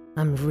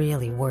 I'm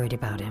really worried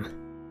about him.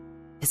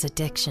 His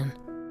addiction.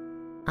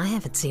 I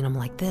haven't seen him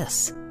like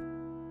this.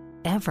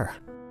 Ever.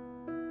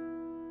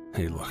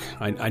 Hey, look,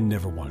 I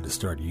never wanted to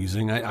start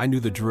using. I knew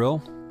the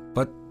drill,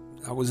 but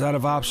I was out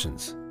of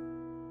options.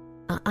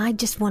 I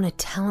just want to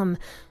tell him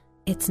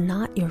it's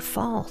not your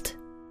fault.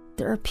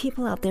 There are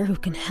people out there who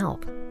can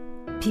help.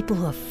 People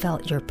who have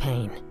felt your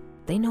pain.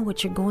 They know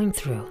what you're going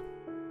through.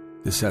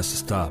 This has to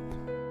stop.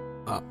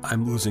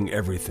 I'm losing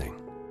everything.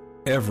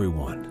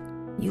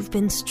 Everyone. You've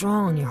been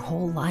strong your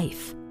whole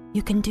life.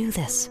 You can do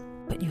this,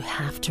 but you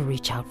have to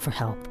reach out for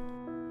help.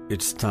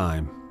 It's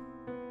time.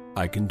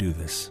 I can do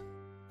this.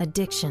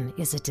 Addiction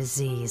is a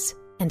disease,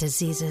 and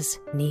diseases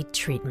need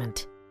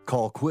treatment.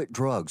 Call Quit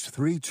Drugs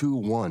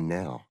 321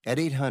 now at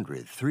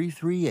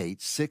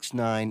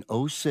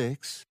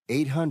 800-338-6906.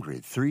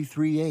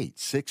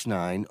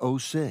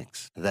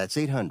 800-338-6906. That's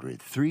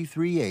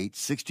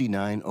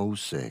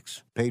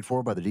 800-338-6906. Paid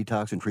for by the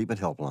Detox and Treatment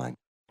Helpline.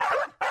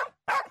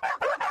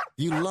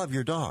 You love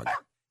your dog.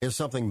 Is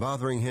something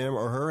bothering him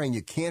or her and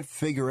you can't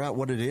figure out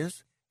what it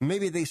is?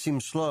 Maybe they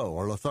seem slow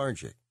or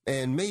lethargic,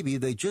 and maybe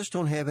they just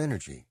don't have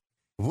energy.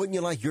 Wouldn't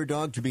you like your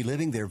dog to be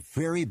living their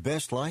very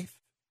best life?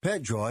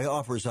 PetJoy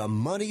offers a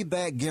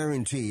money-back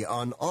guarantee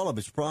on all of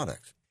its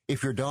products.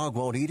 If your dog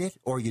won't eat it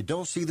or you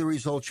don't see the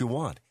results you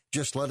want,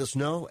 just let us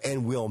know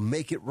and we'll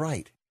make it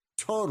right.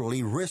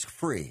 Totally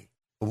risk-free.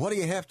 What do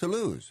you have to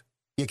lose?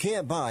 You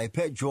can't buy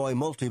PetJoy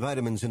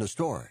multivitamins in a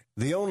store.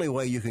 The only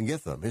way you can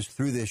get them is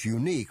through this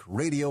unique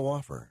radio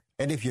offer.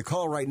 And if you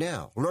call right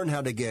now, learn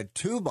how to get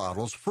 2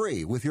 bottles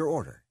free with your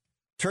order.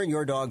 Turn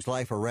your dog's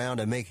life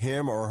around and make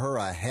him or her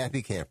a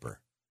happy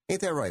camper.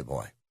 Ain't that right,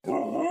 boy?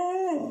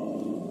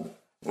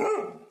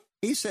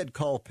 He said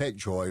call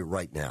PetJoy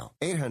right now.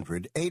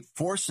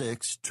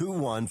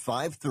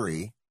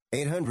 800-846-2153.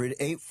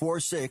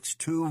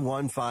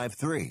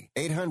 800-846-2153.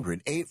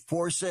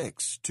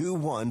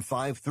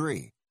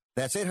 800-846-2153.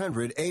 That's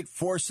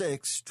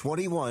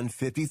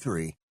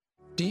 800-846-2153.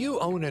 Do you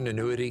own an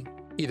annuity,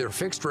 either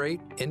fixed rate,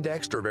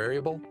 indexed, or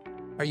variable?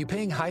 Are you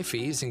paying high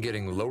fees and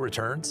getting low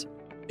returns?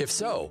 If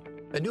so,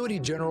 Annuity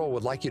General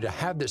would like you to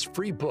have this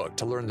free book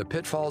to learn the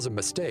pitfalls and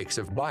mistakes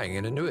of buying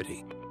an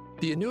annuity.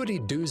 The Annuity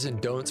Do's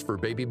and Don'ts for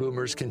Baby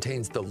Boomers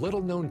contains the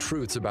little-known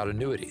truths about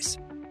annuities,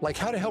 like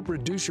how to help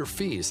reduce your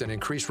fees and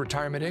increase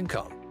retirement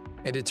income.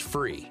 And it's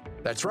free.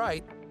 That's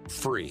right,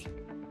 free.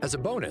 As a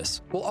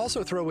bonus, we'll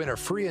also throw in a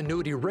free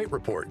annuity rate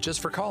report just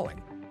for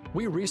calling.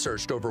 We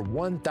researched over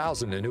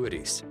 1,000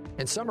 annuities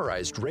and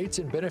summarized rates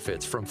and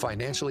benefits from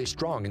financially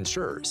strong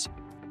insurers.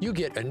 You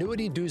get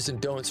Annuity Do's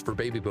and Don'ts for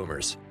Baby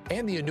Boomers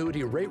and the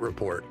Annuity Rate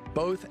Report,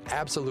 both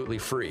absolutely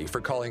free for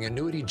calling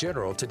Annuity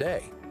General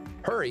today.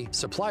 Hurry,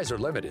 supplies are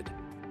limited.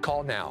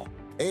 Call now.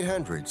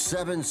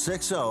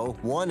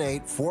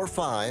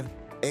 800-760-1845.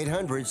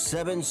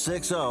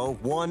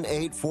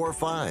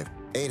 800-760-1845.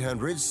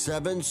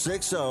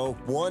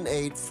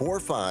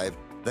 800-760-1845.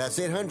 That's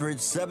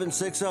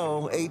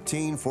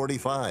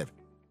 800-760-1845.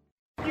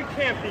 You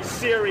can't be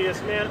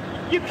serious,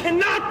 man. You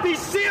cannot be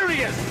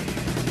serious!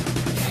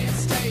 Can't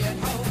stay at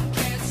home,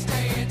 can't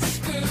stay at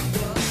school.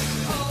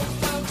 Old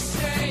folks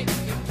say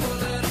you're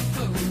pulling a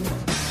fool.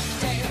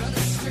 Stay on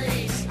the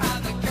streets,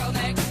 I'm the girl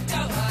next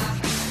door.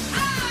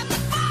 I'm the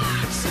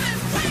fox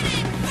we're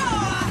waiting for.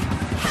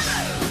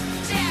 Hello,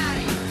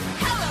 Daddy.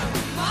 Hello,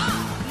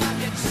 Mom. I'm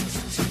your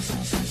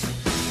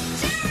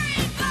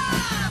Jerry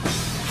Bob.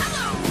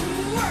 Hello,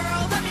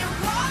 world. I'm your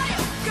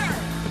royal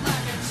girl.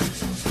 I'm your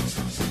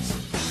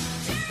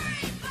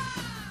Jerry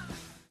Bob.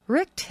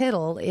 Rick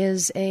Tittle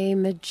is a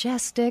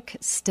majestic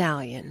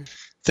stallion.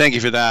 Thank you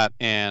for that,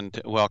 and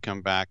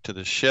welcome back to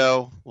the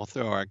show. We'll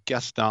throw our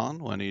guest on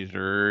when he's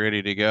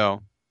ready to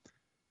go.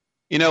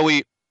 You know,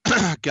 we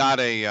got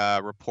a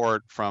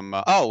report from,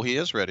 he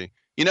is ready.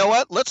 You know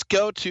what? Let's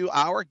go to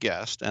our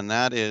guest, and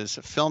that is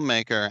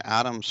filmmaker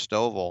Adam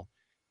Stovall.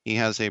 He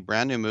has a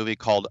brand new movie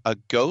called A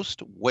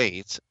Ghost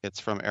Waits.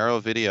 It's from Arrow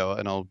Video,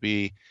 and it'll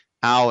be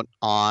out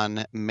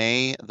on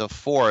May the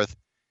 4th.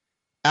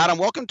 Adam,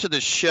 welcome to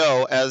the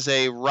show. As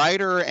a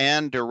writer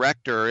and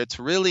director, it's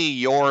really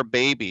your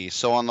baby.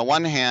 So on the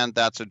one hand,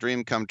 that's a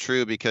dream come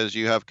true because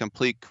you have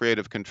complete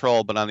creative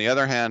control. But on the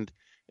other hand,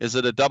 is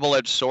it a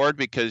double-edged sword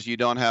because you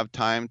don't have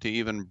time to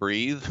even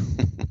breathe?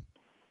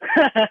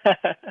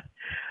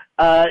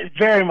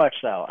 Very much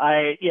so.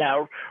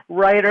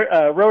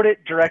 Wrote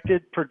it,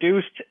 directed,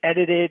 produced,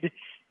 edited,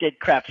 did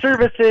craft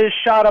services,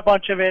 shot a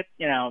bunch of it.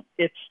 You know,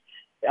 it's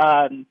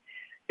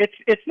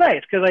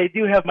nice because I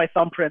do have my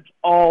thumbprints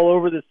all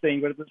over this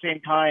thing, but at the same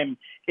time,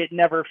 it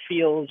never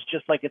feels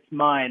just like it's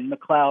mine.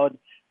 McLeod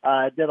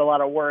did a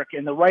lot of work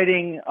in the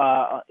writing,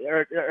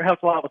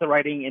 helped a lot with the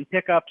writing in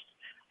pickups.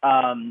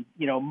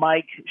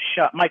 Mike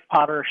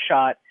Potter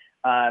shot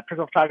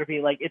principal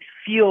photography. Like, it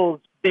feels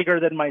bigger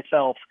than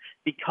myself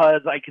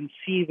because I can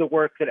see the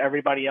work that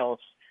everybody else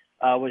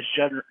was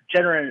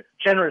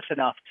generous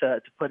enough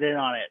to put in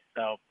on it.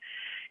 So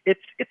it's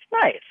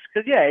nice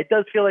because it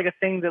does feel like a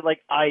thing that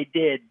like I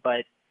did,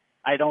 but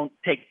I don't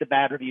take the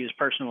bad reviews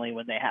personally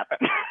when they happen.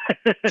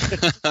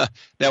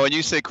 Now, when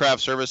you say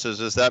craft services,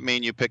 does that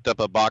mean you picked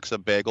up a box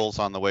of bagels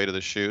on the way to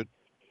the shoot?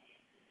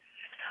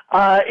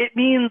 It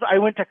means I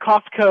went to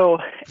Costco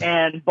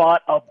and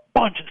bought a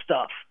bunch of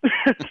stuff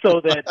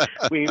so that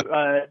we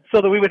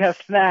would have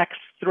snacks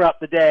throughout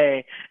the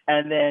day,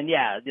 and then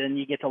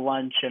you get to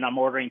lunch and I'm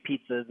ordering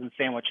pizzas and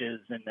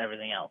sandwiches and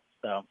everything else.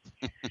 So.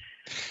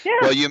 Yeah.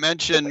 Well, you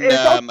mentioned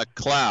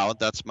McLeod.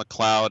 That's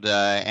McLeod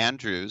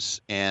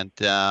Andrews, and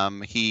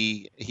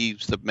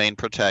he's the main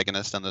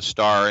protagonist and the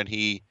star, and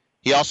he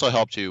also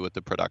helped you with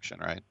the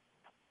production, right?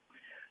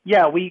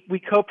 Yeah,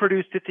 we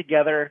co-produced it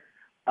together.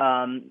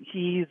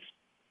 He's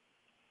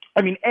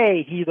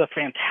a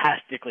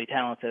fantastically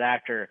talented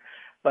actor,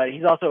 but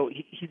he's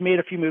made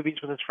a few movies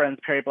with his friends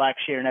Perry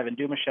Blackshear and Evan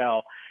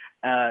Dumichel.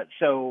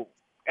 So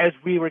as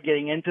we were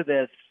getting into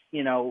this,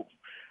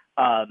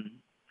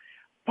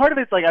 part of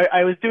it's like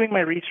I was doing my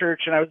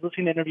research and I was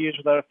listening to interviews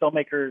with other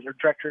filmmakers or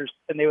directors,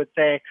 and they would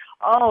say,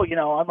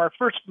 on our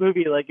first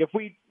movie, like if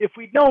we'd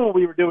known what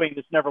we were doing,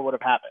 this never would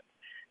have happened.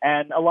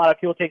 And a lot of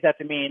people take that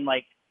to mean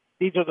like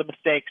these are the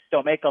mistakes,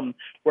 don't make them.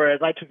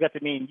 Whereas I took that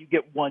to mean you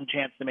get one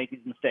chance to make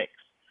these mistakes.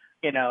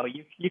 You know,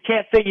 you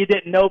can't say you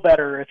didn't know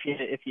better if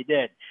you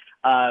did.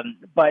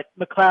 But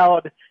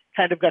McLeod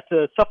kind of got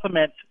to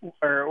supplement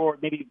or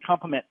maybe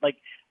complement like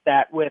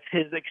that with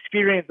his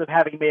experience of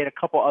having made a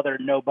couple other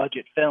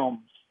no-budget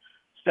films.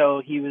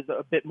 So he was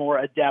a bit more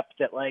adept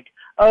at like,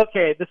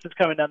 okay, this is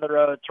coming down the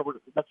road, so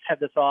let's head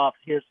this off.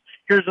 Here's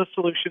a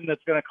solution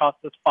that's going to cost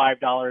us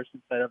 $5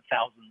 instead of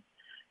thousands,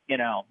 you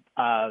know.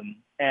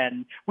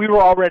 And we were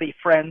already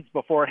friends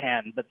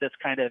beforehand, but this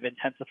kind of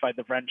intensified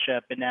the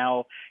friendship, and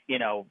now, you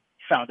know,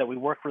 found that we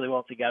work really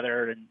well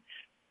together and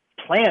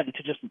plan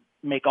to just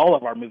make all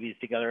of our movies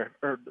together.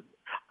 Or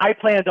I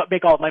plan to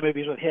make all of my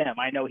movies with him.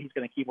 I know he's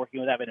going to keep working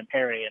with Evan and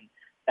Perry, and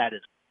that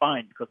is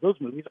fine because those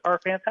movies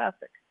are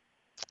fantastic.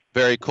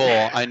 Very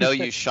cool. I know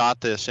you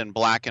shot this in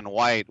black and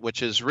white,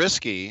 which is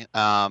risky.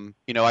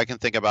 You know, I can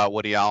think about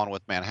Woody Allen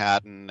with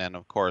Manhattan and,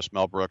 of course,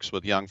 Mel Brooks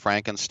with Young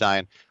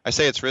Frankenstein. I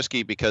say it's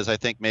risky because I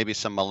think maybe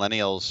some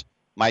millennials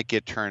might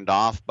get turned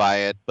off by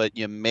it, but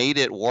you made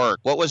it work.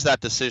 What was that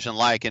decision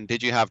like, and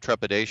did you have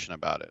trepidation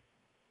about it?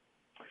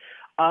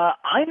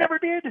 I never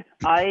did.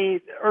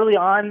 Early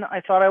on, I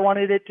thought I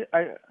wanted it.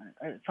 I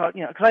thought,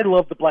 you know, because I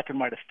love the black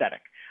and white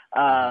aesthetic.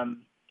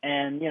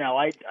 And, you know,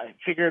 I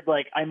figured,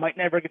 like, I might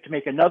never get to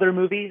make another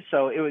movie,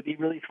 so it would be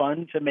really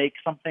fun to make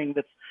something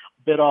that's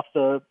a bit off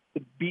the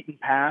beaten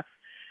path,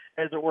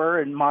 as it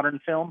were, in modern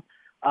film.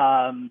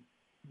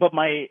 But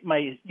my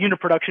unit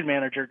production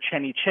manager,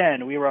 Chenny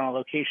Chen, we were on a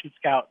location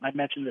scout, and I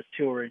mentioned this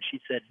to her, and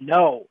she said,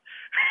 no.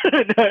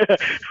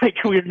 Like,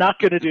 we're not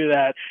going to do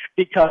that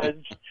because,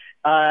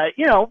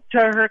 you know,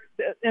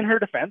 in her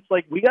defense,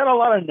 like, we got a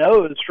lot of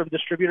no's from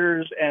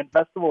distributors and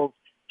festivals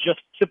just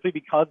simply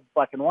because it's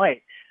black and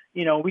white.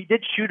 You know, we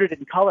did shoot it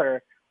in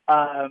color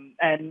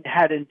and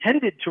had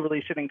intended to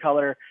release it in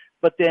color.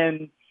 But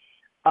then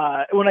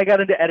when I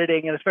got into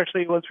editing, and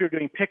especially once we were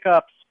doing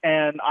pickups,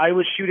 and I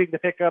was shooting the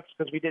pickups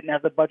because we didn't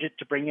have the budget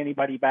to bring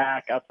anybody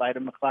back outside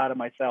of McLeod and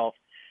myself,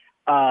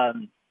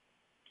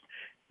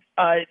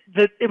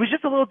 it was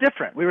just a little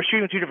different. We were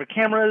shooting with two different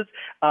cameras.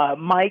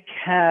 Mike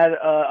had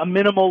a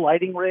minimal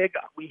lighting rig.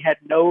 We had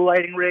no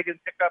lighting rig in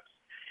pickups.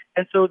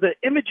 And so the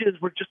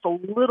images were just a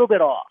little bit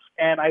off,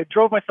 and I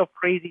drove myself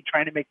crazy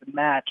trying to make them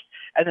match.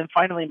 And then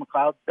finally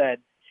McLeod said,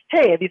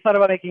 hey, have you thought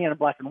about making it in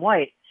black and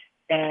white?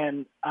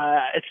 And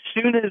as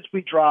soon as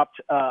we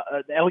dropped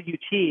the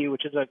LUT,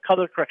 which is a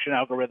color correction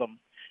algorithm,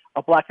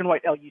 a black and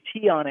white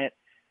LUT on it,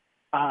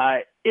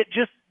 it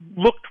just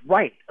looked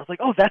right. I was like,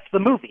 oh, that's the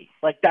movie.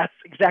 Like, that's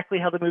exactly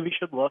how the movie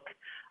should look.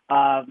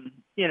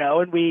 You know,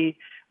 and we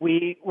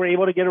were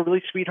able to get a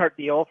really sweetheart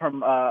deal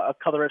from a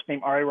colorist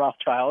named Ari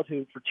Rothschild,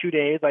 who for 2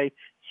 days I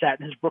sat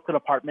in his Brooklyn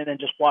apartment and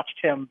just watched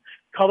him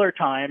color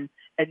time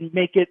and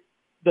make it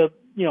the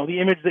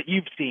image that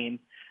you've seen.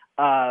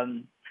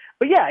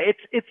 But yeah,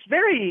 it's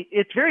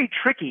very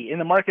tricky in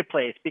the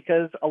marketplace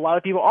because a lot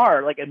of people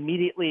are like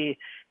immediately.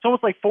 It's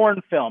almost like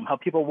foreign film, how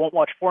people won't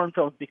watch foreign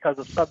films because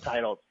of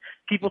subtitles.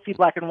 People see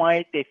black and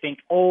white, they think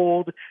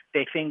old,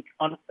 they think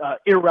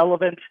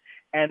irrelevant,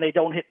 and they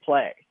don't hit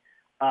play.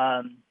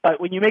 But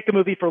when you make a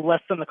movie for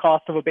less than the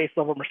cost of a base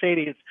level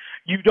Mercedes,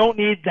 you don't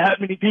need that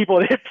many people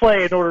to hit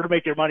play in order to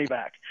make your money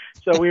back.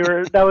 So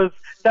that was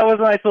a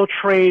nice little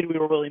trade we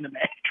were willing to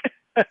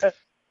make.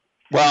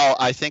 Well,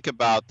 I think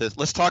about this.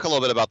 Let's talk a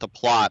little bit about the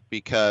plot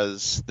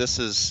because this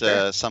is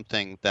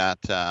something that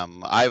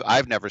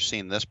I've never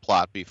seen this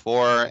plot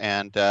before,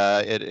 and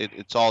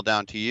it's all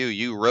down to you.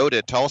 You wrote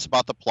it. Tell us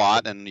about the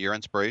plot and your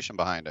inspiration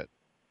behind it.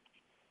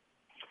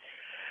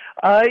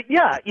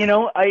 Yeah, you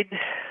know,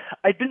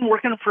 I'd been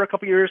working for a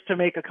couple years to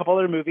make a couple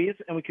other movies,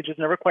 and we could just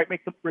never quite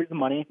raise the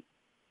money.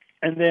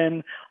 And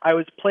then I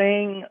was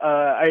playing.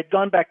 I had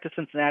gone back to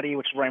Cincinnati,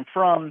 which is where I'm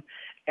from,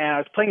 and I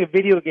was playing a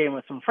video game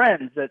with some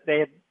friends that they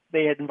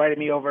had invited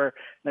me over. And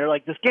they're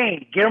like, this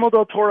game, Guillermo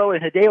del Toro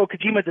and Hideo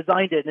Kojima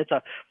designed it, and it's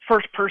a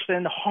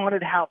first-person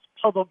haunted house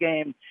puzzle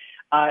game.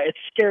 It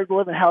scared the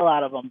living hell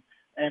out of them,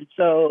 and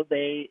so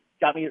they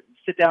got me to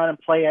sit down and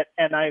play it.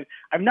 And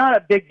I'm not a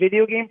big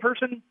video game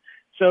person.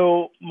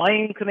 So my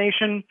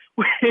inclination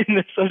in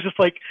this was just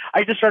like,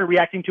 I just started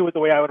reacting to it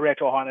the way I would react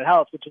to a haunted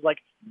house, which is like,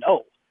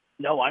 no,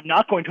 I'm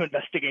not going to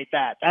investigate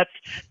that.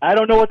 I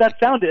don't know what that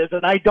sound is,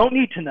 and I don't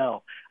need to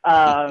know.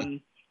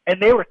 And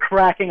they were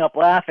cracking up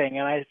laughing,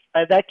 and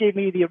that gave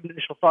me the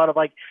initial thought of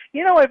like,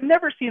 you know, I've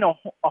never seen a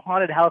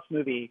haunted house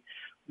movie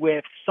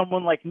with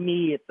someone like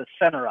me at the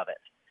center of it.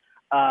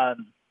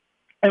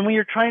 And when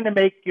you're trying to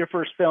make your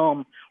first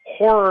film,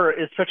 horror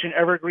is such an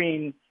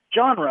evergreen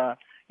genre,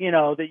 you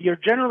know, that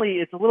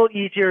it's a little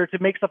easier to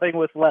make something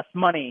with less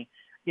money.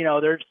 You know,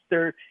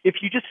 if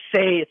you just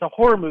say it's a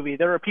horror movie,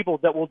 there are people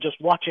that will just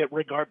watch it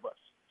regardless.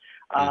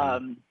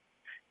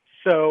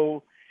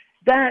 So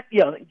that,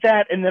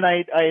 and then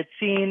I had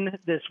seen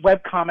this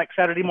webcomic,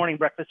 Saturday Morning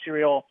Breakfast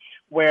Cereal,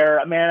 where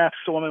a man asks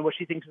a woman what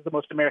she thinks is the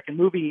most American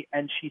movie,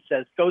 and she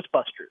says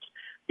Ghostbusters,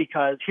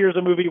 because here's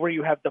a movie where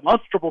you have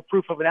demonstrable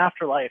proof of an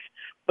afterlife,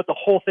 but the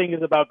whole thing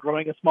is about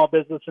growing a small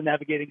business and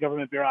navigating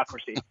government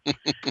bureaucracy.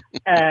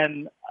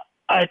 And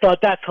I thought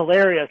that's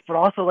hilarious, but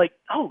also like,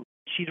 oh,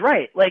 she's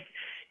right. Like,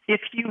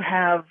 if you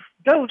have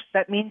ghosts,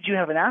 that means you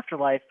have an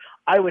afterlife.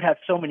 I would have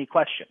so many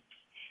questions.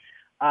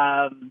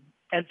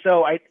 And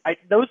so I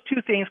those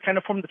two things kind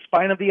of formed the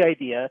spine of the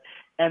idea.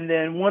 And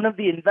then one of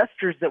the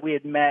investors that we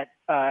had met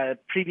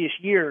previous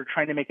year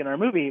trying to make another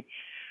movie,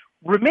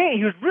 he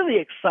was really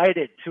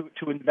excited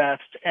to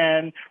invest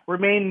and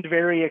remained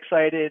very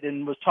excited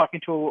and was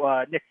talking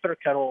to Nick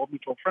Thurkettle, a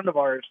mutual friend of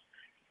ours,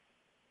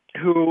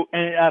 who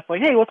and asked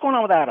like, hey, what's going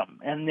on with Adam?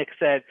 And Nick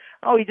said,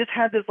 oh, he just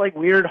had this like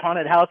weird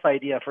haunted house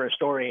idea for a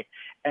story.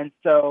 And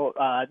so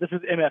this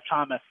is M.F.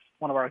 Thomas,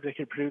 one of our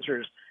executive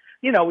producers.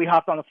 You know, we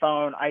hopped on the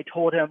phone. I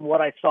told him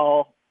what I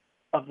saw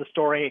of the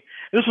story.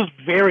 This was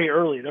very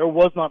early. There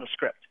was not a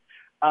script.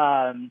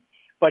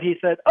 But he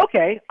said,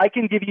 okay, I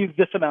can give you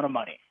this amount of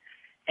money.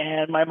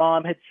 And my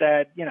mom had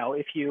said, you know,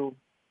 if you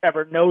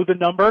ever know the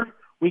number,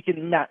 we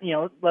can,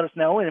 let us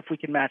know. And if we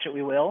can match it,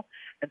 we will.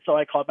 And so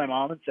I called my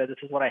mom and said, this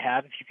is what I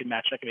have. If you can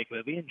match it, I can make a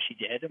movie. And she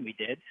did, and we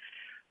did.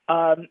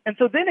 And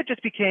so then it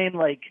just became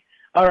like,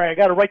 all right, I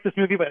got to write this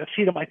movie by the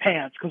seat of my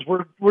pants because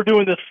we're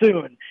doing this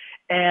soon.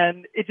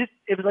 And it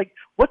was like,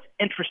 what's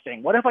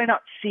interesting? What have I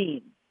not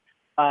seen?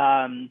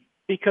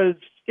 Because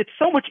it's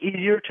so much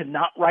easier to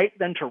not write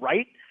than to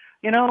write.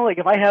 You know, like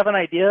if I have an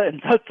idea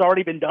and it's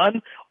already been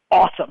done,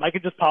 awesome. I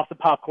could just pop the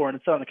popcorn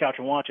and sit on the couch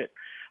and watch it.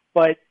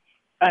 But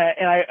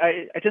and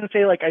I tend to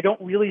say, like, I don't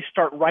really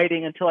start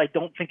writing until I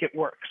don't think it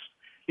works,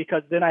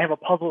 because then I have a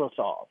puzzle to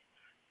solve,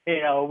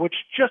 you know, which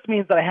just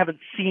means that I haven't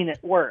seen it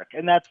work.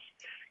 And that's,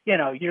 you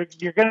know, you're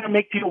going to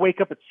make people wake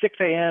up at 6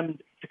 a.m.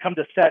 to come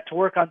to set to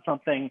work on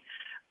something.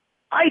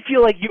 I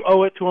feel like you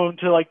owe it to them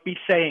to like be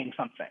saying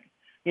something,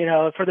 you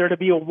know, for there to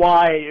be a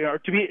why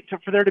or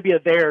for there to be a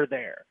there.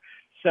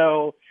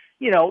 So,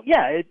 you know,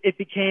 yeah, it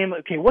became,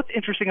 okay, what's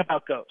interesting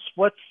about ghosts?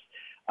 What's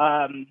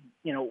a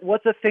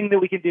thing that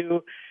we can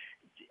do?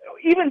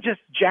 Even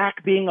just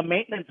Jack being a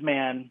maintenance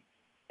man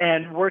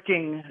and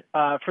working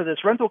for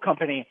this rental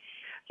company,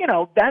 you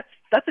know, that's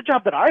a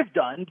job that I've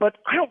done, but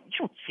you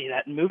don't see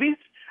that in movies,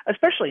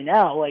 especially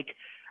now. Like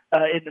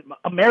in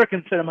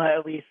American cinema,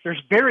 at least,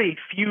 there's very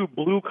few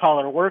blue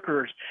collar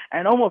workers,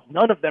 and almost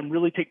none of them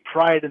really take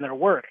pride in their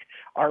work.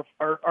 Our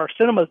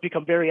cinema has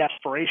become very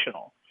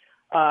aspirational.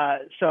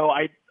 So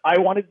I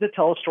wanted to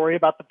tell a story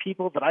about the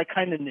people that I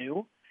kind of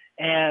knew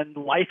and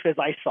life as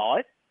I saw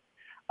it.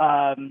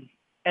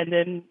 And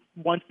then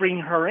once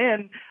bringing her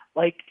in,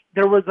 like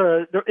it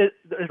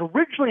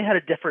originally had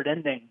a different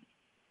ending,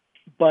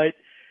 but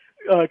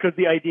because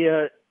the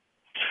idea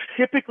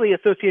typically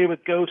associated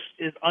with ghosts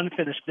is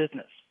unfinished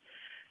business.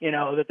 You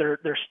know, that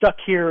they're stuck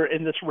here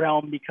in this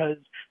realm because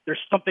there's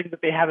something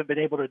that they haven't been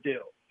able to do.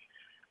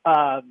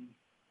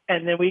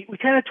 And then we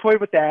kind of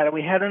toyed with that, and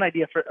I had an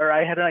idea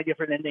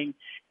for an ending,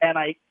 and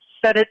I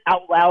said it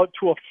out loud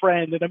to a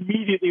friend, and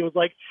immediately was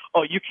like,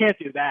 "Oh, you can't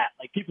do that!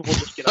 Like people will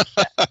just get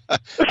upset."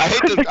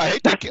 I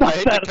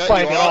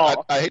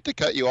hate to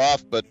cut you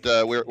off, but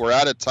we're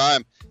out of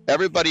time.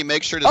 Everybody,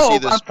 make sure to see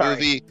this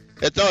movie.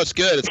 It's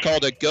good. It's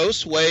called A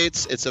Ghost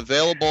Waits. It's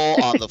available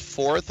on the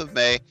 4th of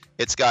May.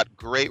 It's got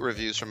great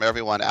reviews from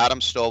everyone. Adam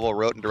Stovall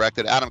wrote and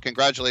directed. Adam,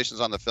 congratulations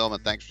on the film,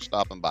 and thanks for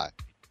stopping by.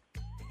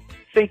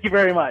 Thank you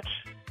very much.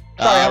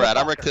 All right,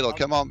 I'm Rick Tittle.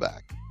 Come on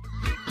back.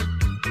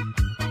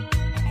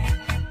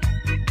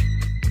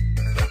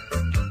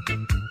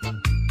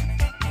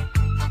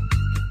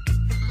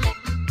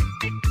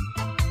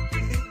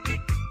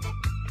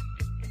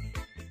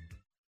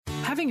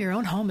 Having your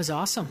own home is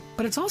awesome,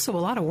 but it's also a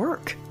lot of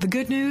work. The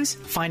good news?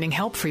 Finding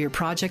help for your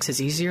projects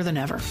is easier than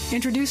ever.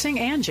 Introducing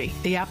Angie,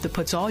 the app that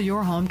puts all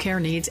your home care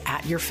needs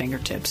at your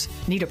fingertips.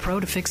 Need a pro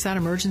to fix that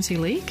emergency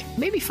leak?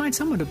 Maybe find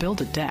someone to build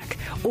a deck,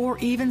 or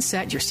even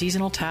set your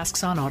seasonal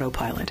tasks on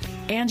autopilot.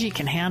 Angie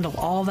can handle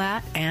all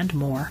that and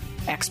more.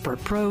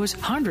 Expert pros,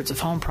 hundreds of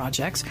home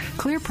projects,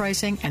 clear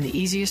pricing, and the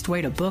easiest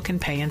way to book and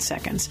pay in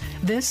seconds.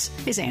 This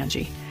is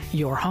Angie,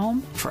 your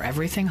home for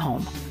everything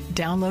home.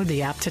 Download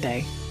the app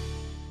today.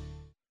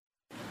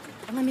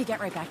 Let me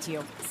get right back to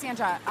you.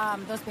 Sandra,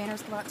 those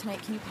banners go out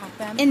tonight. Can you pack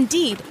them?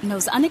 Indeed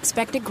knows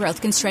unexpected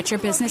growth can stretch your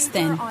business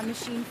thin. On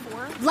machine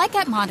 4? Like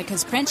at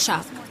Monica's Print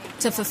Shop.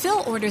 To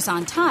fulfill orders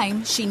on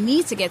time, she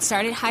needs to get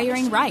started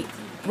hiring right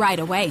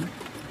away.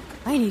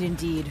 I need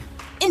Indeed.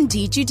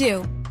 Indeed you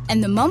do.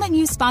 And the moment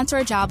you sponsor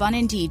a job on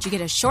Indeed, you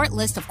get a short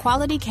list of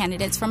quality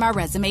candidates from our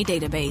resume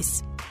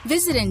database.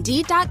 Visit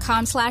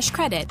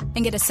Indeed.com/credit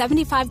and get a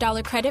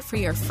 $75 credit for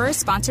your first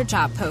sponsored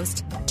job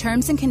post.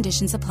 Terms and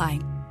conditions apply.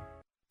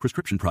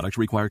 Prescription products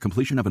require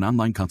completion of an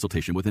online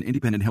consultation with an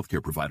independent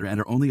healthcare provider and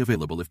are only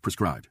available if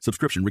prescribed.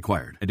 Subscription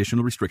required.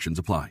 Additional restrictions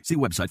apply. See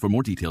website for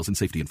more details and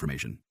safety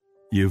information.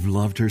 You've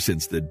loved her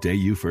since the day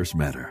you first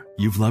met her.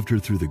 You've loved her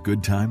through the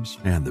good times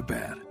and the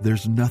bad.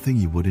 There's nothing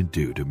you wouldn't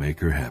do to make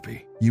her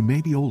happy. You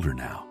may be older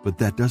now, but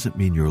that doesn't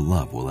mean your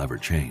love will ever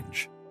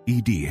change.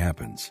 ED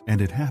happens,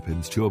 and it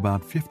happens to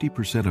about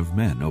 50% of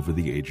men over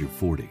the age of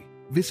 40.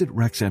 Visit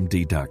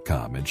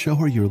RexMD.com and show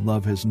her your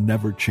love has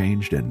never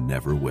changed and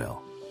never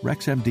will.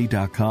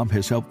 RexMD.com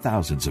has helped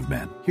thousands of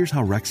men. Here's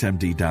how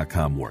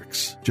RexMD.com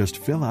works. Just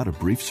fill out a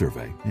brief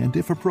survey, and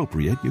if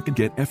appropriate, you can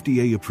get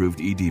FDA-approved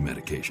ED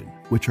medication,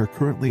 which are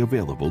currently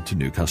available to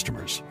new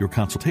customers. Your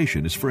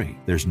consultation is free.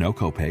 There's no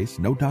copays,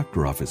 no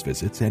doctor office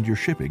visits, and your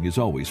shipping is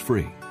always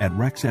free. At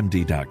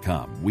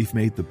RexMD.com, we've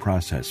made the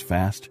process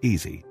fast,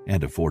 easy,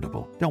 and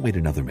affordable. Don't wait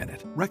another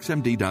minute.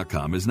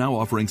 RexMD.com is now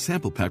offering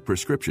sample pack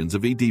prescriptions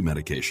of ED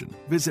medication.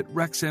 Visit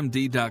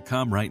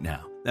RexMD.com right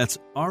now. That's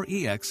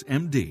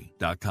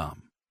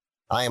REXMD.com.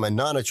 I am a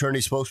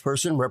non-attorney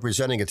spokesperson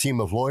representing a team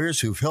of lawyers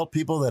who've helped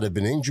people that have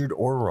been injured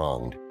or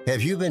wronged.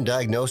 Have you been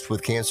diagnosed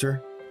with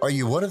cancer? Are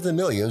you one of the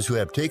millions who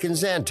have taken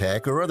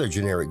Zantac or other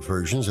generic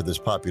versions of this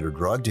popular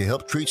drug to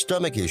help treat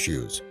stomach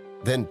issues?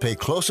 Then pay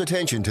close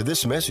attention to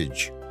this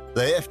message.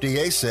 The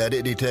FDA said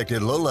it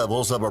detected low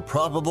levels of a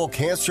probable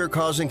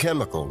cancer-causing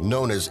chemical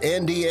known as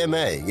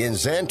NDMA in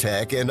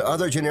Zantac and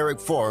other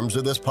generic forms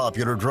of this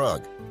popular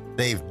drug.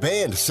 They've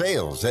banned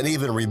sales and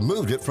even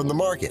removed it from the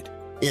market.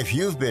 If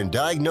you've been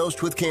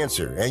diagnosed with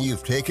cancer and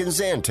you've taken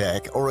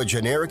Zantac or a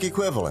generic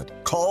equivalent,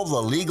 call the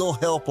legal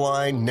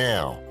helpline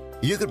now.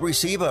 You could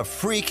receive a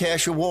free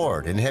cash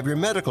award and have your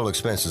medical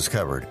expenses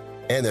covered.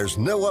 And there's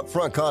no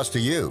upfront cost to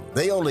you.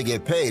 They only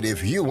get paid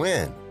if you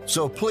win.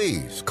 So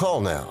please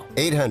call now.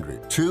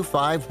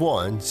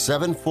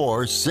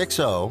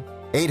 800-251-7460.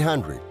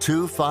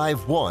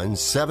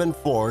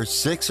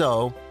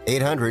 800-251-7460.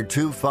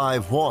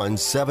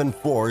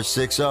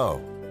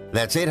 800-251-7460.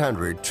 That's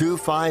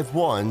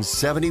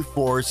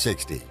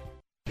 800-251-7460.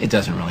 It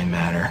doesn't really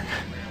matter.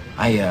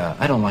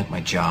 I don't like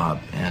my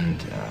job,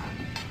 and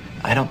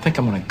I don't think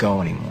I'm going to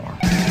go anymore.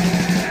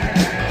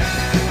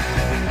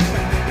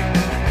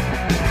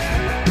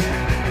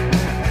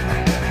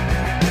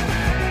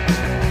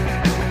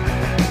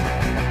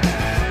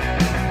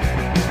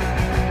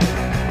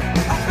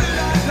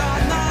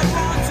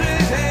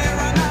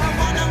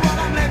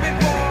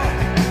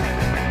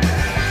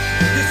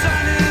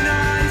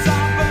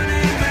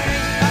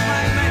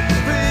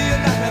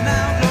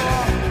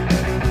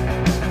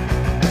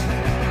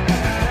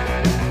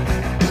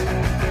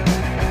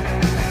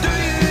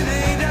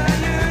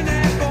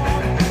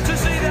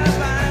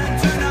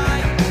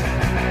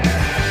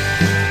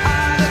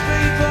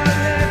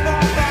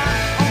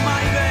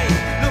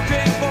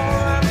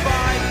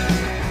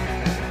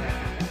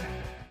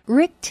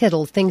 Rick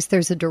Tittle thinks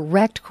there's a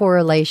direct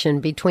correlation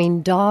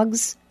between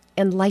dogs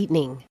and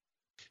lightning.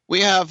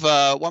 We have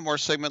one more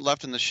segment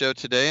left in the show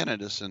today, and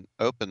it is an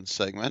open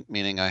segment,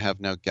 meaning I have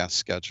no guests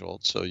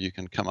scheduled. So you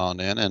can come on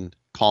in and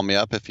call me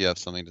up if you have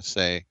something to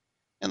say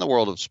in the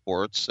world of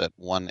sports at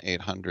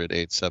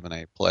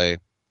 1-800-878-PLAY.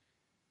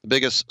 The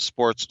biggest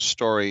sports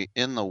story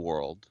in the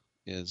world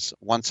is,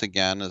 once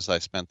again, as I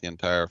spent the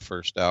entire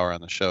first hour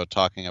on the show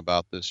talking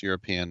about this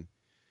European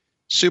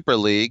Super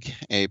League,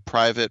 a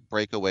private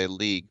breakaway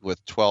league with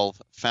 12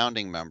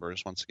 founding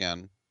members. Once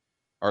again,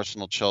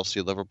 Arsenal,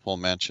 Chelsea, Liverpool,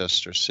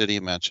 Manchester City,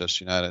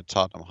 Manchester United,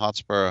 Tottenham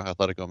Hotspur,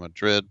 Atletico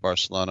Madrid,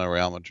 Barcelona,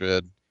 Real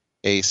Madrid,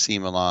 AC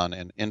Milan,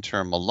 and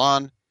Inter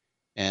Milan,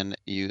 and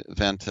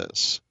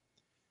Juventus.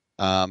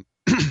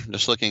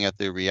 Just looking at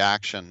the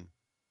reaction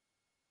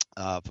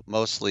of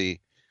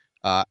mostly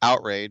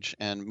outrage,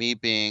 and me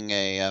being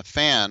a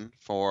fan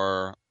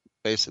for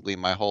basically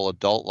my whole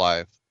adult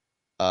life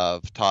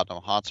of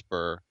Tottenham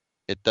Hotspur,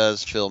 it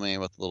does fill me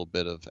with a little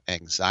bit of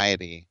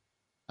anxiety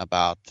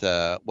about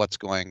what's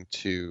going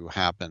to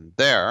happen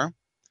there.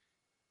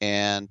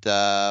 And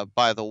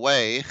by the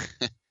way,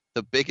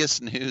 the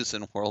biggest news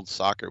in world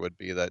soccer would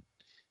be that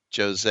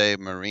Jose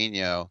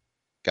Mourinho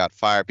got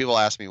fired. People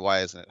ask me,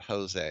 why isn't it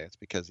Jose? It's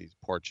because he's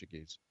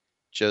Portuguese.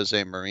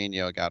 Jose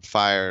Mourinho got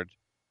fired,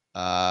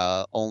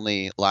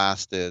 only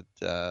lasted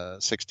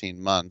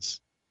 16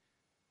 months.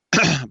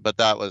 But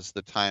that was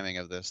the timing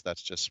of this.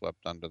 That's just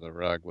swept under the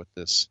rug with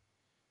this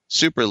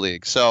Super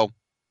League. So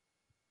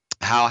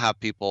how have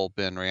people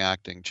been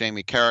reacting?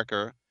 Jamie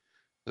Carragher,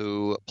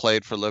 who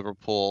played for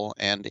Liverpool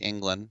and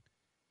England,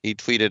 he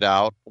tweeted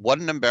out, "What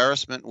an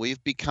embarrassment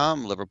we've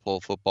become, Liverpool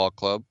Football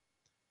Club.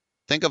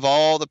 Think of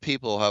all the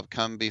people who have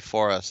come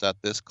before us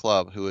at this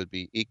club who would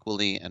be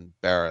equally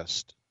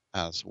embarrassed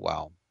as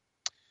well."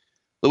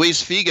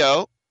 Luis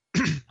Figo,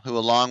 who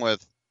along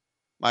with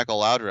Michael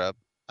Laudrup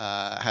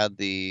had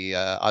the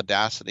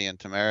audacity and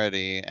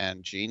temerity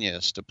and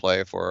genius to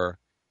play for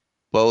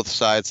both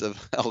sides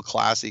of El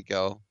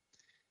Clasico.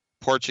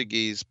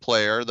 Portuguese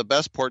player, the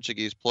best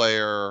Portuguese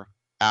player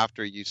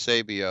after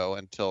Eusebio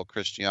until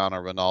Cristiano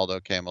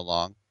Ronaldo came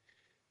along.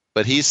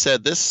 But he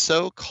said this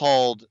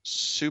so-called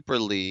Super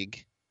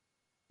League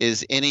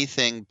is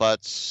anything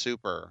but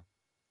super.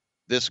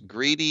 This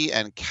greedy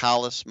and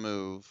callous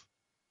move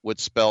would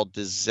spell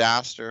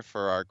disaster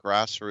for our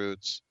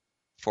grassroots,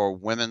 for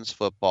women's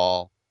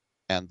football,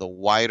 and the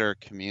wider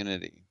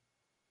community.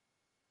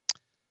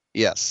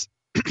 Yes,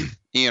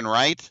 Ian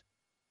Wright,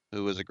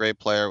 who was a great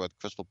player with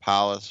Crystal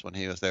Palace when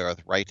he was there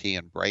with Righty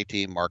and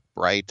Brighty, Mark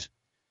Bright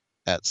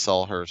at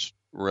Selhurst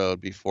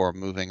Road before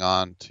moving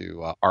on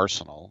to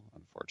Arsenal,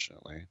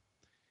 unfortunately.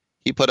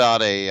 He put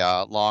out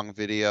a long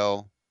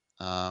video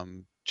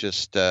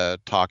just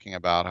talking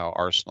about how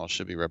Arsenal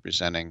should be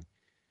representing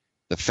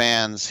the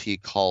fans. He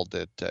called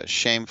it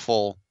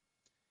shameful.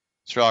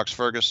 Sir Alex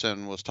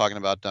Ferguson was talking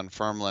about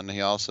Dunfermline.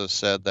 He also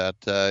said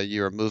that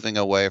you are moving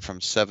away from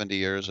 70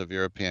 years of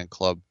European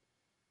club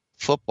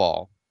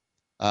football.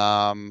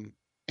 And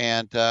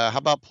how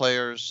about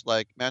players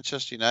like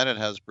Manchester United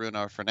has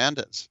Bruno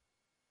Fernandes?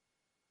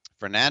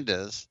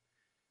 Fernandes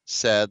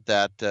said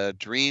that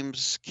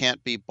dreams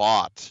can't be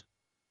bought.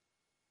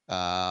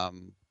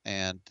 And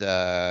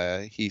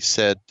he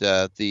said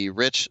the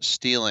rich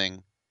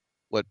stealing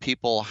what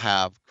people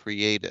have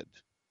created.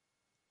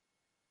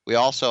 We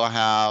also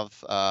have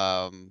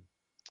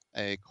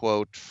a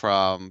quote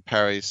from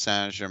Paris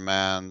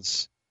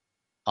Saint-Germain's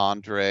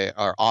Ander,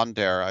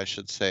 I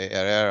should say,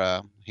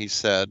 Herrera. He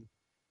said,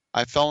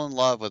 I fell in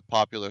love with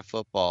popular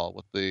football,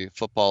 with the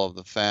football of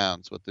the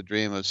fans, with the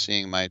dream of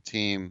seeing my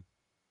team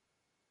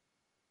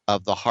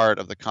of the heart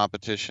of the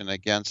competition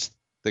against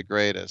the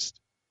greatest.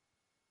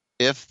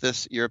 If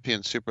this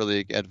European Super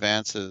League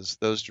advances,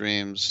 those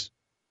dreams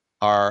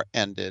are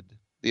ended.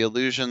 The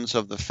illusions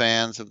of the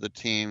fans of the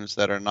teams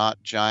that are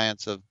not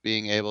giants of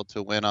being able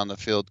to win on the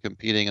field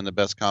competing in the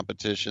best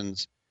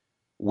competitions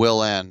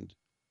will end.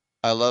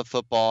 I love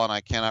football and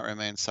I cannot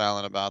remain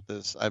silent about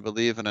this. I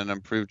believe in an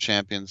improved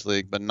Champions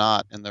League, but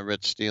not in the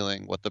rich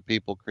stealing what the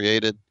people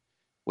created,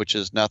 which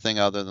is nothing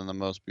other than the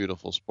most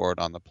beautiful sport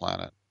on the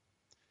planet.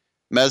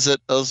 Mesut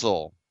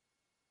Ozil,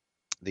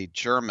 the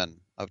German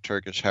of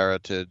Turkish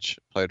heritage,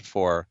 played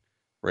for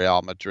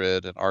Real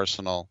Madrid and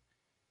Arsenal.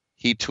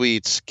 He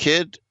tweets,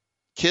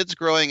 kids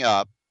growing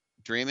up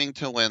dreaming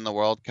to win the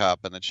World Cup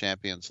and the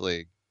Champions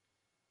League,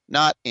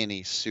 not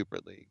any Super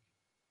League.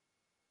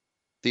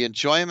 The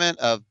enjoyment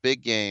of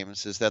big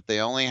games is that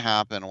they only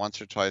happen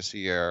once or twice a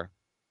year,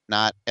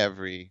 not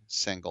every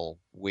single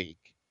week.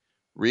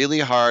 Really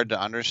hard to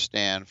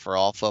understand for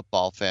all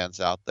football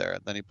fans out there.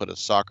 Then he put a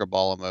soccer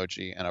ball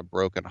emoji and a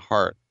broken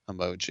heart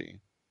emoji.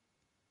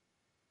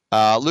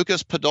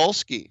 Lukas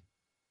Podolski,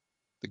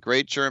 the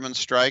great German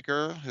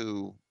striker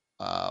who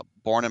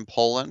born in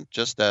Poland,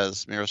 just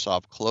as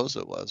Miroslav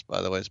Klose was,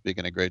 by the way,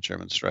 speaking of great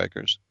German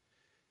strikers.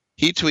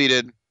 He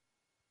tweeted,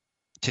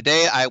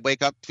 today I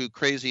wake up to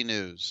crazy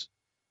news,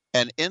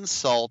 an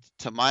insult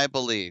to my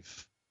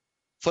belief.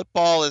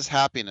 Football is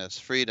happiness,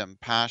 freedom,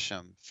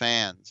 passion,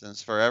 fans, and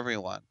it's for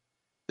everyone.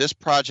 This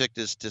project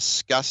is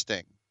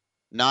disgusting,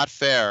 not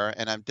fair,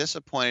 and I'm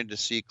disappointed to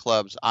see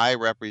clubs I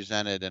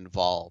represented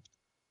involved.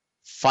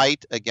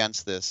 Fight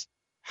against this.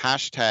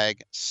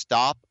 Hashtag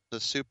stop the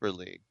Super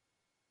League.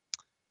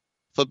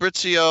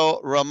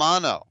 Fabrizio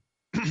Romano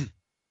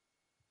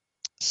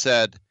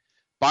said,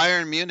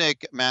 Bayern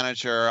Munich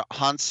manager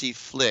Hansi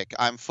Flick,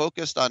 I'm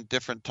focused on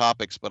different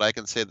topics, but I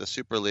can say the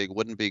Super League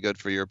wouldn't be good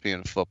for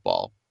European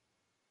football.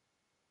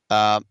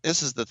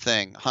 This is the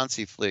thing.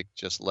 Hansi Flick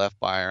just left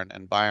Bayern,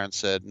 and Bayern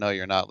said, no,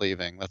 you're not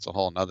leaving. That's a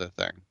whole nother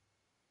thing.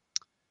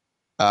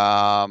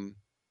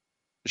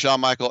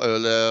 Jean-Michel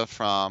Euler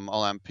from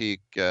Olympique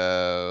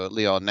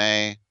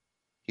Lyonnais,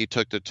 he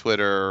took to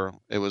Twitter.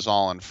 It was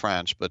all in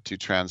French, but to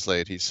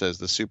translate, he says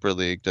the Super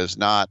League does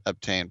not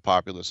obtain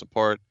popular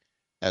support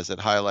as it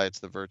highlights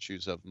the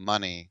virtues of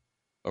money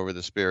over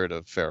the spirit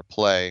of fair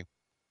play.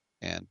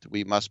 And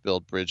we must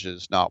build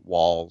bridges, not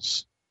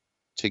walls,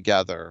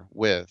 together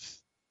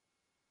with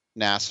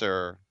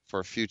Nasser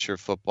for future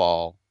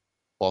football,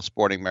 while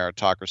sporting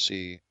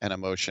meritocracy and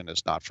emotion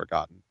is not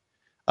forgotten.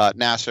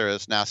 Nasser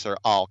is Nasser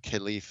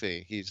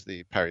Al-Khelaifi. He's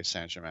the Paris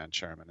Saint-Germain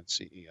chairman and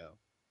CEO.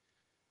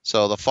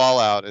 So the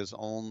fallout is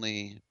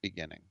only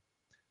beginning.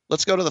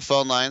 Let's go to the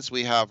phone lines.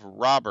 We have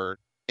Robert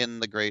in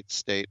the great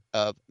state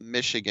of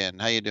Michigan.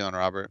 How you doing,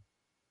 Robert?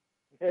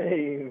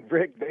 Hey,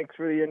 Rick, thanks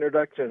for the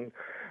introduction.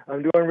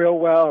 I'm doing real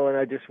well, and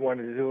I just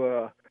wanted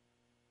to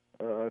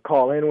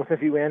call in with a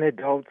few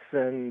anecdotes.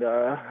 And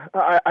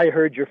I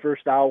heard your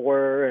first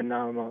hour, and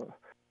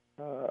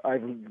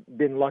I've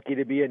been lucky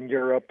to be in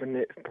Europe,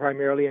 and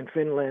primarily in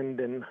Finland,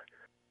 and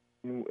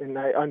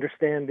I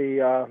understand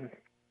the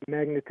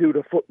magnitude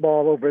of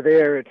football over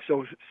there. It's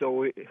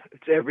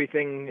it's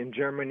everything in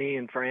Germany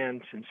and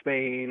France and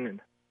Spain and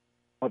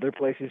other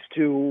places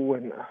too,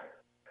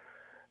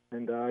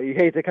 and you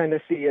hate to kind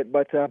of see it,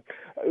 but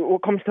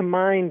what comes to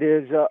mind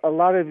is a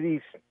lot of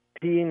these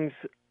teams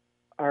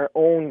are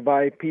owned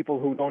by people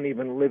who don't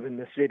even live in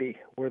the city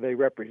where they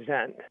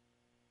represent.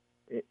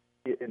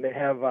 And they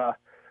have,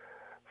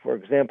 for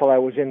example, I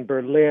was in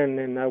Berlin,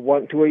 and I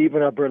went to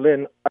even a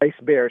Berlin Ice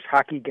Bears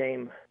hockey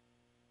game,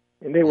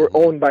 and they were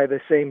owned by the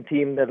same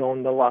team that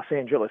owned the Los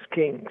Angeles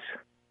Kings.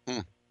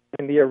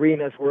 And the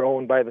arenas were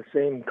owned by the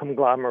same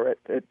conglomerate.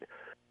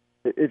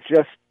 It's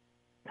just,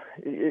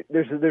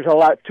 there's a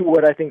lot to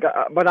it, I think,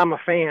 but I'm a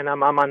fan.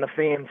 I'm on the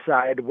fan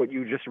side. What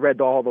you just read,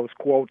 all those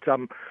quotes,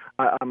 I'm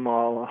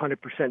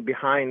 100%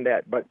 behind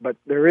that. But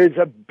there is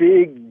a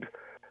big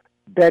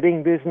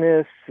betting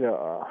business,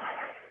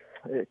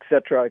 et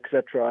cetera, et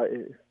cetera.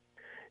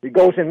 It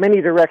goes in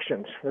many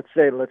directions. Let's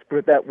put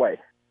it that way.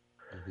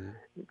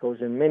 It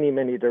goes in many,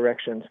 many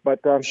directions.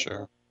 But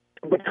sure.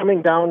 But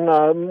coming down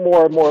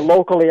more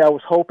locally, I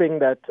was hoping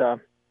that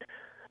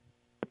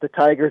the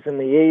Tigers and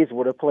the A's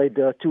would have played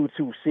the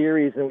 2-2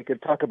 series, and we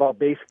could talk about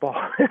baseball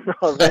and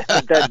all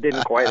that. That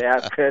didn't quite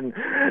happen.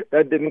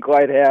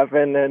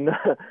 And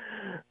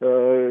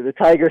the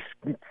Tigers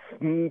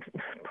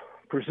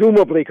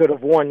presumably could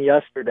have won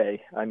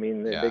yesterday. I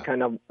mean, they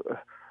kind of,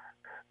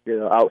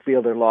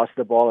 outfielder lost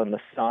the ball in the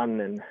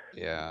sun and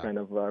kind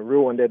of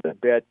ruined it a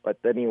bit. But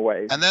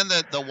anyway. And then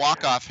the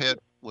walk-off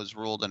hit was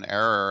ruled an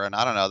error, and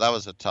I don't know, that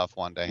was a tough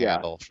one to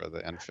handle for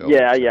the infield.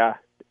 Yeah.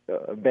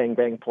 Bang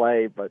bang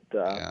play, but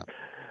also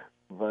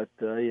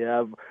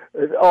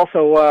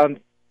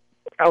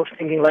I was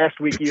thinking last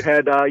week you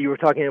were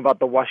talking about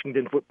the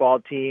Washington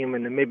football team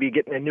and maybe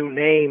getting a new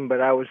name,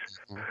 but I don't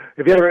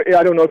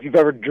know if you've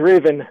ever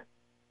driven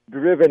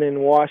in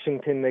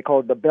Washington. They call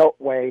it the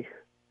Beltway.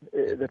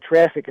 The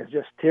traffic is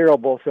just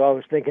terrible, so I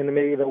was thinking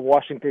maybe the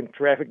Washington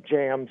traffic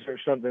jams or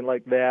something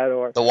like that,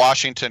 or the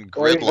Washington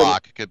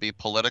gridlock. Could be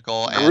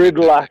political and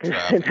gridlock,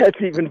 and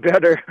that's even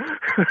better.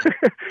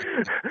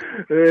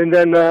 And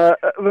then,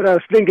 but I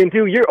was thinking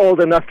too, you're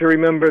old enough to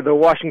remember the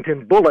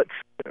Washington Bullets,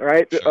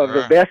 right, of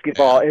the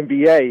basketball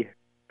NBA.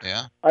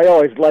 Yeah, I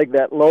always liked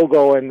that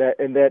logo and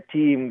that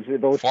teams.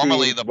 Those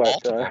formerly teams, the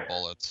Baltimore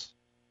Bullets.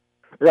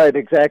 Right,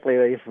 exactly.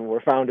 They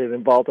were founded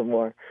in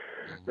Baltimore.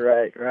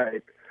 Right.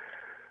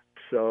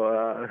 So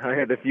I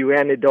had a few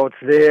anecdotes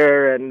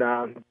there, and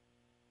then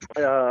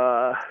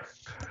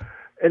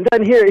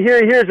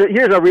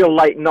here's a real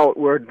light note.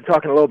 We're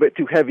talking a little bit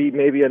too heavy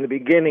maybe in the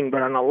beginning,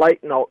 but on a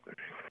light note,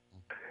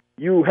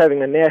 you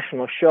having a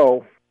national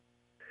show,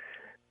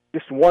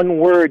 just one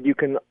word you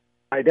can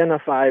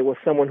identify with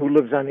someone who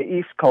lives on the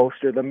East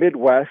Coast or the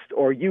Midwest,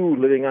 or you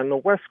living on the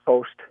West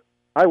Coast.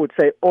 I would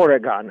say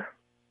Oregon.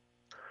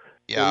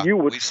 Yeah, you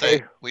would we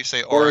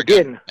say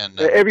Oregon. And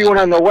everyone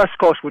on the West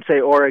Coast would say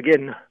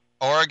Oregon.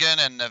 Oregon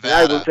and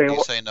Nevada.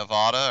 You say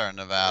Nevada or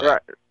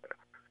Nevada?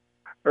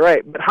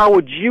 Right. But how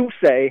would you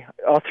say?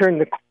 I'll turn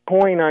the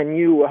coin on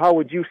you. How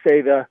would you say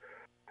the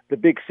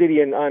big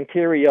city in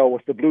Ontario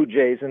with the Blue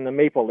Jays and the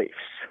Maple Leafs?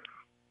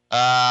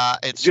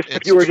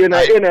 If you were in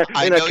a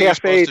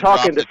cafe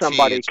talking to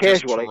somebody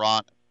casually.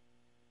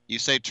 You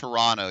say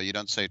Toronto. You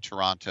don't say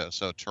Toronto.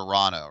 So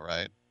Toronto,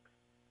 right?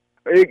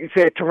 You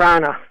say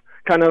Toronto.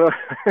 Kind of.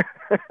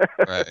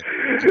 Right.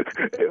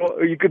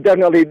 You could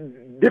definitely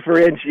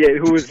differentiate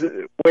who's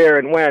where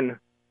and when.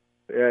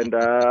 And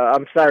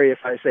I'm sorry if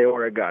I say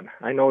Oregon.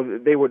 I know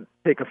they would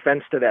take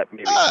offense to that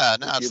maybe. No,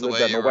 that's the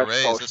way you were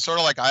raised. Coast. It's sort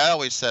of like I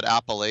always said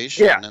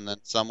Appalachian, and then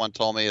someone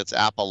told me it's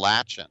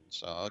Appalachian.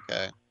 So,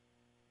 okay.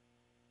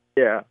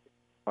 Yeah.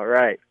 All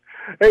right.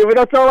 Hey, but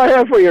that's all I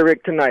have for you,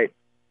 Rick, tonight.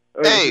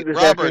 Hey,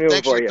 Robert,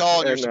 thanks for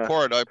calling your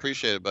support. I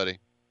appreciate it, buddy.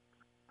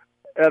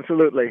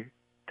 Absolutely.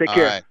 Take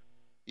care. All right.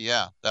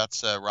 Yeah,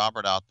 that's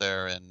Robert out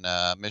there in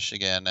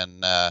Michigan,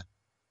 and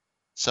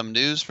some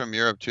news from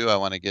Europe too I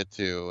want to get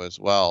to as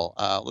well.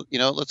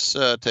 Let's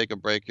take a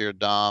break here,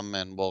 Dom,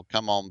 and we'll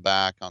come on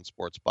back on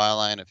Sports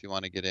Byline. If you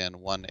want to get in,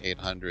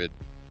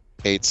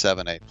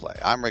 1-800-878-PLAY.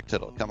 I'm Rick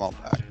Tittle. Come on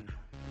back.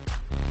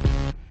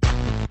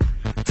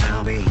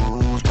 Tell me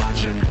who's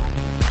watching?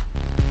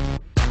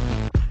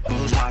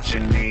 Who's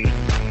watching me?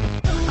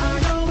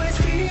 I always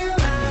feel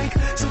like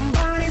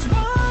somebody's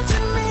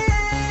watching me,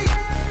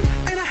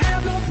 and I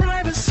have no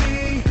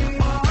privacy.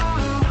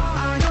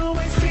 I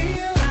always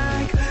feel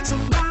like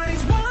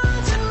somebody's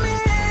watching me.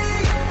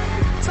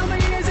 Tell me,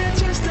 is it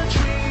just a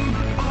dream?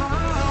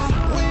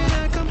 When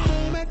I come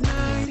home at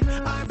night,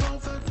 I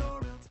bolt the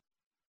door.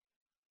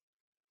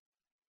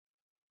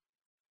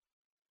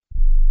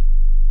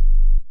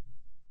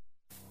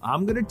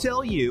 I'm going to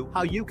tell you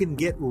how you can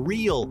get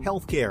real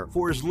healthcare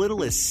for as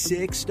little as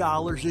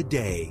 $6 a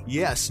day.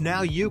 Yes,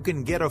 now you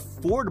can get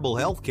affordable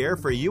healthcare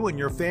for you and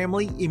your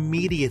family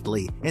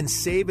immediately and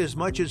save as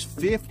much as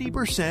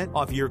 50%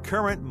 off your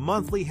current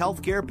monthly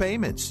healthcare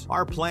payments.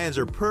 Our plans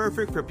are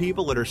perfect for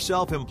people that are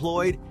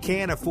self-employed,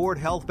 can't afford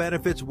health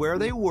benefits where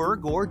they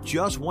work, or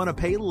just want to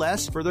pay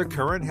less for their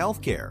current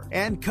healthcare.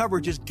 And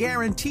coverage is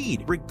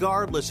guaranteed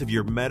regardless of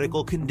your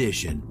medical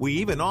condition. We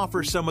even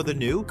offer some of the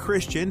new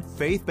Christian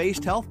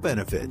faith-based health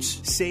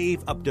benefits.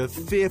 Save up to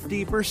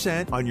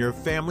 50% on your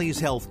family's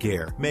health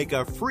care. Make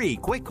a free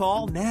quick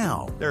call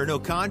now. There are no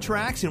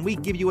contracts, and we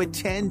give you a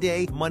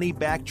 10-day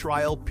money-back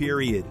trial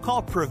period.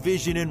 Call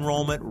Provision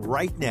Enrollment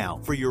right now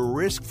for your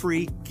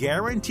risk-free,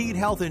 guaranteed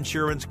health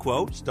insurance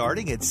quote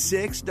starting at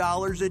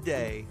 $6 a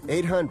day.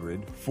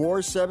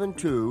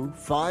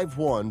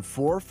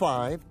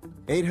 800-472-5145.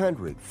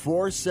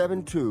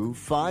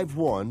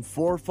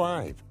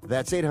 800-472-5145.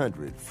 That's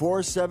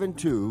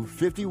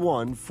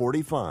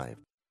 800-472-5145.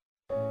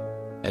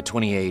 At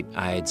 28,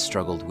 I had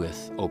struggled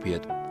with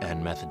opiate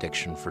and meth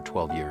addiction for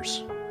 12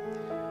 years.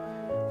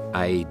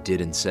 I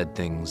did and said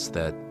things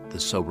that the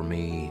sober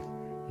me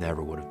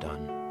never would have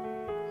done.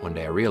 One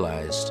day I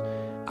realized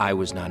I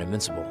was not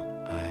invincible.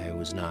 I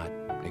was not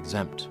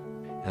exempt.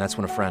 And that's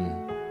when a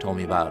friend told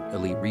me about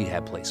Elite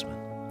Rehab Placement.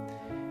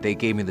 They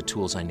gave me the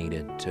tools I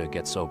needed to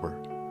get sober,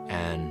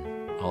 and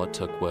all it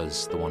took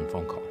was the one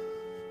phone call.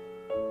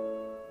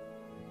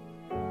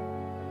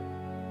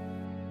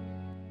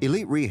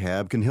 Elite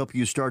Rehab can help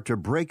you start to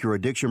break your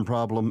addiction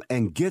problem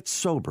and get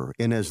sober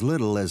in as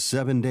little as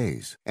 7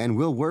 days. And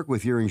we'll work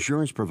with your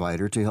insurance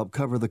provider to help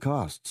cover the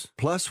costs.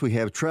 Plus, we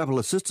have travel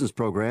assistance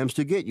programs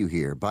to get you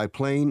here by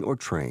plane or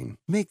train.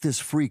 Make this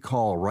free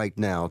call right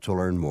now to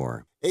learn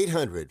more.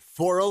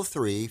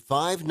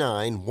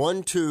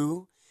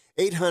 800-403-5912.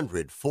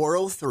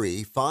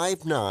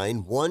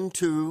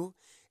 800-403-5912.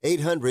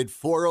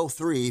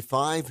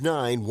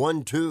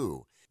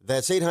 800-403-5912.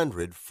 That's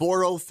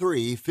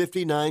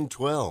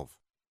 800-403-5912.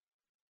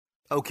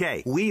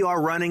 Okay, we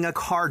are running a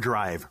car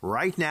drive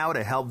right now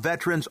to help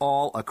veterans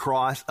all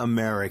across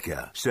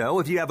America.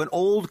 So if you have an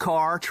old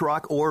car,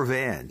 truck, or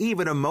van,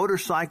 even a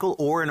motorcycle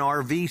or an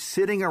RV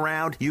sitting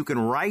around, you can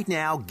right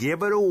now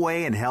give it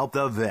away and help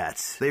the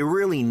vets. They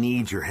really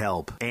need your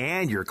help.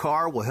 And your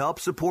car will help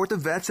support the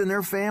vets and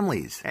their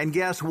families. And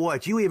guess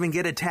what? You even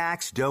get a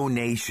tax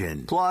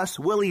donation. Plus,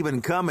 we'll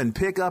even come and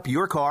pick up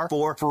your car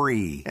for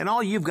free. And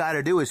all you've got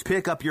to do is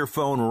pick up your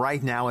phone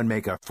right now and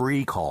make a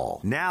free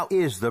call. Now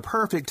is the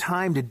perfect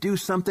time to do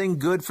something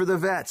good for the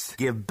vets.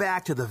 Give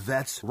back to the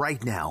vets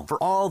right now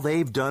for all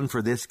they've done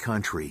for this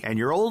country. And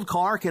your old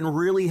car can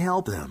really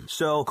help them.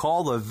 So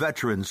call the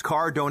Veterans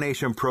Car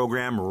Donation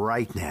Program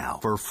right now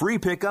for free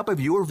pickup of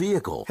your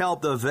vehicle.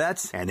 Help the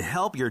vets and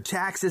help your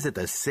taxes at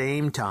the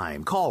same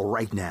time. Call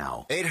right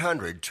now.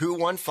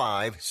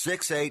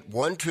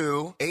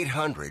 800-215-6812.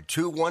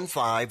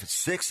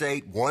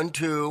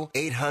 800-215-6812.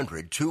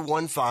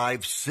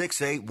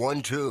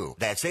 800-215-6812.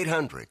 That's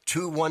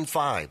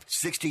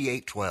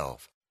 800-215-6812.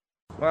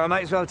 Well, I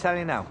might as well tell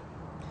you now.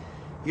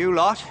 You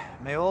lot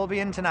may all be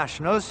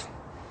internationals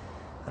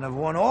and have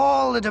won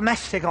all the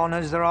domestic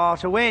honours there are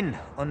to win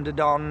under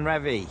Don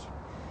Revie.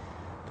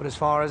 But as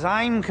far as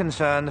I'm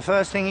concerned, the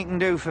first thing you can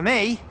do for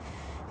me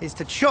is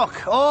to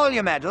chuck all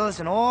your medals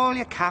and all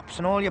your caps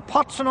and all your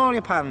pots and all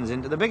your pans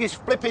into the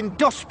biggest flipping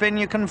dustbin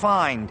you can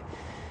find.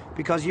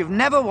 Because you've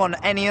never won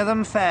any of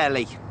them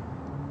fairly.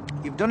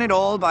 You've done it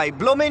all by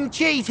bloomin'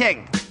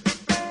 cheating.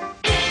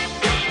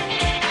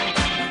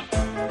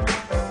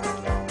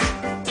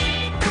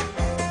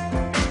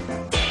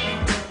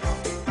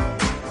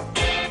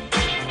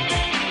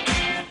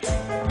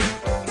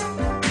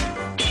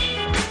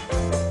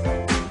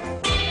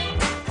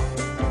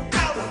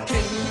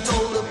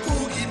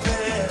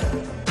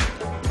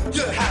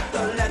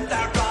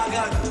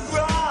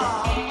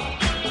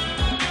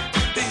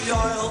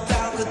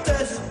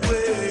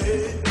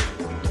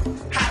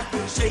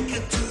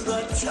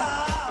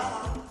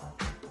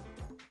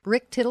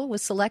 Rick Tittle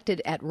was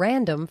selected at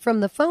random from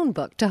the phone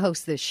book to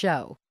host this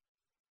show.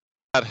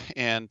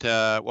 And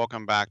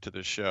welcome back to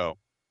the show.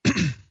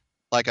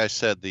 Like I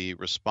said, the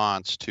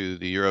response to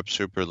the Europe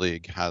Super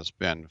League has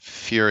been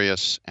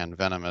furious and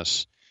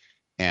venomous.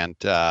 And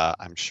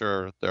I'm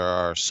sure there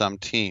are some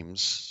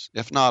teams,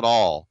 if not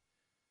all,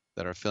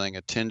 that are feeling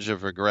a tinge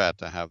of regret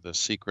to have the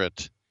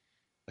secret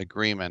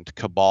agreement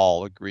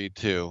cabal agreed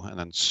to and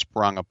then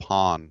sprung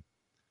upon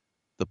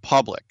the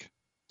public.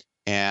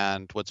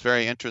 And what's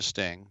very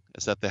interesting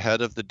is that the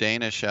head of the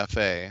Danish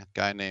FA, a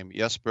guy named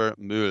Jesper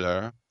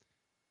Müller,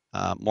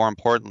 more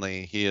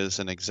importantly, he is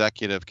an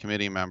executive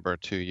committee member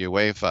to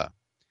UEFA.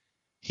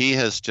 He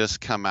has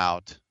just come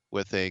out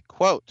with a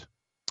quote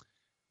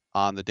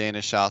on the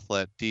Danish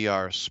outlet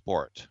DR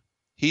Sport.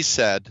 He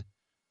said,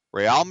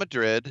 Real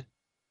Madrid,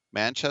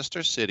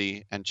 Manchester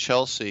City, and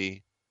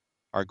Chelsea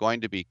are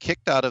going to be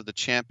kicked out of the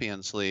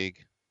Champions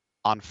League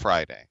on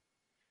Friday.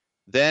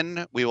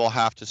 Then we will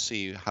have to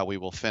see how we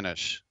will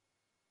finish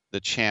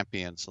the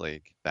Champions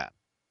League then.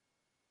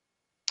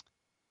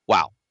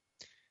 Wow.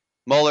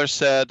 Mueller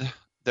said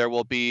there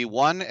will be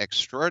one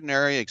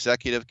extraordinary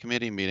executive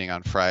committee meeting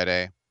on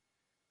Friday.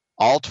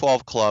 All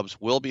 12 clubs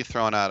will be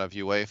thrown out of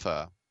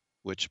UEFA,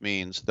 which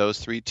means those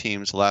three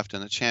teams left in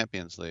the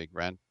Champions League,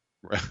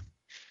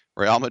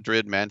 Real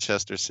Madrid,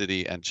 Manchester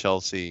City, and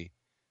Chelsea,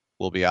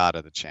 will be out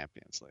of the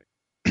Champions League.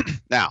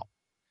 Now,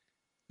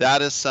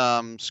 that is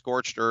some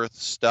scorched earth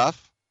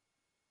stuff,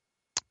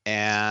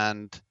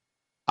 and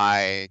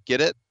I get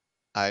it.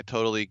 I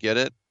totally get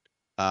it.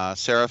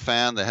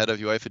 Serafan, the head of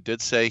UEFA,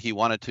 did say he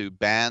wanted to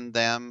ban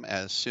them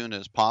as soon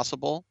as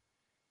possible,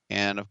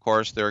 and of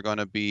course there are going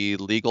to be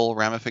legal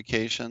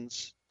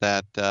ramifications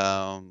that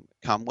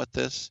come with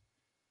this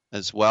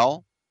as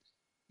well.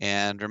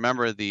 And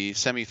remember, the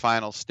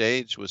semifinal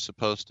stage was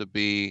supposed to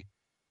be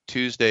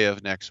Tuesday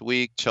of next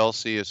week.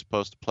 Chelsea is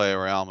supposed to play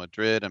Real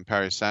Madrid, and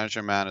Paris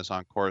Saint-Germain is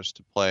on course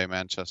to play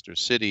Manchester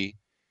City.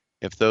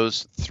 If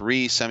those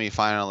three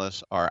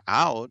semifinalists are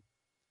out,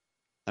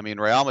 I mean,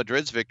 Real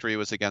Madrid's victory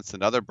was against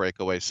another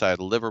breakaway side,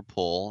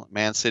 Liverpool.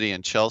 Man City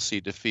and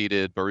Chelsea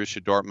defeated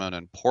Borussia Dortmund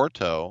and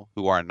Porto,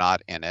 who are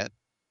not in it.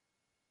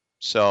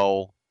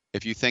 So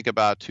if you think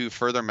about two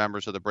further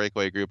members of the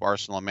breakaway group,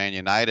 Arsenal and Man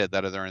United,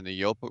 that are in the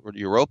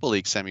Europa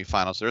League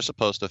semifinals, they're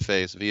supposed to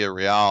face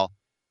Villarreal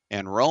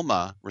and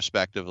Roma,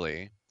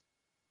 respectively.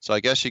 So I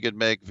guess you could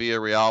make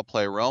Villarreal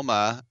play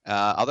Roma.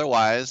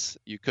 Otherwise,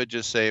 you could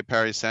just say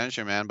Paris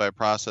Saint-Germain, by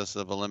process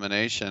of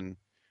elimination,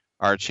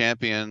 are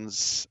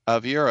champions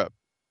of Europe.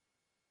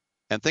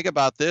 And think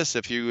about this,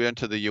 if you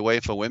enter the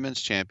UEFA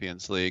Women's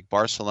Champions League,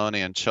 Barcelona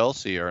and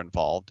Chelsea are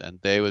involved, and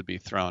they would be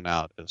thrown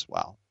out as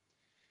well.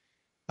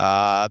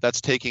 That's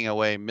taking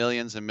away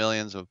millions and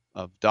millions of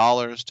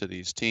dollars to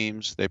these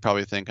teams. They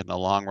probably think in the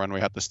long run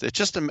we have to it's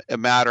just a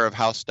matter of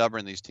how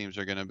stubborn these teams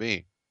are going to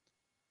be.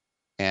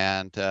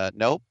 And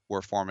nope,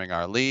 we're forming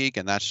our league,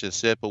 and that's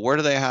just it. But where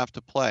do they have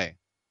to play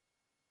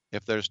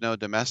if there's no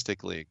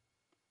domestic league?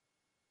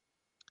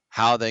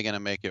 How are they going to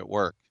make it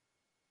work?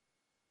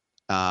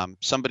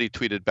 Somebody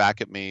tweeted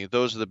back at me,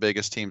 those are the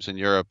biggest teams in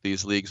Europe.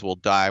 These leagues will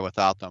die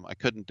without them. I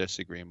couldn't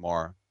disagree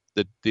more.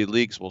 The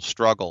leagues will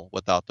struggle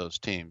without those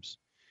teams,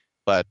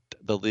 but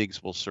the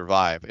leagues will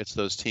survive. It's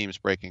those teams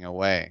breaking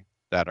away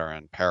that are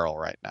in peril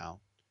right now.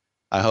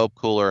 I hope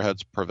cooler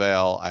heads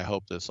prevail. I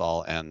hope this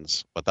all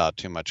ends without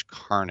too much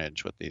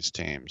carnage with these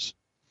teams.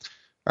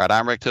 All right,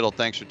 I'm Rick Tittle.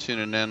 Thanks for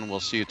tuning in. We'll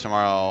see you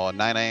tomorrow at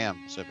 9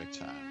 a.m. Pacific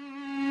time.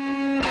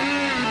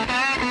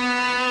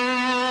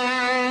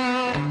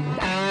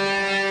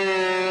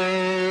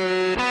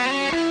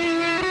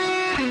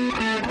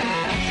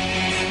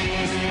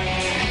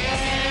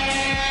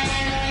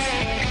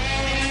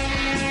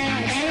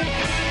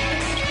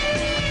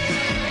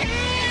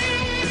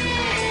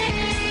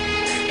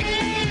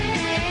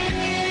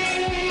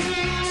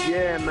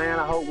 Yeah, man,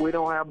 I hope we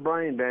don't have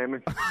brain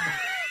damage.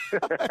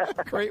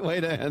 Great way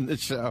to end the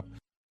show.